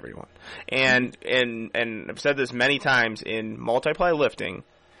bomb out everyone. And I've said this many times in multiply lifting,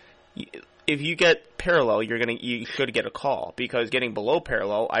 if you get parallel, you should get a call, because getting below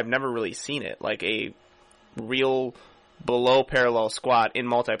parallel, I've never really seen it, like a real below parallel squat in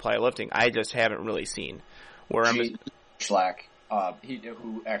multiply lifting. I just haven't really seen. Where Gene Richlack,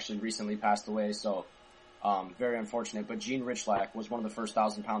 who actually recently passed away, so very unfortunate. But Gene Richlack was one of the first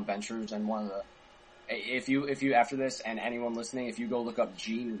 1,000-pound benchers, and one of the. If you after this, and anyone listening, if you go look up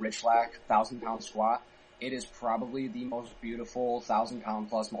Gene Richlack 1,000-pound squat, it is probably the most beautiful 1,000-pound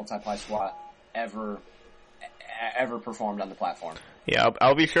plus multiply squat ever performed on the platform. Yeah,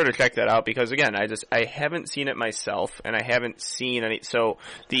 I'll be sure to check that out, because again, I haven't seen it myself, and I haven't seen any. So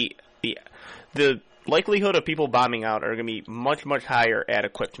the likelihood of people bombing out are going to be much, much higher at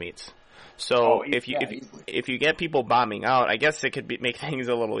equipped meets. So if you get people bombing out, I guess it could make things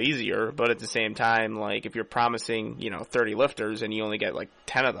a little easier. But at the same time, like, if you're promising 30 lifters and you only get like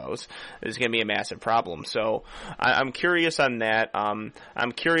 10 of those, it's going to be a massive problem. So I'm curious on that. I'm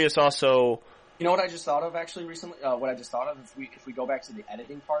curious also. You know what I just thought of actually recently? What I just thought of, if we go back to the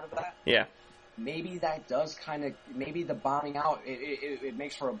editing part of that, yeah, maybe that does maybe the bombing out it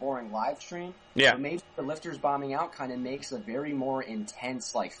makes for a boring live stream. Yeah, but maybe the lifters bombing out kind of makes a very more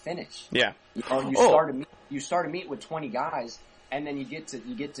intense like finish. Yeah, you start a meet with 20 guys, and then you get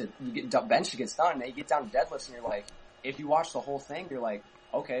bench gets done, and then you get down to deadlifts, and you're like, if you watch the whole thing, you're like,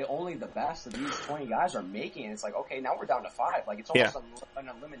 okay, only the best of these 20 guys are making it. It's like, okay, now we're down to 5. Like, it's almost an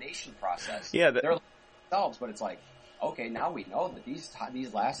elimination process. Yeah. They're like themselves, but it's like, okay, now we know that these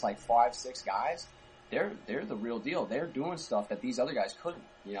last, like, 5, 6 guys, they're the real deal. They're doing stuff that these other guys couldn't,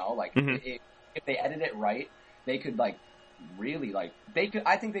 like, if they edit it right, they could, like, really, like,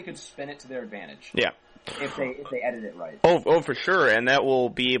 I think they could spin it to their advantage. Yeah. If they edit it right. Oh, for sure. And you'll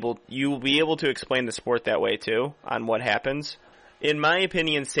be able to explain the sport that way too, on what happens. In my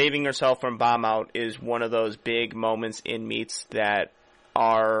opinion, saving yourself from bomb out is one of those big moments in meets that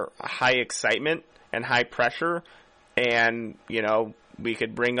are high excitement and high pressure. And, we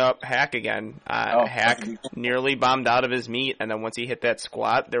could bring up Hack again. Hack nearly bombed out of his meet, and then once he hit that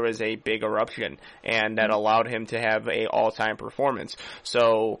squat, there was a big eruption, and that allowed him to have a all-time performance.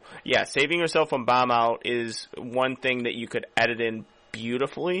 So, yeah, saving yourself from bomb out is one thing that you could edit in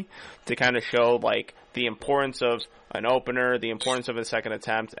beautifully to kind of show, like, the importance of an opener, the importance of a second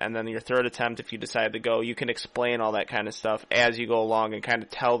attempt, and then your third attempt, if you decide to go, you can explain all that kind of stuff as you go along and kind of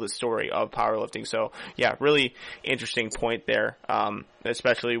tell the story of powerlifting. So, yeah, really interesting point there,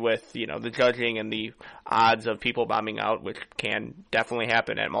 especially with, the judging and the odds of people bombing out, which can definitely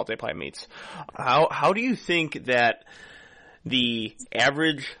happen at multiply meets. How do you think that the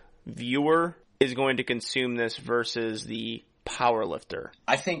average viewer is going to consume this versus the powerlifter?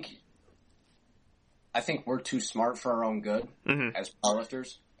 I think we're too smart for our own good as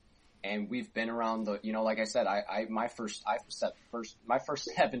powerlifters, and we've been around the. Like I said, my first step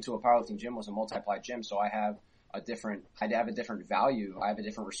into a powerlifting gym was a multiply gym, so I have a different value. I have a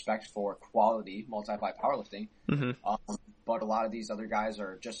different respect for quality multiply powerlifting. But a lot of these other guys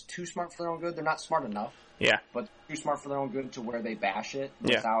are just too smart for their own good. They're not smart enough. Yeah. But too smart for their own good to where they bash it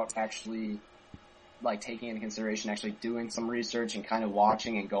without actually, like, taking into consideration, actually doing some research and kind of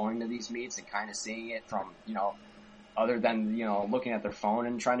watching and going to these meets and kind of seeing it from, other than, looking at their phone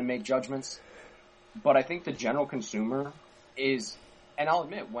and trying to make judgments. But I think the general consumer is, and I'll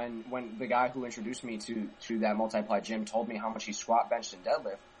admit, when the guy who introduced me to that multiply gym told me how much he squat, benched, and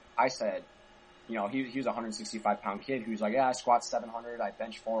deadlift, I said, he was a 165-pound kid who's like, yeah, I squat 700, I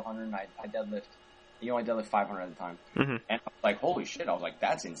bench 400, and I deadlift. He only deadlift 500 at a time. And I was like, holy shit. I was like,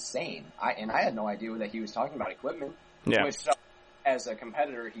 that's insane. I had no idea that he was talking about equipment. Yeah. Which, as a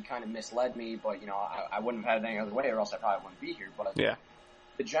competitor, he kind of misled me, but, I wouldn't have had it any other way, or else I probably wouldn't be here. But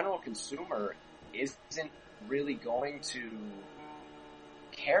the general consumer isn't really going to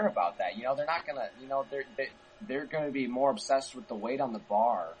care about that. They're not going to, they're going to be more obsessed with the weight on the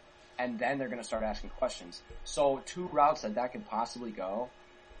bar, and then they're going to start asking questions. So 2 routes that could possibly go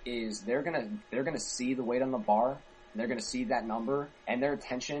is they're gonna see the weight on the bar, they're gonna see that number, and their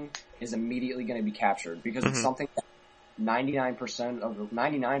attention is immediately gonna be captured because it's something that 99.5%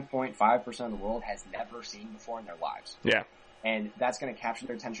 of the world has never seen before in their lives. Yeah. And that's gonna capture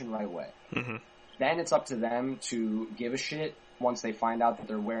their attention right away. Then it's up to them to give a shit once they find out that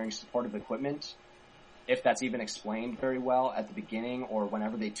they're wearing supportive equipment, if that's even explained very well at the beginning or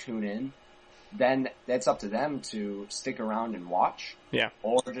whenever they tune in. Then that's up to them to stick around and watch. Yeah.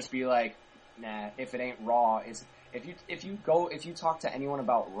 Or just be like, nah, if it ain't raw, it's, if you talk to anyone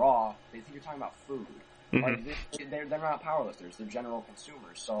about raw, they think you're talking about food. Like, they're not powerlifters, they're general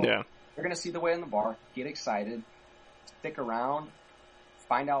consumers. So they're gonna see the weight on the bar, get excited, stick around,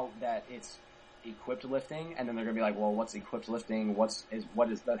 find out that it's equipped lifting, and then they're gonna be like, well, what's equipped lifting? What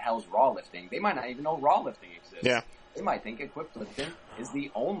is the hell's raw lifting? They might not even know raw lifting exists. Yeah. They might think equipped lifting is the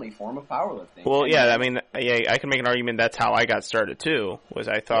only form of powerlifting. Well, yeah, I mean, yeah, I can make an argument that's how I got started too. Was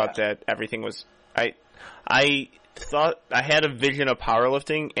I thought that everything was I thought I had a vision of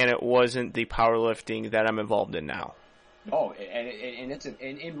powerlifting, and it wasn't the powerlifting that I'm involved in now. Oh, and it's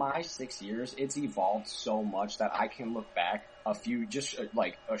in my 6 years, it's evolved so much that I can look back a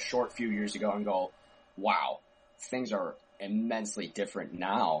short few years ago and go, wow, things are immensely different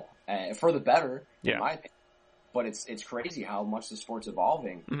now, for the better, in my opinion. But it's crazy how much the sport's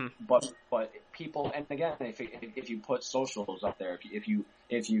evolving. Mm-hmm. But people, and again, if you put socials up there,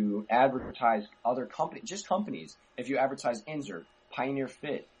 if you advertise other companies, if you advertise Inzer, Pioneer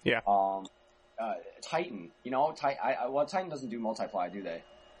Fit, Titan, Titan doesn't do multiply, do they?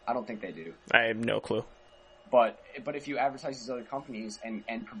 I don't think they do. I have no clue. But if you advertise these other companies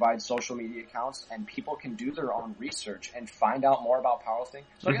and provide social media accounts, and people can do their own research and find out more about powerlifting.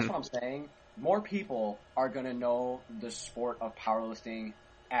 So I guess what I'm saying, more people are going to know the sport of powerlifting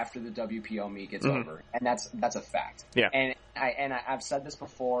after the WPO meet gets over. And that's a fact. Yeah. And I've said this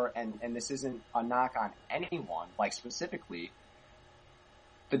before, and this isn't a knock on anyone, like specifically,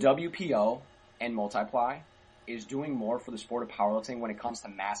 the WPO and Multiply is doing more for the sport of powerlifting when it comes to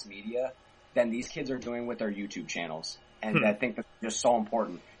mass media than these kids are doing with their YouTube channels. And I think that's just so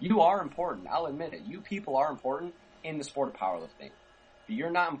important. You are important. I'll admit it. You people are important in the sport of powerlifting. But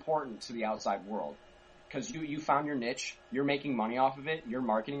you're not important to the outside world. Because you found your niche. You're making money off of it. You're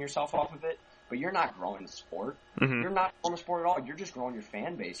marketing yourself off of it. But you're not growing the sport. You're not growing the sport at all. You're just growing your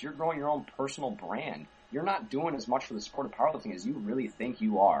fan base. You're growing your own personal brand. You're not doing as much for the sport of powerlifting as you really think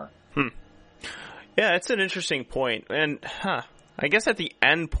you are. Yeah, it's an interesting point. And, I guess at the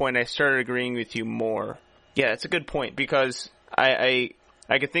end point I started agreeing with you more. Yeah, it's a good point because I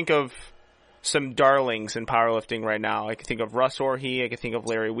could think of some darlings in powerlifting right now. I could think of Russ Orhii. I could think of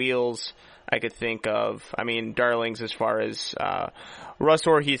Larry Wheels. I could think of, darlings as far as, Russ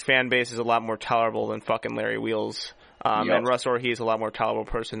Orhii's fan base is a lot more tolerable than fucking Larry Wheels. And Russ Orhii is a lot more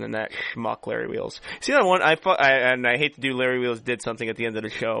tolerable person than that schmuck Larry Wheels. See that one? And I hate to do Larry Wheels did something at the end of the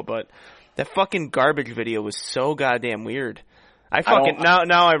show, but that fucking garbage video was so goddamn weird.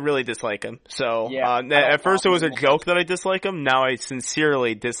 Now I really dislike him. So, at first it was a joke that I dislike him. Now I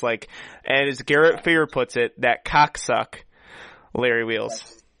sincerely dislike, and as Garrett Fear puts it, that cocksuck Larry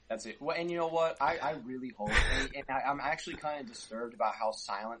Wheels. That's it. Well, and you know what? I really hope, and I'm actually kind of disturbed about how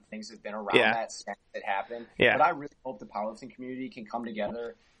silent things have been around that since it happened. Yeah. But I really hope the powerlifting community can come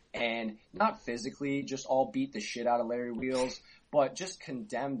together and not physically just all beat the shit out of Larry Wheels, but just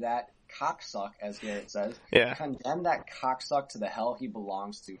condemn that cocksuck, as Garrett says. Yeah. Condemn that cocksuck to the hell he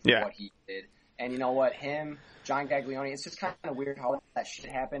belongs to for what he did. And you know what? Him, John Gaglione, it's just kind of weird how that shit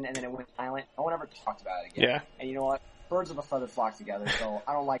happened and then it went silent. No one ever talked about it again. Yeah. And you know what? Birds of a feather flock together, so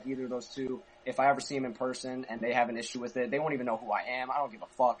I don't like either of those two. If I ever see them in person and they have an issue with it, they won't even know who I am. I don't give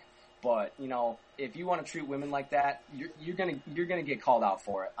a fuck. But, if you want to treat women like that, you're gonna get called out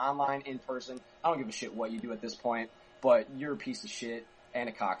for it. Online, in person, I don't give a shit what you do at this point, but you're a piece of shit and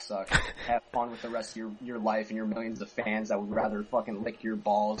a cocksuck. Have fun with the rest of your life and your millions of fans that would rather fucking lick your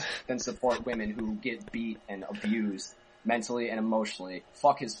balls than support women who get beat and abused mentally and emotionally.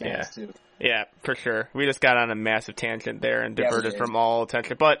 Fuck his fans too. Yeah, for sure. We just got on a massive tangent there and diverted from all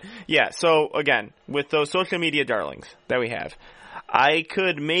attention. But so again, with those social media darlings that we have, I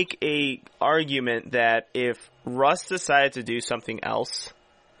could make a argument that if Russ decided to do something else,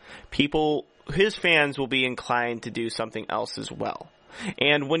 his fans will be inclined to do something else as well.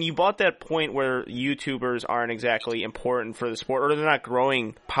 And when you bought that point where YouTubers aren't exactly important for the sport, or they're not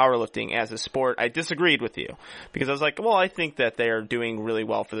growing powerlifting as a sport, I disagreed with you. Because I was like, well, I think that they are doing really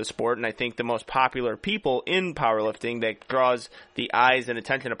well for the sport, and I think the most popular people in powerlifting that draws the eyes and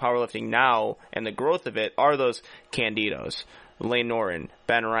attention of powerlifting now, and the growth of it, are those Candidos, Lane Noren,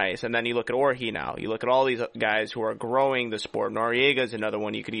 Ben Rice, and then you look at Orhii now. You look at all these guys who are growing the sport. Noriega's another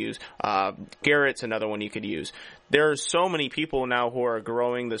one you could use. Garrett's another one you could use. There are so many people now who are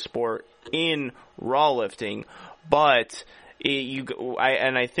growing the sport in raw lifting, but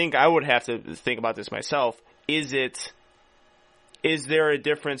I think I would have to think about this myself. Is there a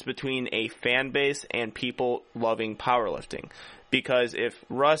difference between a fan base and people loving powerlifting? Because if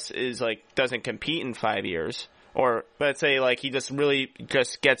Russ doesn't compete in 5 years, or let's say he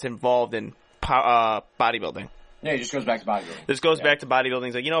just gets involved in bodybuilding. Yeah, he just goes back to bodybuilding. This goes back to bodybuilding.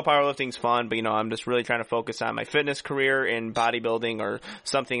 He's like, powerlifting's fun, but I'm just really trying to focus on my fitness career in bodybuilding or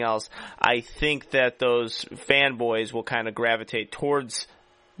something else. I think that those fanboys will kind of gravitate towards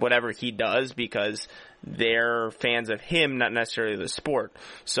whatever he does because they're fans of him, not necessarily the sport.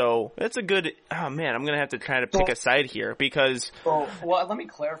 So it's a good, I'm going to have to try to pick a side here because... Well, let me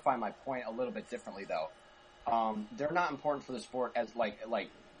clarify my point a little bit differently though. They're not important for the sport as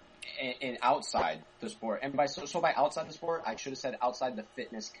in outside the sport. And by outside the sport, I should have said outside the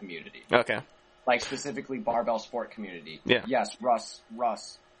fitness community. Okay. Like specifically barbell sport community. Yeah. Yes, Russ,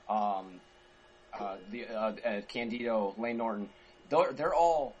 Candido, Lane Norton, they're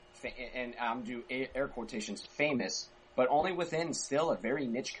all, and I'm do air quotations, famous, but only within still a very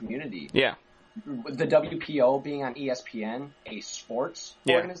niche community. Yeah. The WPO being on ESPN, a sports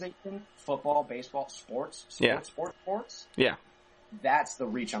organization, football, baseball, sports. Yeah. That's the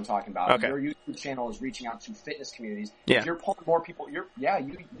reach I'm talking about. Okay. Your YouTube channel is reaching out to fitness communities. Yeah. If you're pulling more people, you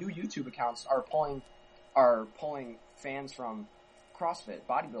YouTube accounts are pulling fans from CrossFit,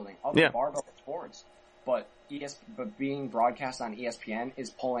 bodybuilding, other barbell sports. But being broadcast on ESPN is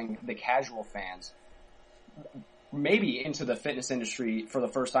pulling the casual fans maybe into the fitness industry for the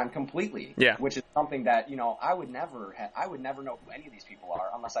first time completely. Yeah. Which is something that, I would never know who any of these people are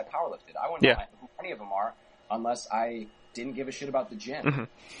unless I powerlifted. I wouldn't know who any of them are unless I didn't give a shit about the gym. Mm-hmm.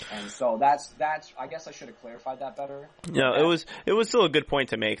 And so that's, I guess I should have clarified that better. No, it was still a good point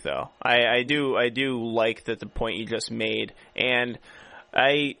to make though. I do like the point you just made. And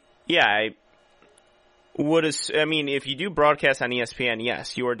I if you do broadcast on ESPN,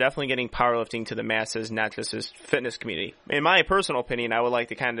 yes, you are definitely getting powerlifting to the masses, not just this fitness community. In my personal opinion, I would like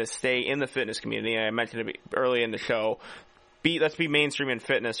to kind of stay in the fitness community. I mentioned it early in the show. Let's be mainstream in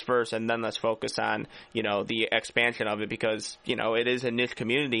fitness first, and then let's focus on, the expansion of it because, it is a niche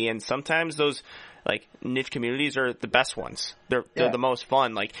community, and sometimes those, niche communities are the best ones. They're the most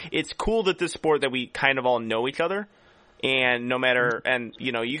fun. It's cool that this sport that we kind of all know each other, and no matter, and,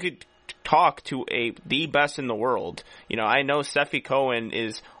 you could talk to the best in the world. I know Steffi Cohen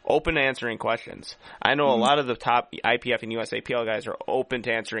is open to answering questions. I know a lot of the top IPF and USAPL guys are open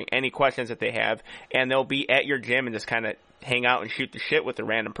to answering any questions that they have, and they'll be at your gym and just kind of hang out and shoot the shit with a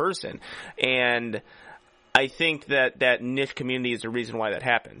random person. And I think that niche community is the reason why that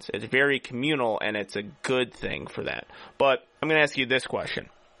happens. It's very communal, and it's a good thing for that. But I'm going to ask you this question.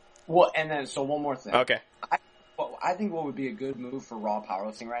 Well, and then, so one more thing. Okay. I think what would be a good move for Raw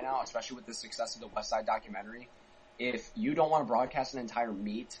Powerlifting right now, especially with the success of the West Side documentary, if you don't want to broadcast an entire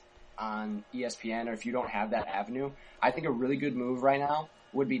meet on ESPN or if you don't have that avenue, I think a really good move right now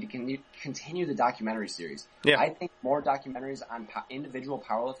would be to continue the documentary series. Yeah. I think more documentaries on individual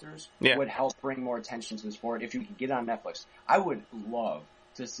powerlifters would help bring more attention to the sport if you could get it on Netflix. I would love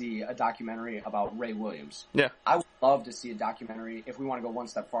to see a documentary about Ray Williams. Yeah. I would love to see a documentary, if we want to go one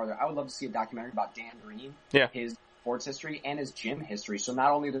step farther, I would love to see a documentary about Dan Green, his sports history, and his gym history. So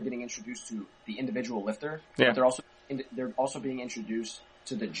not only they're getting introduced to the individual lifter, but they're also being introduced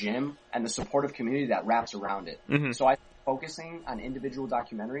to the gym and the supportive community that wraps around it. Mm-hmm. So I think focusing on individual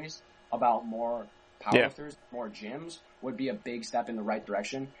documentaries about more powerlifters, more gyms, would be a big step in the right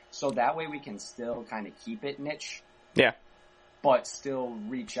direction. So that way we can still kind of keep it niche. Yeah. But still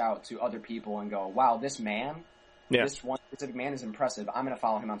reach out to other people and go, wow, this one specific man is impressive. I'm going to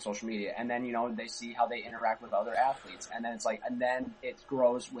follow him on social media. And then, they see how they interact with other athletes. And then and then it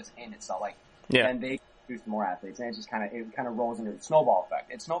grows within itself. Then they introduce more athletes. And it just kind of rolls into the snowball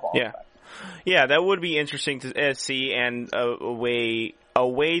effect. It's snowball effect. Yeah, that would be interesting to see, and a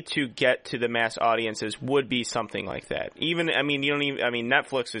way to get to the mass audiences would be something like that.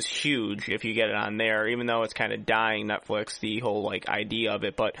 Netflix is huge if you get it on there, even though it's kind of dying, Netflix, the whole idea of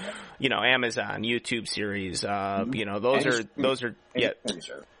it. But Amazon, YouTube series, those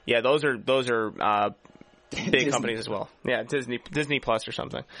are big Disney. companies as well. Yeah, Disney Plus or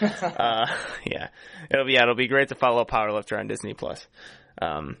something. It'll be great to follow Powerlifter on Disney Plus.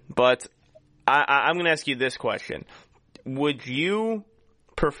 But I'm going to ask you this question. Would you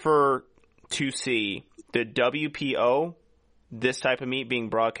prefer to see the WPO, this type of meet, being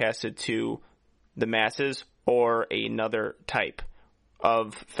broadcasted to the masses, or another type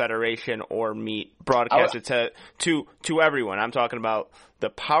of federation or meet broadcasted to everyone? I'm talking about the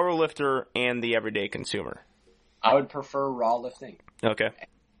powerlifter and the everyday consumer. I would prefer raw lifting. Okay.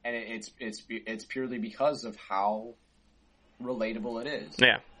 And it's purely because of how relatable it is.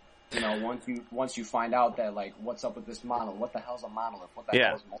 Yeah. Once you find out that what's up with this monolith, what the hell's a monolith, what the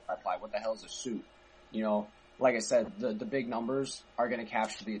hell is multiply, what the hell is a suit, like I said, the big numbers are going to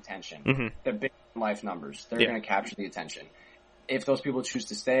capture the attention. Mm-hmm. The big life numbers, they're going to capture the attention. If those people choose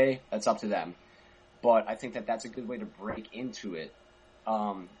to stay, that's up to them. But I think that that's a good way to break into it.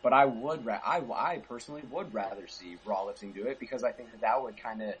 But I personally would rather see raw lifting do it, because I think that would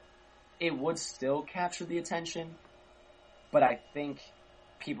it would still capture the attention. But I think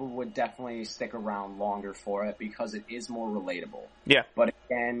people would definitely stick around longer for it because it is more relatable. Yeah. But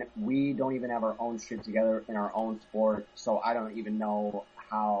again, we don't even have our own shit together in our own sport, so I don't even know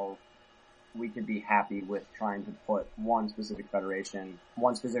how we could be happy with trying to put one specific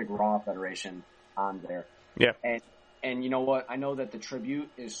Raw federation on there. Yeah. And you know what? I know that the Tribute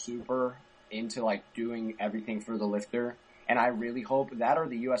is super into like doing everything for the lifter, and I really hope that or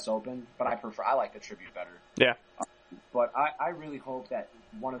the US Open, but I like the Tribute better. Yeah. But I really hope that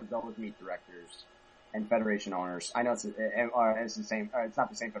one of those meet directors and federation owners, I know it's the same, it's not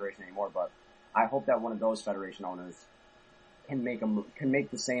the same federation anymore, but I hope that one of those federation owners can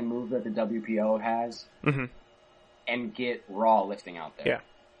make the same move that the WPO has and get Raw lifting out there.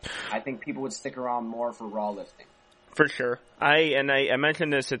 Yeah. I think people would stick around more for Raw lifting. For sure. I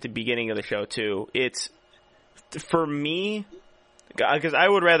mentioned this at the beginning of the show too. It's, for me, because I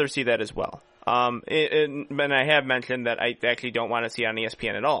would rather see that as well. And I have mentioned that I actually don't want to see it on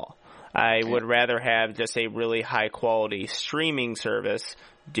ESPN at all. I would rather have just a really high quality streaming service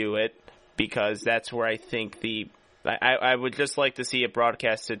do it, because that's where I think I would just like to see it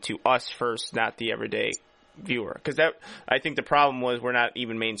broadcasted to us first, not the everyday viewer. Because I think the problem was we're not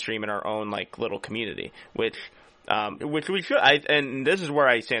even mainstream in our own like little community, which we should. And this is where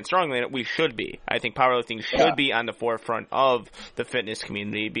I stand strongly in it. We should be. I think powerlifting should be on the forefront of the fitness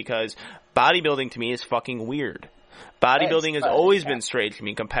community, because bodybuilding to me is fucking weird. Bodybuilding has always been strange to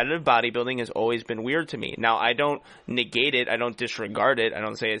me. Competitive bodybuilding has always been weird to me. Now, I don't negate it. I don't disregard it. I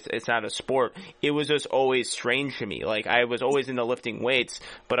don't say it's not a sport. It was just always strange to me. Like, I was always into lifting weights,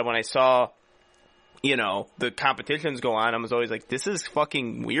 but when I saw, you know, the competitions go on, I was always like, this is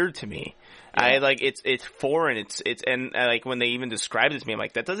fucking weird to me. Yeah. It's foreign. And like when they even describe it to me, I'm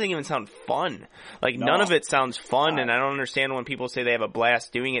like, that doesn't even sound fun. Like none of it sounds fun, and I don't understand when people say they have a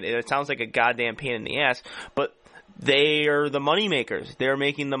blast doing it. It sounds like a goddamn pain in the ass, but they are the money makers. They're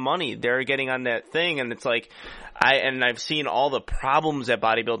making the money. They're getting on that thing, and it's like, I've seen all the problems that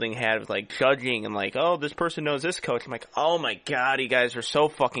bodybuilding had with like judging and like, oh, this person knows this coach. I'm like, oh my god, you guys are so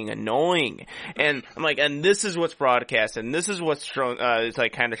fucking annoying. And I'm like, and this is what's broadcast, and this is what's shown, it's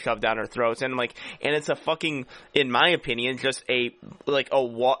like kind of shoved down our throats. And I'm like, and it's a fucking, in my opinion, just a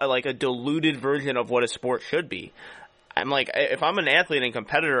diluted version of what a sport should be. I'm like, if I'm an athlete and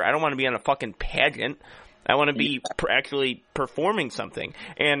competitor, I don't want to be on a fucking pageant. I want to be actually performing something.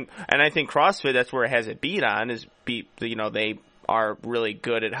 And I think CrossFit, that's where it has it beat on, they are really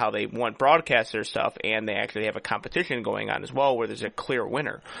good at how they want broadcast their stuff, and they actually have a competition going on as well where there's a clear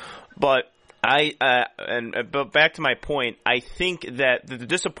winner. But but back to my point, I think that the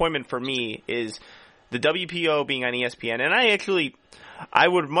disappointment for me is the WPO being on ESPN, and I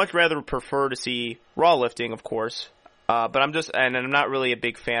would much rather prefer to see Raw lifting, of course. But I'm not really a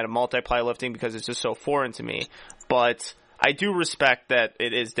big fan of multiply lifting because it's just so foreign to me. But I do respect that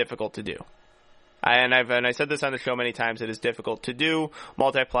it is difficult to do. And I said this on the show many times, it is difficult to do.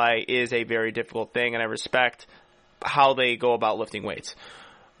 Multiply is a very difficult thing, and I respect how they go about lifting weights.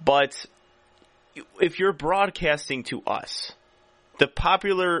 But if you're broadcasting to us, the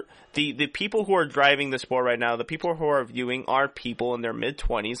people who are driving the sport right now, the people who are viewing are people in their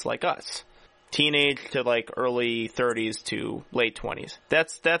mid-20s like us. Teenage to like early 30s to late 20s.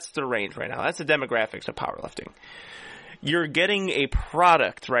 That's the range right now. That's the demographics of powerlifting. You're getting a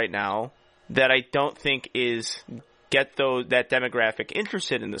product right now that I don't think that demographic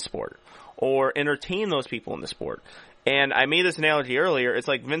interested in the sport or entertain those people in the sport. And I made this analogy earlier. It's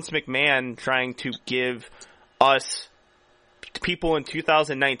like Vince McMahon trying to give us people in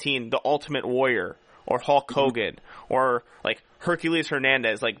 2019 the Ultimate Warrior or Hulk Hogan or like Hercules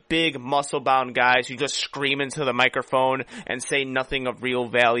Hernandez, like big muscle-bound guys who just scream into the microphone and say nothing of real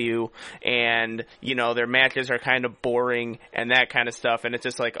value, and, you know, their matches are kind of boring and that kind of stuff, and it's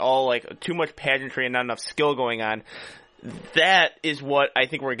just like all like too much pageantry and not enough skill going on. That is what I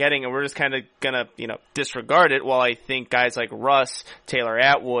think we're getting, and we're just kind of gonna, disregard it, while I think guys like Russ, Taylor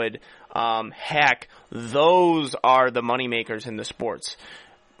Atwood, Hack, those are the moneymakers in the sports.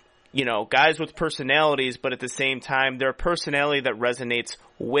 Guys with personalities, but at the same time, they're a personality that resonates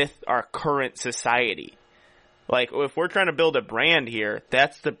with our current society. Like, if we're trying to build a brand here,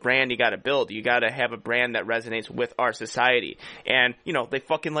 that's the brand you gotta build. You gotta have a brand that resonates with our society. And, they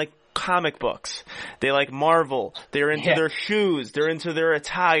fucking like comic books. They like Marvel. They're into their shoes. They're into their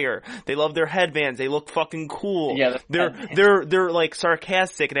attire. They love their headbands. They look fucking cool. Yeah, they're like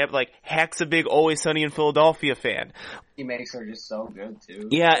sarcastic, and have like Hack's a big Always Sunny in Philadelphia fan. He makes her just so good too.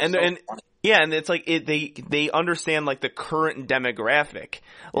 Yeah, and it's like they understand like the current demographic.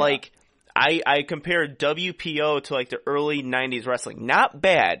 Like, I compared WPO to like the early 90s wrestling. Not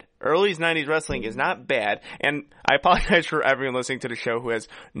bad. Early 90s wrestling is not bad. And I apologize for everyone listening to the show who has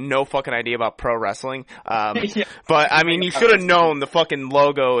no fucking idea about pro wrestling. Yeah. But I mean, you should have known the fucking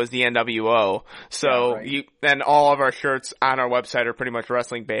logo is the NWO. So Yeah, right. and all of our shirts on our website are pretty much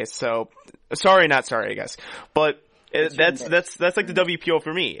wrestling based. So sorry, not sorry, I guess. But that's like the WPO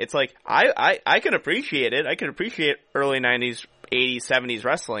for me. It's like, I can appreciate it. I can appreciate early 90s, 80s, 70s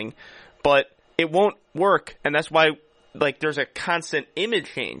wrestling, but it won't work. And that's why, like, there's a constant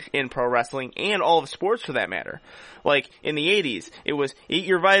image change in pro wrestling and all of sports for that matter. Like, in the 80s, it was, eat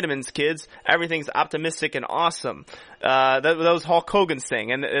your vitamins, kids. Everything's optimistic and awesome. That was Hulk Hogan's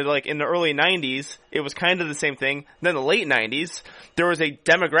thing. And, like, in the early 90s, it was kind of the same thing. Then the late 90s, there was a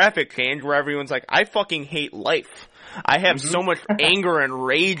demographic change where everyone's like, I fucking hate life. I have so much anger and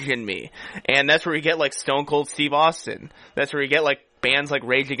rage in me. And that's where you get like Stone Cold Steve Austin. That's where you get like bands like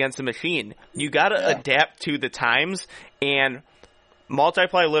Rage Against the Machine. You gotta adapt to the times, and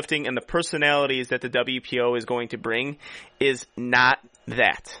multiply lifting and the personalities that the WPO is going to bring is not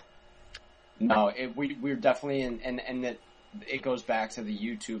that. No, we're definitely and that it goes back to the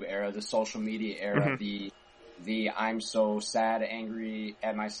YouTube era, the social media era, the I'm so sad, angry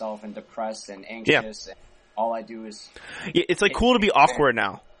at myself and depressed and anxious. And all I do is... It's like cool to be awkward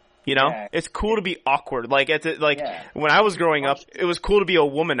now. You know? Yeah. It's cool to be awkward. Like, when I was growing up, it was cool to be a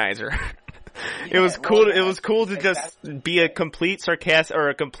womanizer. It was cool to just be a complete sarcastic or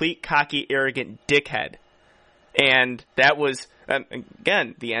a complete cocky, arrogant dickhead. And that was,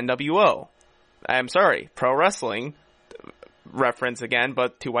 again, the NWO. I'm sorry, pro wrestling, reference again,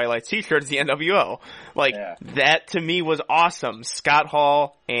 but Two White Lights t-shirts, the NWO. Like, that to me was awesome. Scott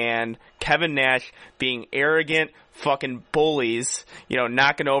Hall and Kevin Nash being arrogant fucking bullies, you know,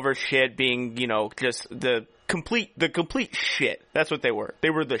 knocking over shit, being, you know, just the complete shit. That's what they were. They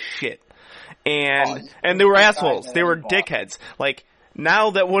were the shit. And they were assholes. They were dickheads. Like,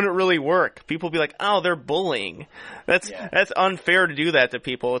 now that wouldn't really work. People be like, oh, they're bullying. That's unfair to do that to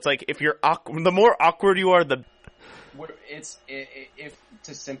people. It's like, if you're the more awkward you are, the... If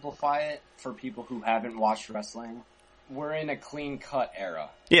to simplify it for people who haven't watched wrestling, we're in a clean cut era.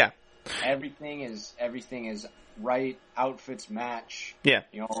 Yeah. Everything is right. Outfits match. Yeah.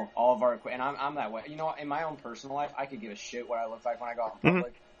 You know, all of our, and I'm that way. You know, in my own personal life, I could give a shit what I look like when I go out in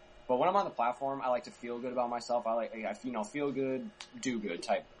public. But when I'm on the platform, I like to feel good about myself. I feel good, do good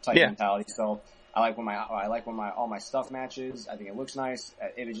type mentality. So I like when all my stuff matches. I think it looks nice.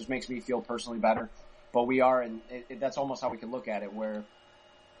 It just makes me feel personally better. But we are, and that's almost how we can look at it, where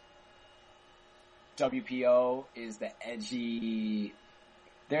WPO is they're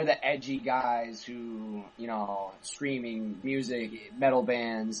the edgy guys who, you know, screaming music, metal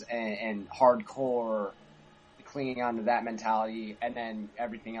bands, and hardcore, clinging on to that mentality, and then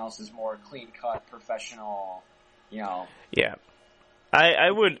everything else is more clean-cut, professional, you know. Yeah. I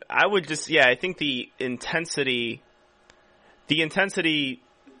would just, I think the intensity,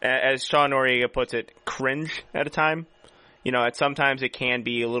 as Sean Noriega puts it, cringe at a time. You know, sometimes it can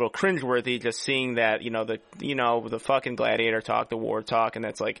be a little cringeworthy just seeing that, the fucking gladiator talk, the war talk, and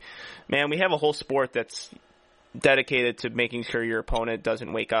that's like, man, we have a whole sport that's dedicated to making sure your opponent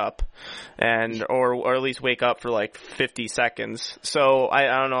doesn't wake up, or at least wake up for like 50 seconds. So I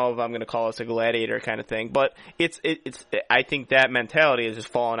don't know if I'm going to call this a gladiator kind of thing, but I think that mentality has just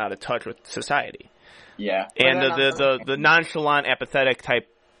fallen out of touch with society. Yeah. And the nonchalant, apathetic type,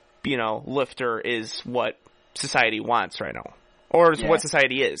 lifter is what society wants right now, or what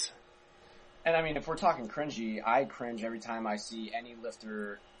society is. And I mean, if we're talking cringy, I cringe every time I see any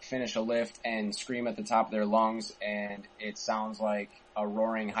lifter finish a lift and scream at the top of their lungs, and it sounds like a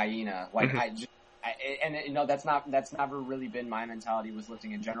roaring hyena. Like that's never really been my mentality with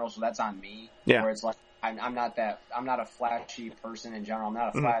lifting in general. So that's on me. Yeah. Where it's like I'm not a flashy person in general. I'm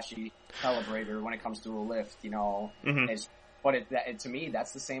not a flashy celebrator when it comes to a lift. But to me,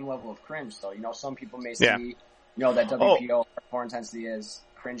 that's the same level of cringe. So, some people may see, that WPO hardcore intensity is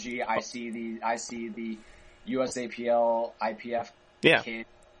cringy. I see the USAPL, IPF kid,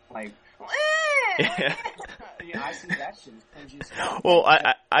 like, I see that shit as cringy as hell. Well,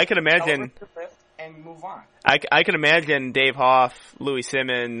 I can imagine. And move on. I can imagine Dave Hoff, Louis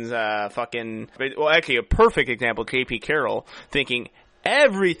Simmons, actually a perfect example, JP Carroll, thinking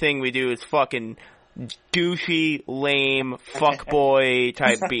everything we do is fucking douchey, lame, fuckboy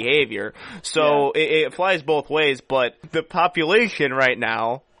type behavior. So it flies both ways, but the population right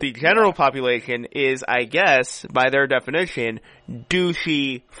now, the general population is, I guess, by their definition,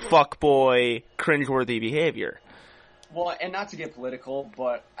 douchey, fuckboy, cringeworthy behavior. Well, and not to get political,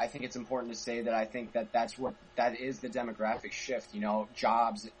 but I think it's important to say that I think that that is the demographic shift. You know,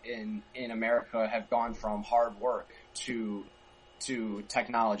 jobs in America have gone from hard work to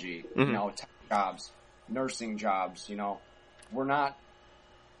technology. Mm-hmm. You know, tech jobs, nursing jobs. You know, we're not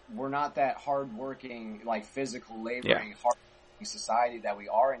that hardworking, like physical laboring, hardworking society that we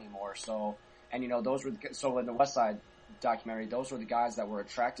are anymore. So, and you know, so in the West Side documentary, those were the guys that were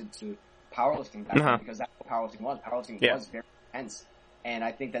attracted to powerlifting back then, because that's what powerlifting was. Powerlifting was very intense, and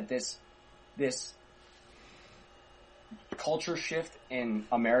I think that this culture shift in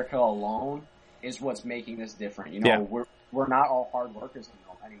America alone is what's making this different. You know, we're not all hard workers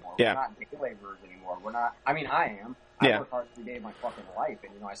anymore. Yeah. We're not day laborers anymore. We're not. I mean, I am. I work hard every day of my fucking life,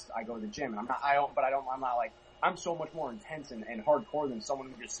 and you know, I go to the gym, and I'm not like. I'm so much more intense and hardcore than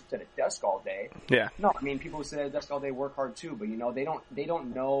someone who just sits at a desk all day. Yeah. No, I mean, people who sit at a desk all day work hard too, but you know, they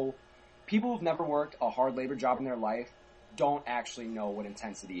don't know. People who've never worked a hard labor job in their life don't actually know what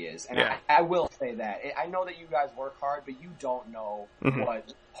intensity is. And I will say that. I know that you guys work hard, but you don't know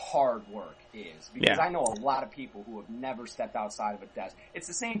what hard work is. Because I know a lot of people who have never stepped outside of a desk. It's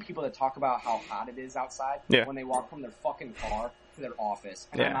the same people that talk about how hot it is outside when they walk from their fucking car to their office.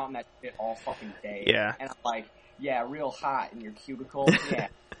 And I'm out in that shit all fucking day. Yeah. And I'm like, yeah, real hot in your cubicle. Yeah,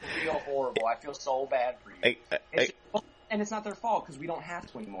 real horrible. I feel so bad for you. And it's not their fault because we don't have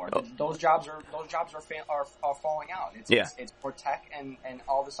to anymore. Those jobs are falling out. It's for tech and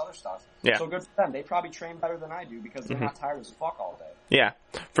all this other stuff. Yeah. So good for them. They probably train better than I do because they're not tired as fuck all day. Yeah,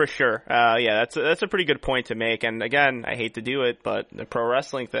 for sure. That's a pretty good point to make. And again, I hate to do it, but the pro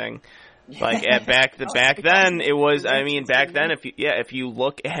wrestling thing, like back then, it was. I mean, back then, if you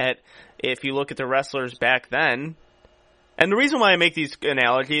look at the wrestlers back then. And the reason why I make these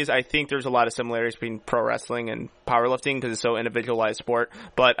analogies, I think there's a lot of similarities between pro wrestling and powerlifting because it's so individualized sport.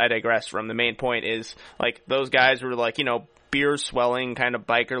 But I digress from the main point is, like, those guys were like, you know, beer swelling kind of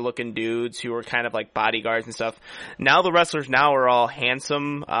biker looking dudes who were kind of like bodyguards and stuff. Now the wrestlers now are all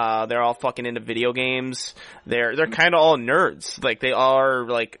handsome. They're all fucking into video games. They're kind of all nerds. Like, they are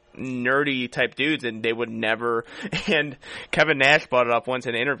like nerdy type dudes, and they would never. And Kevin Nash brought it up once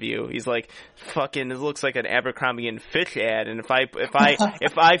in an interview. He's like, "Fucking, this looks like an Abercrombie and Fitch ad." And if I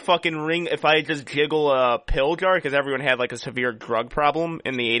just jiggle a pill jar, because everyone had like a severe drug problem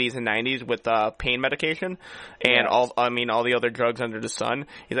in the 80s and 90s with pain medication and all the other drugs under the sun.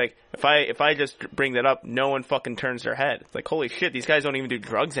 He's like, if I just bring that up, no one fucking turns their head. It's like, holy shit, these guys don't even do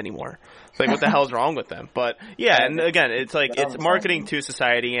drugs anymore. It's like, what the hell's wrong with them? But yeah, and again, it's like, it's marketing to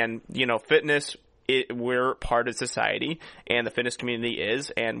society, and, you know, fitness, we're part of society, and the fitness community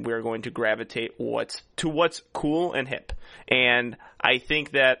is, and we're going to gravitate to what's cool and hip. And I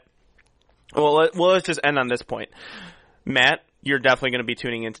think that, well, let's just end on this point. Matt, you're definitely going to be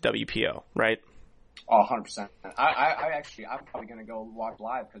tuning into WPO, right? Oh, 100%. I'm probably going to go watch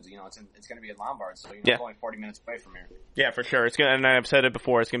live because, you know, it's going to be at Lombard, so, you know, it's only 40 minutes away from here. Yeah, for sure. And I've said it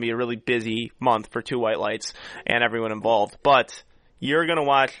before, it's going to be a really busy month for Two White Lights and everyone involved. But you're going to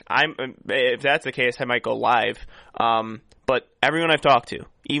watch, if that's the case, I might go live. But everyone I've talked to,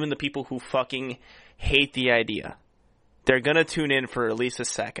 even the people who fucking hate the idea, they're going to tune in for at least a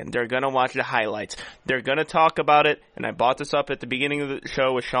second. They're going to watch the highlights. They're going to talk about it. And I brought this up at the beginning of the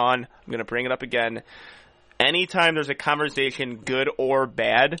show with Sean. I'm going to bring it up again. Anytime there's a conversation, good or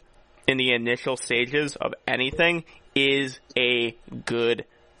bad, in the initial stages of anything, is a good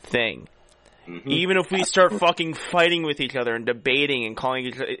thing. Mm-hmm. Even if we start fucking fighting with each other and debating and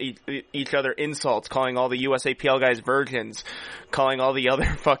calling each other insults, calling all the USAPL guys virgins, calling all the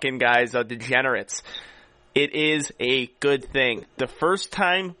other fucking guys degenerates, it is a good thing. The first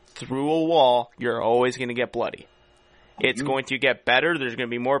time through a wall, you're always going to get bloody. It's going to get better. There's going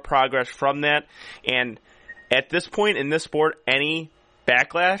to be more progress from that. And at this point in this sport, any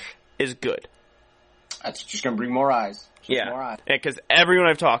backlash is good. That's just going to bring more eyes. More eyes. Because everyone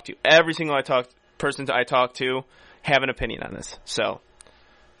I've talked to, every single person I talk to, have an opinion on this. So,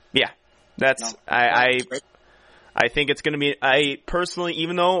 yeah, that's I think it's going to be, I personally,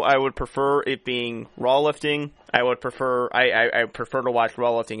 even though I would prefer it being raw lifting, I prefer to watch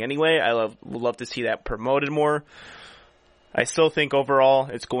raw lifting anyway. Would love to see that promoted more. I still think overall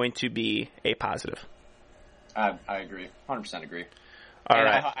it's going to be a positive. I agree. 100% agree. All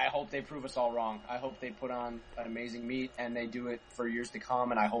right. I hope they prove us all wrong. I hope they put on an amazing meet and they do it for years to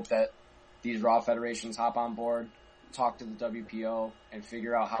come. And I hope that these raw federations hop on board, talk to the WPO, and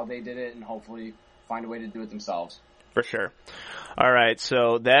figure out how they did it, and hopefully find a way to do it themselves. For sure. All right,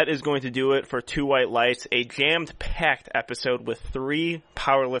 so that is going to do it for Two White Lights, a jammed-packed episode with 3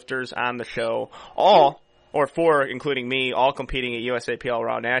 powerlifters on the show, all, or 4, including me, all competing at USAPL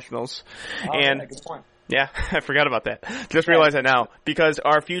Raw Nationals. Oh, and, yeah, good point. Yeah, I forgot about that. Just realized that now. Because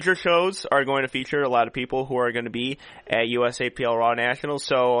our future shows are going to feature a lot of people who are going to be at USAPL Raw Nationals.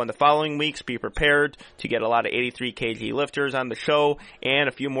 So in the following weeks, be prepared to get a lot of 83 kg lifters on the show and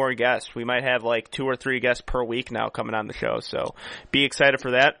a few more guests. We might have like 2 or 3 guests per week now coming on the show. So be excited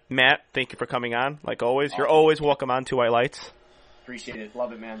for that. Matt, thank you for coming on. Like always, You're always welcome on Two White Lights. Appreciate it.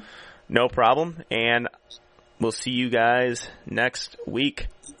 Love it, man. No problem. And we'll see you guys next week.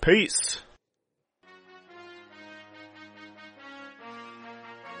 Peace.